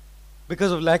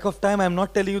 because of lack of time, I am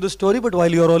not telling you the story, but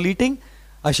while you are all eating,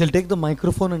 I shall take the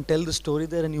microphone and tell the story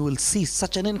there, and you will see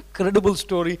such an incredible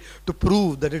story to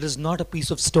prove that it is not a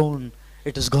piece of stone,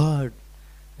 it is God.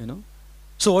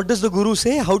 So what does the Guru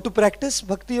say? How to practice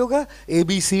Bhakti Yoga? A,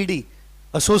 B, C, D.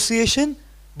 Association,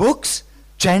 books,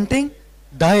 chanting,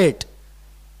 diet.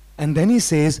 And then he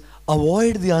says,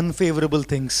 avoid the unfavorable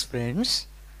things, friends.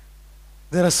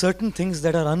 There are certain things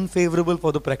that are unfavorable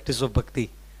for the practice of bhakti.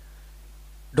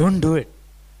 Don't do it.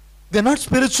 They're not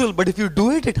spiritual, but if you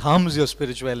do it, it harms your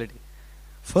spirituality.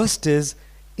 First is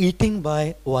eating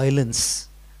by violence.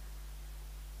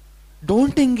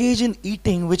 Don't engage in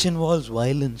eating which involves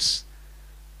violence.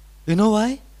 You know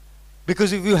why?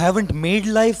 Because if you haven't made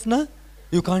life,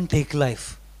 you can't take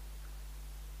life.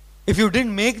 If you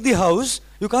didn't make the house,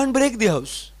 you can't break the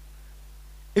house.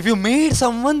 If you made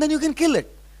someone, then you can kill it.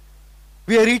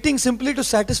 We are eating simply to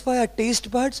satisfy our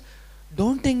taste buds.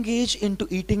 Don't engage into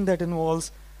eating that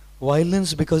involves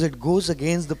violence, because it goes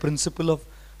against the principle of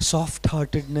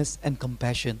soft-heartedness and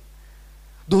compassion.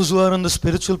 Those who are on the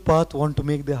spiritual path want to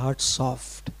make their hearts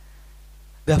soft,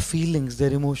 their feelings,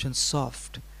 their emotions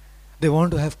soft. They want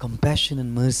to have compassion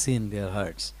and mercy in their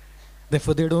hearts.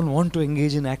 Therefore, they don't want to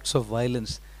engage in acts of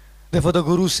violence. Therefore, the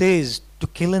Guru says to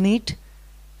kill and eat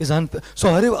is unfair. So,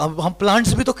 हम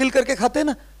plants भी तो kill करके खाते हैं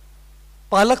ना.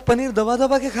 पालक पनीर दबा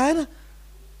दबा के खाए ना.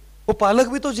 वो पालक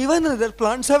भी तो जीवन है. Their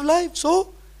plants have life.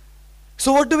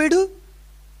 So what do we do?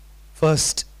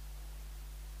 First,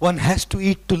 one has to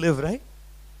eat to live, right?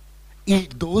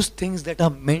 Eat those things that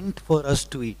are meant for us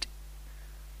to eat.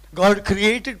 God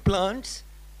created plants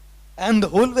and the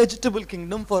whole vegetable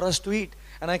kingdom for us to eat.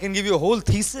 And I can give you a whole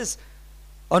thesis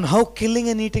on how killing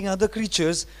and eating other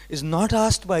creatures is not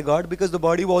asked by God, because the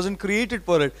body wasn't created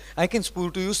for it. I can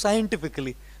prove to you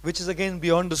scientifically, which is again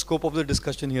beyond the scope of the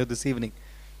discussion here this evening.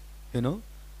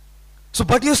 So,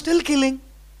 but you're still killing.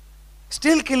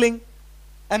 Still killing.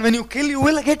 And when you kill, you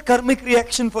will get karmic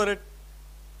reaction for it.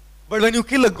 But when you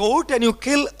kill a goat and you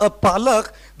kill a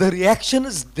palak, the reaction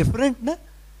is different, na?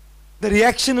 The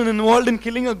reaction involved in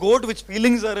killing a goat, which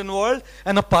feelings are involved,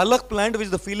 and a palak plant, which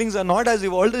the feelings are not as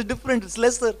evolved, is different, it's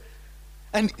lesser.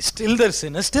 And still their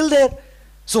sin is still there.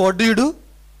 So what do?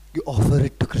 You offer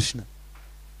it to Krishna.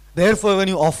 Therefore, when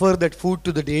you offer that food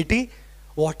to the deity,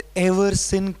 whatever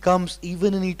sin comes,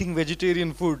 even in eating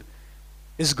vegetarian food,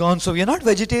 is gone. So we are not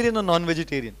vegetarian or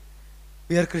non-vegetarian.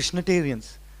 We are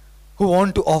Krishnatarians who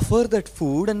want to offer that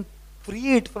food and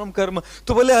free it from karma.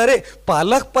 तो बोले अरे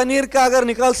पालक पनीर का अगर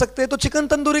निकाल सकते हैं तो chicken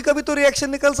tandoori का भी तो रिएक्शन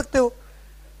निकाल सकते हो.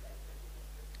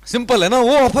 सिंपल है ना.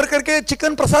 वो ऑफर करके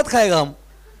चिकन प्रसाद खाएगा हम.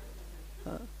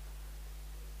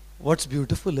 What's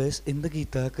beautiful is in the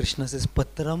Gita, Krishna says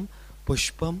patram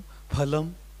pushpam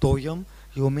phalam toyam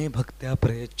yome bhaktya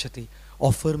prayachati.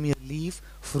 Offer me a leaf,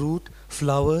 fruit,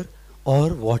 flower,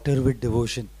 or water with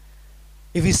devotion.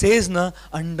 If he says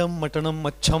andam, matanam,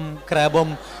 macham,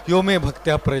 crabam, yome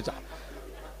bhaktya prayachati.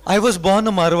 I was born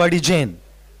a Marwadi Jain.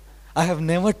 I have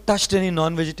never touched any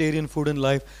non-vegetarian food in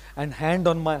life, and hand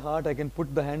on my heart, I can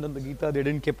put the hand on the Gita. They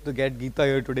didn't keep the Gita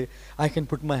here today. I can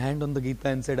put my hand on the Gita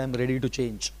and said, I'm ready to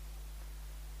change.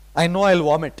 I know I'll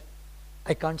vomit.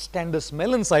 I can't stand the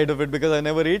smell inside of it because I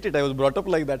never ate it. I was brought up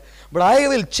like that. But I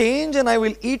will change and I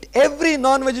will eat every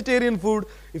non-vegetarian food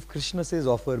if Krishna says,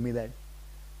 offer me that.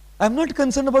 I'm not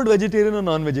concerned about vegetarian or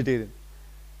non-vegetarian.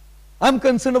 I'm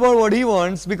concerned about what he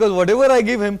wants, because whatever I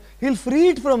give him, he'll free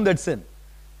it from that sin.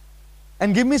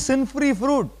 And give me sin-free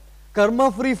fruit,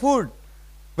 karma-free food,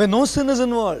 where no sin is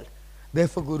involved.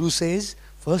 Therefore, Guru says,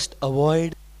 first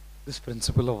avoid this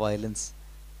principle of violence.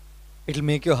 It will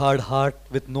make your heart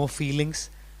with no feelings.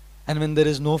 And when there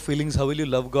is no feelings, how will you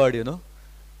love God,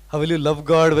 How will you love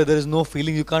God where there is no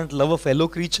feeling? You can't love a fellow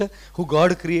creature who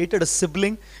God created, a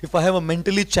sibling. If I have a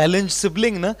mentally challenged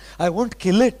sibling, I won't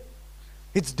kill it.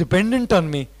 It's dependent on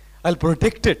me. I'll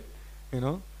protect it,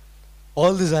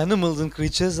 All these animals and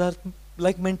creatures are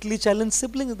like mentally challenged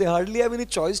siblings. They hardly have any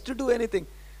choice to do anything.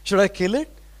 Should I kill it?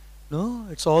 No,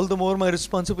 it's all the more my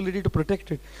responsibility to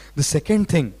protect it. The second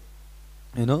thing,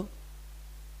 the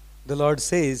Lord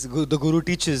says, the Guru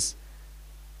teaches,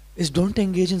 is don't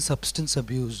engage in substance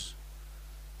abuse.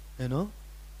 You know,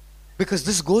 because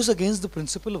this goes against the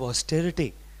principle of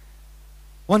austerity.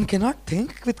 One cannot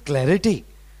think with clarity.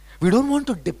 We don't want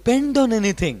to depend on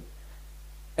anything.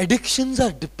 Addictions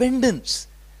are dependence.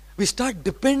 We start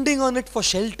depending on it for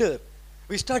shelter.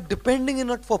 We start depending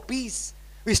on it for peace.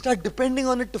 We start depending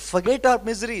on it to forget our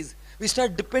miseries. We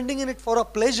start depending on it for our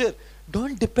pleasure.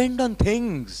 Don't depend on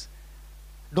things.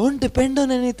 Don't depend on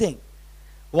anything.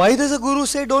 Why does a guru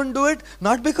say don't do it?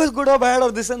 Not because good or bad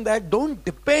or this and that. Don't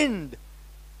depend.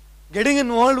 Getting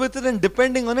involved with it and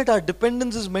depending on it, our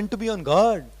dependence is meant to be on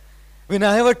God. When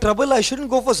I have a trouble, I shouldn't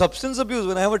go for substance abuse.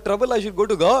 When I have a trouble, I should go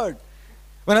to God.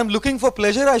 When I'm looking for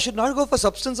pleasure, I should not go for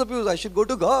substance abuse. I should go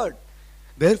to God.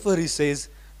 Therefore, he says,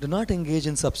 do not engage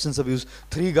in substance abuse.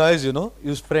 3 guys,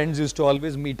 friends used to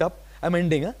always meet up. I'm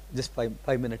ending, huh? Just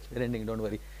 5 minutes. We're ending, don't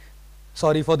worry.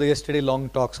 Sorry for the yesterday long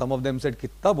talk. Some of them said,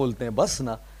 कितना बोलते हैं बस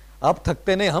ना आप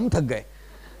थकते नहीं हम थक गए.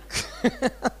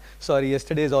 Sorry,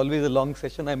 yesterday is always a long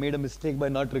session. I made a mistake by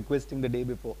not requesting the day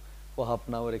before for half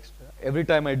an hour extra. Every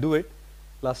time I do it,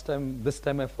 this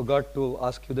time I forgot to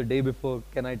ask you the day before,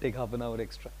 can I take half an hour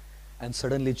extra? And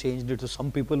suddenly changed it. So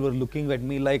some people were looking at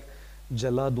me like,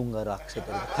 jala dunga raak se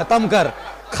pehle.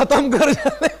 Khatam kar.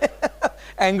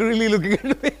 Angrily looking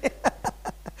at me.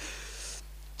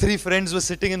 3 friends were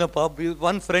sitting in a pub.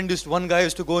 One guy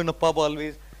used to go in a pub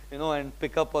always, and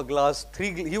pick up a glass.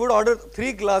 He would order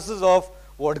 3 glasses of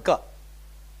vodka.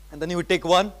 And then he would take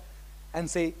one and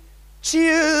say,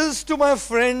 cheers to my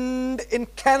friend in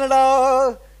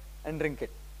Canada, and drink it.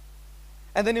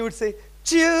 And then he would say,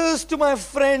 cheers to my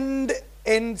friend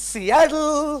in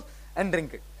Seattle, and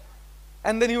drink it.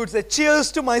 And then he would say,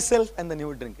 cheers to myself, and then he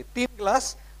would drink it. 3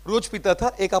 glass रोज पीता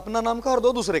था, एक अपना नाम का और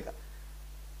 2 दूसरे का.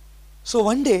 So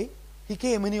one day he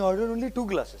came and he ordered only 2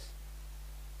 glasses.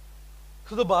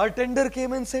 So the bartender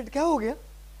came and said, क्या हो गया?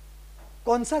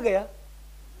 कौन सा गया?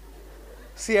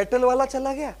 सिएटल वाला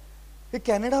चला गया, ये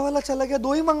कनाडा वाला चला गया,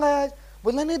 2 ही मंगाया आज.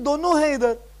 बोला नहीं दोनों है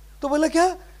इधर. तो बोला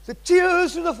क्या? So,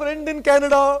 cheers to the friend in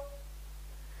Canada,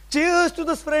 cheers to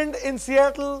this friend in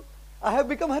Seattle. I have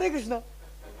become Hare Krishna.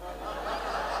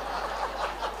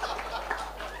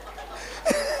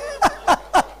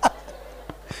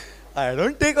 I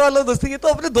don't take all of those things. ये तो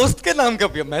अपने दोस्त के नाम का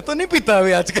पिया, मैं तो नहीं पीता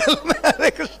अभी आजकल. हरे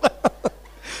Krishna.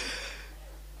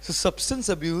 So substance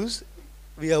abuse,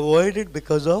 we avoid it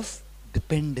because of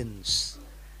dependence.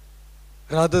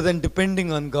 Rather than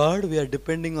depending on God, we are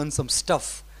depending on some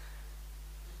stuff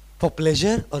for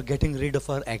pleasure or getting rid of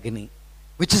our agony,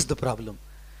 which is the problem.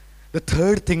 The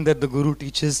third thing that the Guru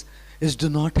teaches is do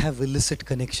not have illicit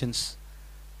connections,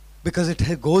 because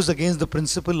it goes against the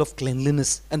principle of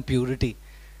cleanliness and purity.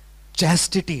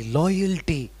 Chastity,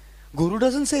 loyalty. Guru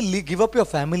doesn't say give up your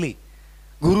family.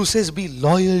 Guru says be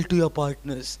loyal to your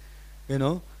partners.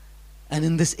 And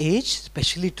in this age,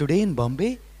 especially today in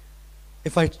Bombay,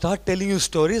 if I start telling you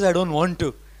stories, I don't want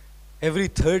to. Every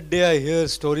 3rd day I hear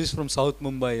stories from South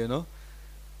Mumbai,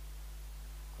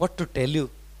 What to tell you?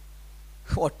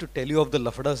 What to tell you of the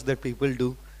lafdas that people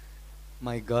do?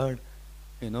 My God.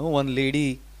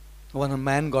 One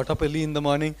man got up early in the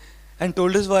morning and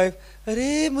told his wife,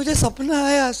 अरे मुझे सपना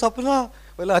आया, सपना.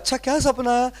 बोला अच्छा क्या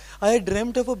सपना आया? I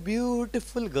dreamt of a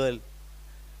beautiful girl.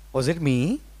 Was it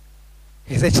me?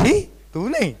 He said, छी तू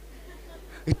नहीं,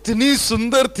 इतनी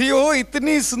सुंदर थी वो,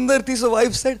 इतनी सुंदर थी. So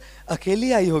wife said,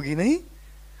 अकेली आई होगी नहीं?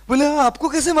 बोले आपको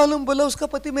कैसे मालूम? बोला उसका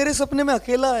पति मेरे सपने में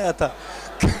अकेला आया था.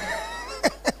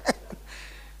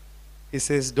 He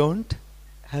says, don't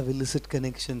have illicit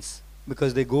connections,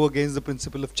 because they go against the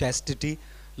principle of chastity,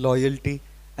 loyalty,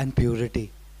 and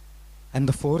purity. And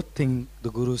the 4th thing the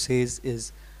Guru says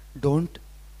is, don't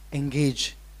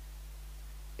engage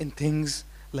in things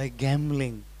like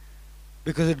gambling,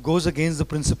 because it goes against the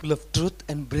principle of truth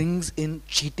and brings in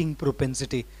cheating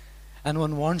propensity. And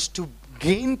one wants to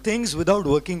gain things without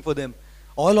working for them.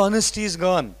 All honesty is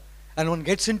gone, and one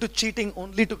gets into cheating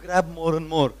only to grab more and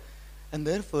more. And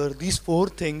therefore, these 4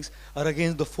 things are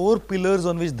against the 4 pillars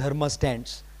on which Dharma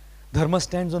stands. Dharma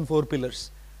stands on 4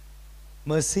 pillars.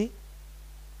 Mercy,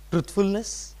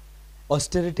 truthfulness,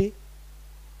 austerity,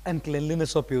 and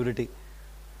cleanliness or purity.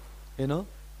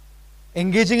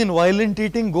 Engaging in violent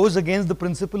eating goes against the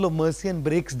principle of mercy and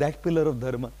breaks that pillar of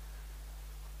Dharma.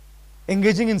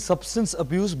 Engaging in substance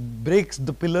abuse breaks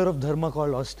the pillar of Dharma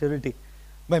called austerity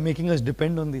by making us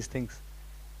depend on these things.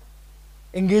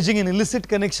 Engaging in illicit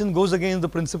connection goes against the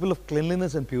principle of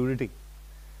cleanliness and purity.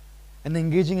 And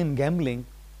engaging in gambling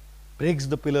breaks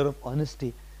the pillar of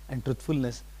honesty and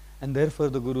truthfulness. And therefore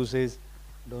the Guru says,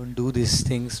 don't do these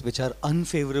things which are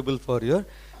unfavorable for your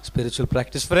spiritual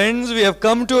practice. Friends, we have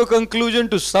come to a conclusion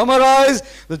to summarize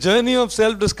the journey of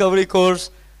self-discovery course,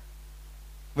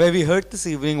 where we heard this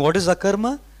evening what is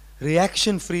akarma?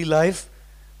 Reaction-free life,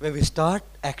 where we start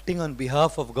acting on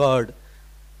behalf of God.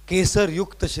 Kesar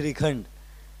Yukta Shrikhand.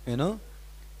 You know,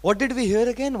 what did we hear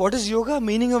again? What is yoga?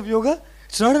 Meaning of yoga?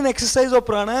 It's not an exercise or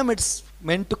pranayam. It's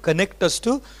meant to connect us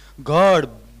to God,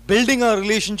 building our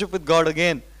relationship with God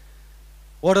again.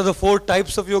 What are the 4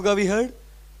 types of yoga we heard?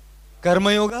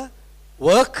 Karma yoga,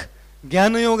 work,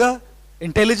 jnana yoga,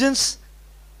 intelligence,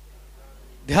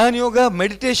 dhyan yoga,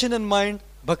 meditation and mind,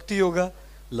 bhakti yoga,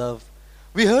 love.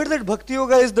 We heard that bhakti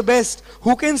yoga is the best.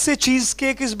 Who can say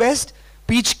cheesecake is best?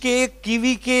 Peach cake,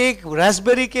 kiwi cake,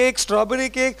 raspberry cake, strawberry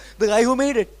cake, the guy who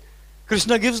made it.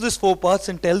 Krishna gives this 4 parts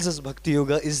and tells us bhakti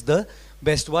yoga is the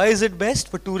best. Why is it best?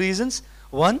 For 2 reasons.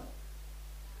 One,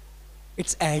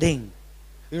 it's adding.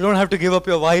 You don't have to give up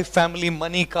your wife, family,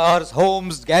 money, cars,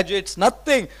 homes, gadgets,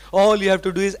 nothing. All you have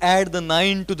to do is add the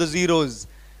 9 to the zeros.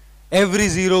 Every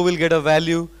zero will get a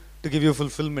value to give you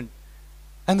fulfillment.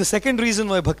 And the second reason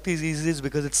why bhakti is easy is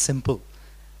because it's simple.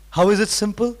 How is it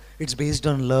simple? It's based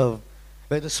on love,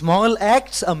 where the small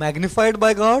acts are magnified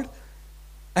by God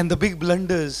and the big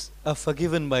blunders are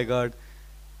forgiven by God,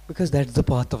 because that's the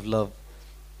path of love.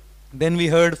 Then we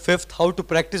heard 5th, how to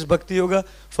practice bhakti yoga.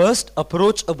 First,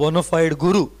 approach a bona fide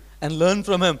guru and learn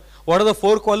from him. What are the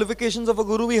 4 qualifications of a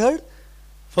guru we heard?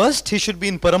 First, he should be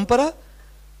in parampara.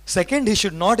 Second, he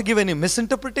should not give any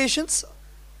misinterpretations.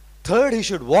 Third, he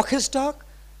should walk his talk.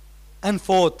 And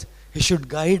fourth, he should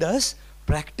guide us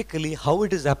practically how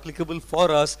it is applicable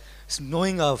for us,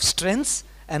 knowing our strengths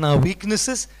and our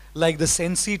weaknesses, like the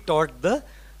sensei taught the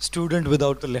student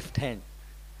without the left hand.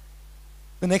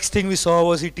 The next thing we saw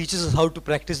was he teaches us how to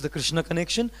practice the Krishna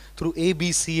connection through A,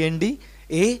 B, C and D.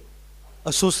 A,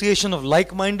 association of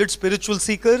like-minded spiritual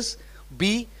seekers.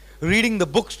 B, reading the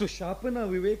books to sharpen our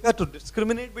viveka, to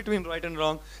discriminate between right and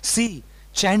wrong. C,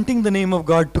 chanting the name of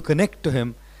God to connect to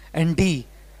Him. And D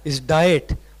is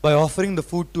diet, by offering the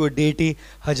food to a deity.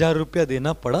 1000 rupiya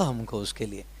dena pada humko uske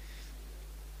liye.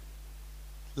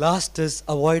 Last is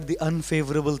avoid the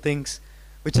unfavorable things,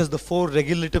 which has the 4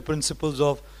 regulative principles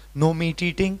of no meat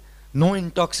eating, no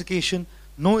intoxication,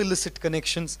 no illicit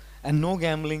connections, and no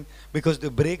gambling, because they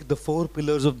break the 4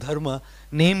 pillars of dharma,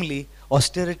 namely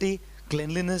austerity,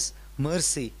 cleanliness,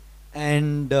 mercy,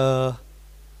 and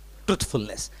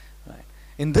truthfulness. Right.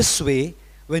 In this way,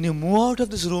 when you move out of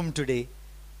this room today,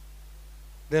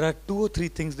 there are 2 or 3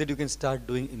 things that you can start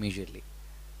doing immediately.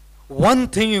 One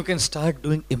thing you can start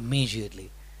doing immediately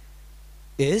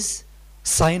is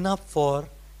sign up for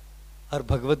our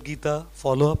Bhagavad Gita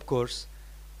follow-up course,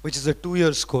 which is a 2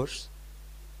 years course.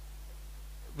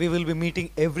 We will be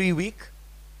meeting every week,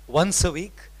 once a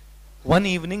week, one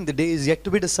evening, the day is yet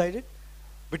to be decided,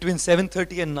 between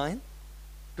 7:30 and 9,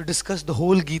 to discuss the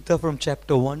whole Gita from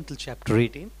chapter 1 till chapter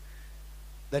 18.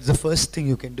 That's the first thing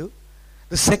you can do.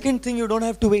 The second thing, you don't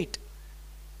have to wait,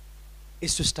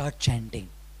 is to start chanting.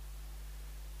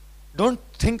 Don't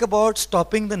think about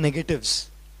stopping the negatives.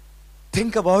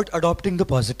 Think about adopting the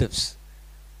positives.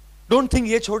 Don't think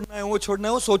ये छोड़ना है वो छोड़ना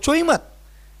है, वो सोचो ही मत.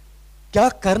 क्या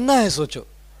करना है सोचो.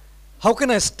 How can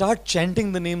I start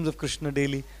chanting the names of Krishna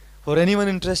daily? For anyone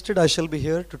interested, I shall be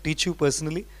here to teach you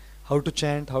personally how to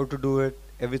chant, how to do it.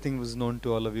 Everything was known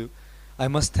to all of you. I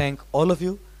must thank all of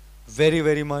you very,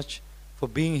 very much for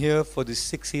being here for these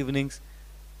 6 evenings,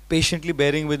 patiently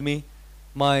bearing with me.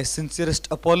 My sincerest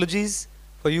apologies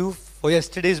for you for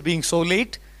yesterday's being so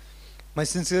late. My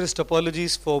sincerest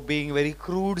apologies for being very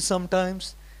crude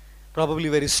sometimes, probably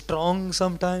very strong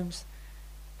sometimes,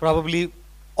 probably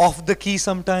off the key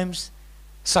sometimes.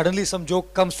 Suddenly some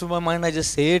joke comes to my mind, I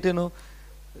just say it, you know.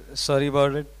 Sorry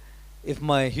about it. If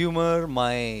my humor,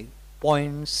 my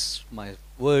points, my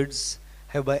words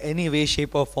have by any way,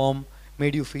 shape or form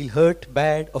made you feel hurt,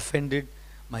 bad, offended,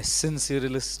 my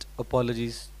sincerest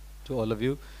apologies to all of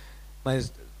you. My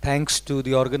thanks to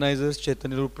the organizers,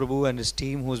 Chaitanya Roop Prabhu and his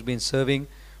team, who's been serving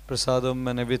prasadam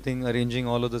and everything, arranging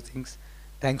all of the things.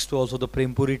 Thanks to also the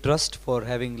Prempuri Trust for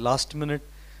having last minute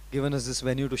given us this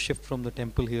venue to shift from the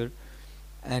temple here.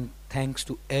 And thanks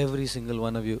to every single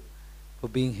one of you for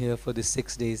being here for this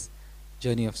 6 days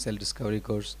journey of self-discovery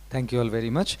course. Thank you all very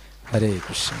much. Hare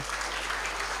Krishna.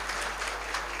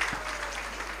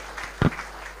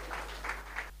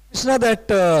 Krishna, that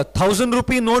 1000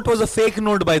 rupee note was a fake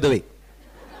note, by the way.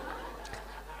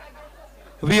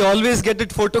 We always get it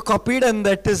photocopied and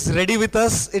that is ready with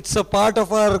us. It's a part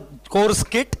of our course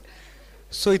kit.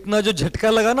 So इतना जो झटका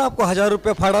लगा ना आपको 1000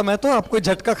 रुपया फाड़ा, मैं तो आपको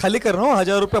झटका खाली कर रहा हूँ.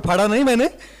 1000 रुपया फाड़ा नहीं मैंने,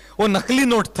 वो नकली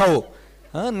नोट था वो.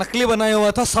 हाँ, नकली बनाया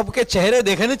हुआ था, सबके चेहरे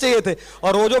देखने चाहिए थे।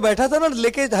 और वो जो बैठा था ना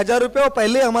लेके 1000 रुपये, वो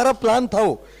पहले हमारा प्लान था।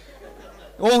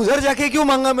 वो उधर जाके क्यों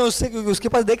मांगा मैं उससे, क्योंकि उसके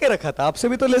पास देके रखा था, आपसे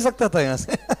भी तो ले सकता था यहाँ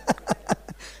से।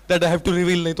 That I have to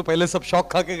reveal, नहीं तो पहले सब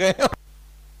शॉक खा के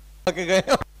गए।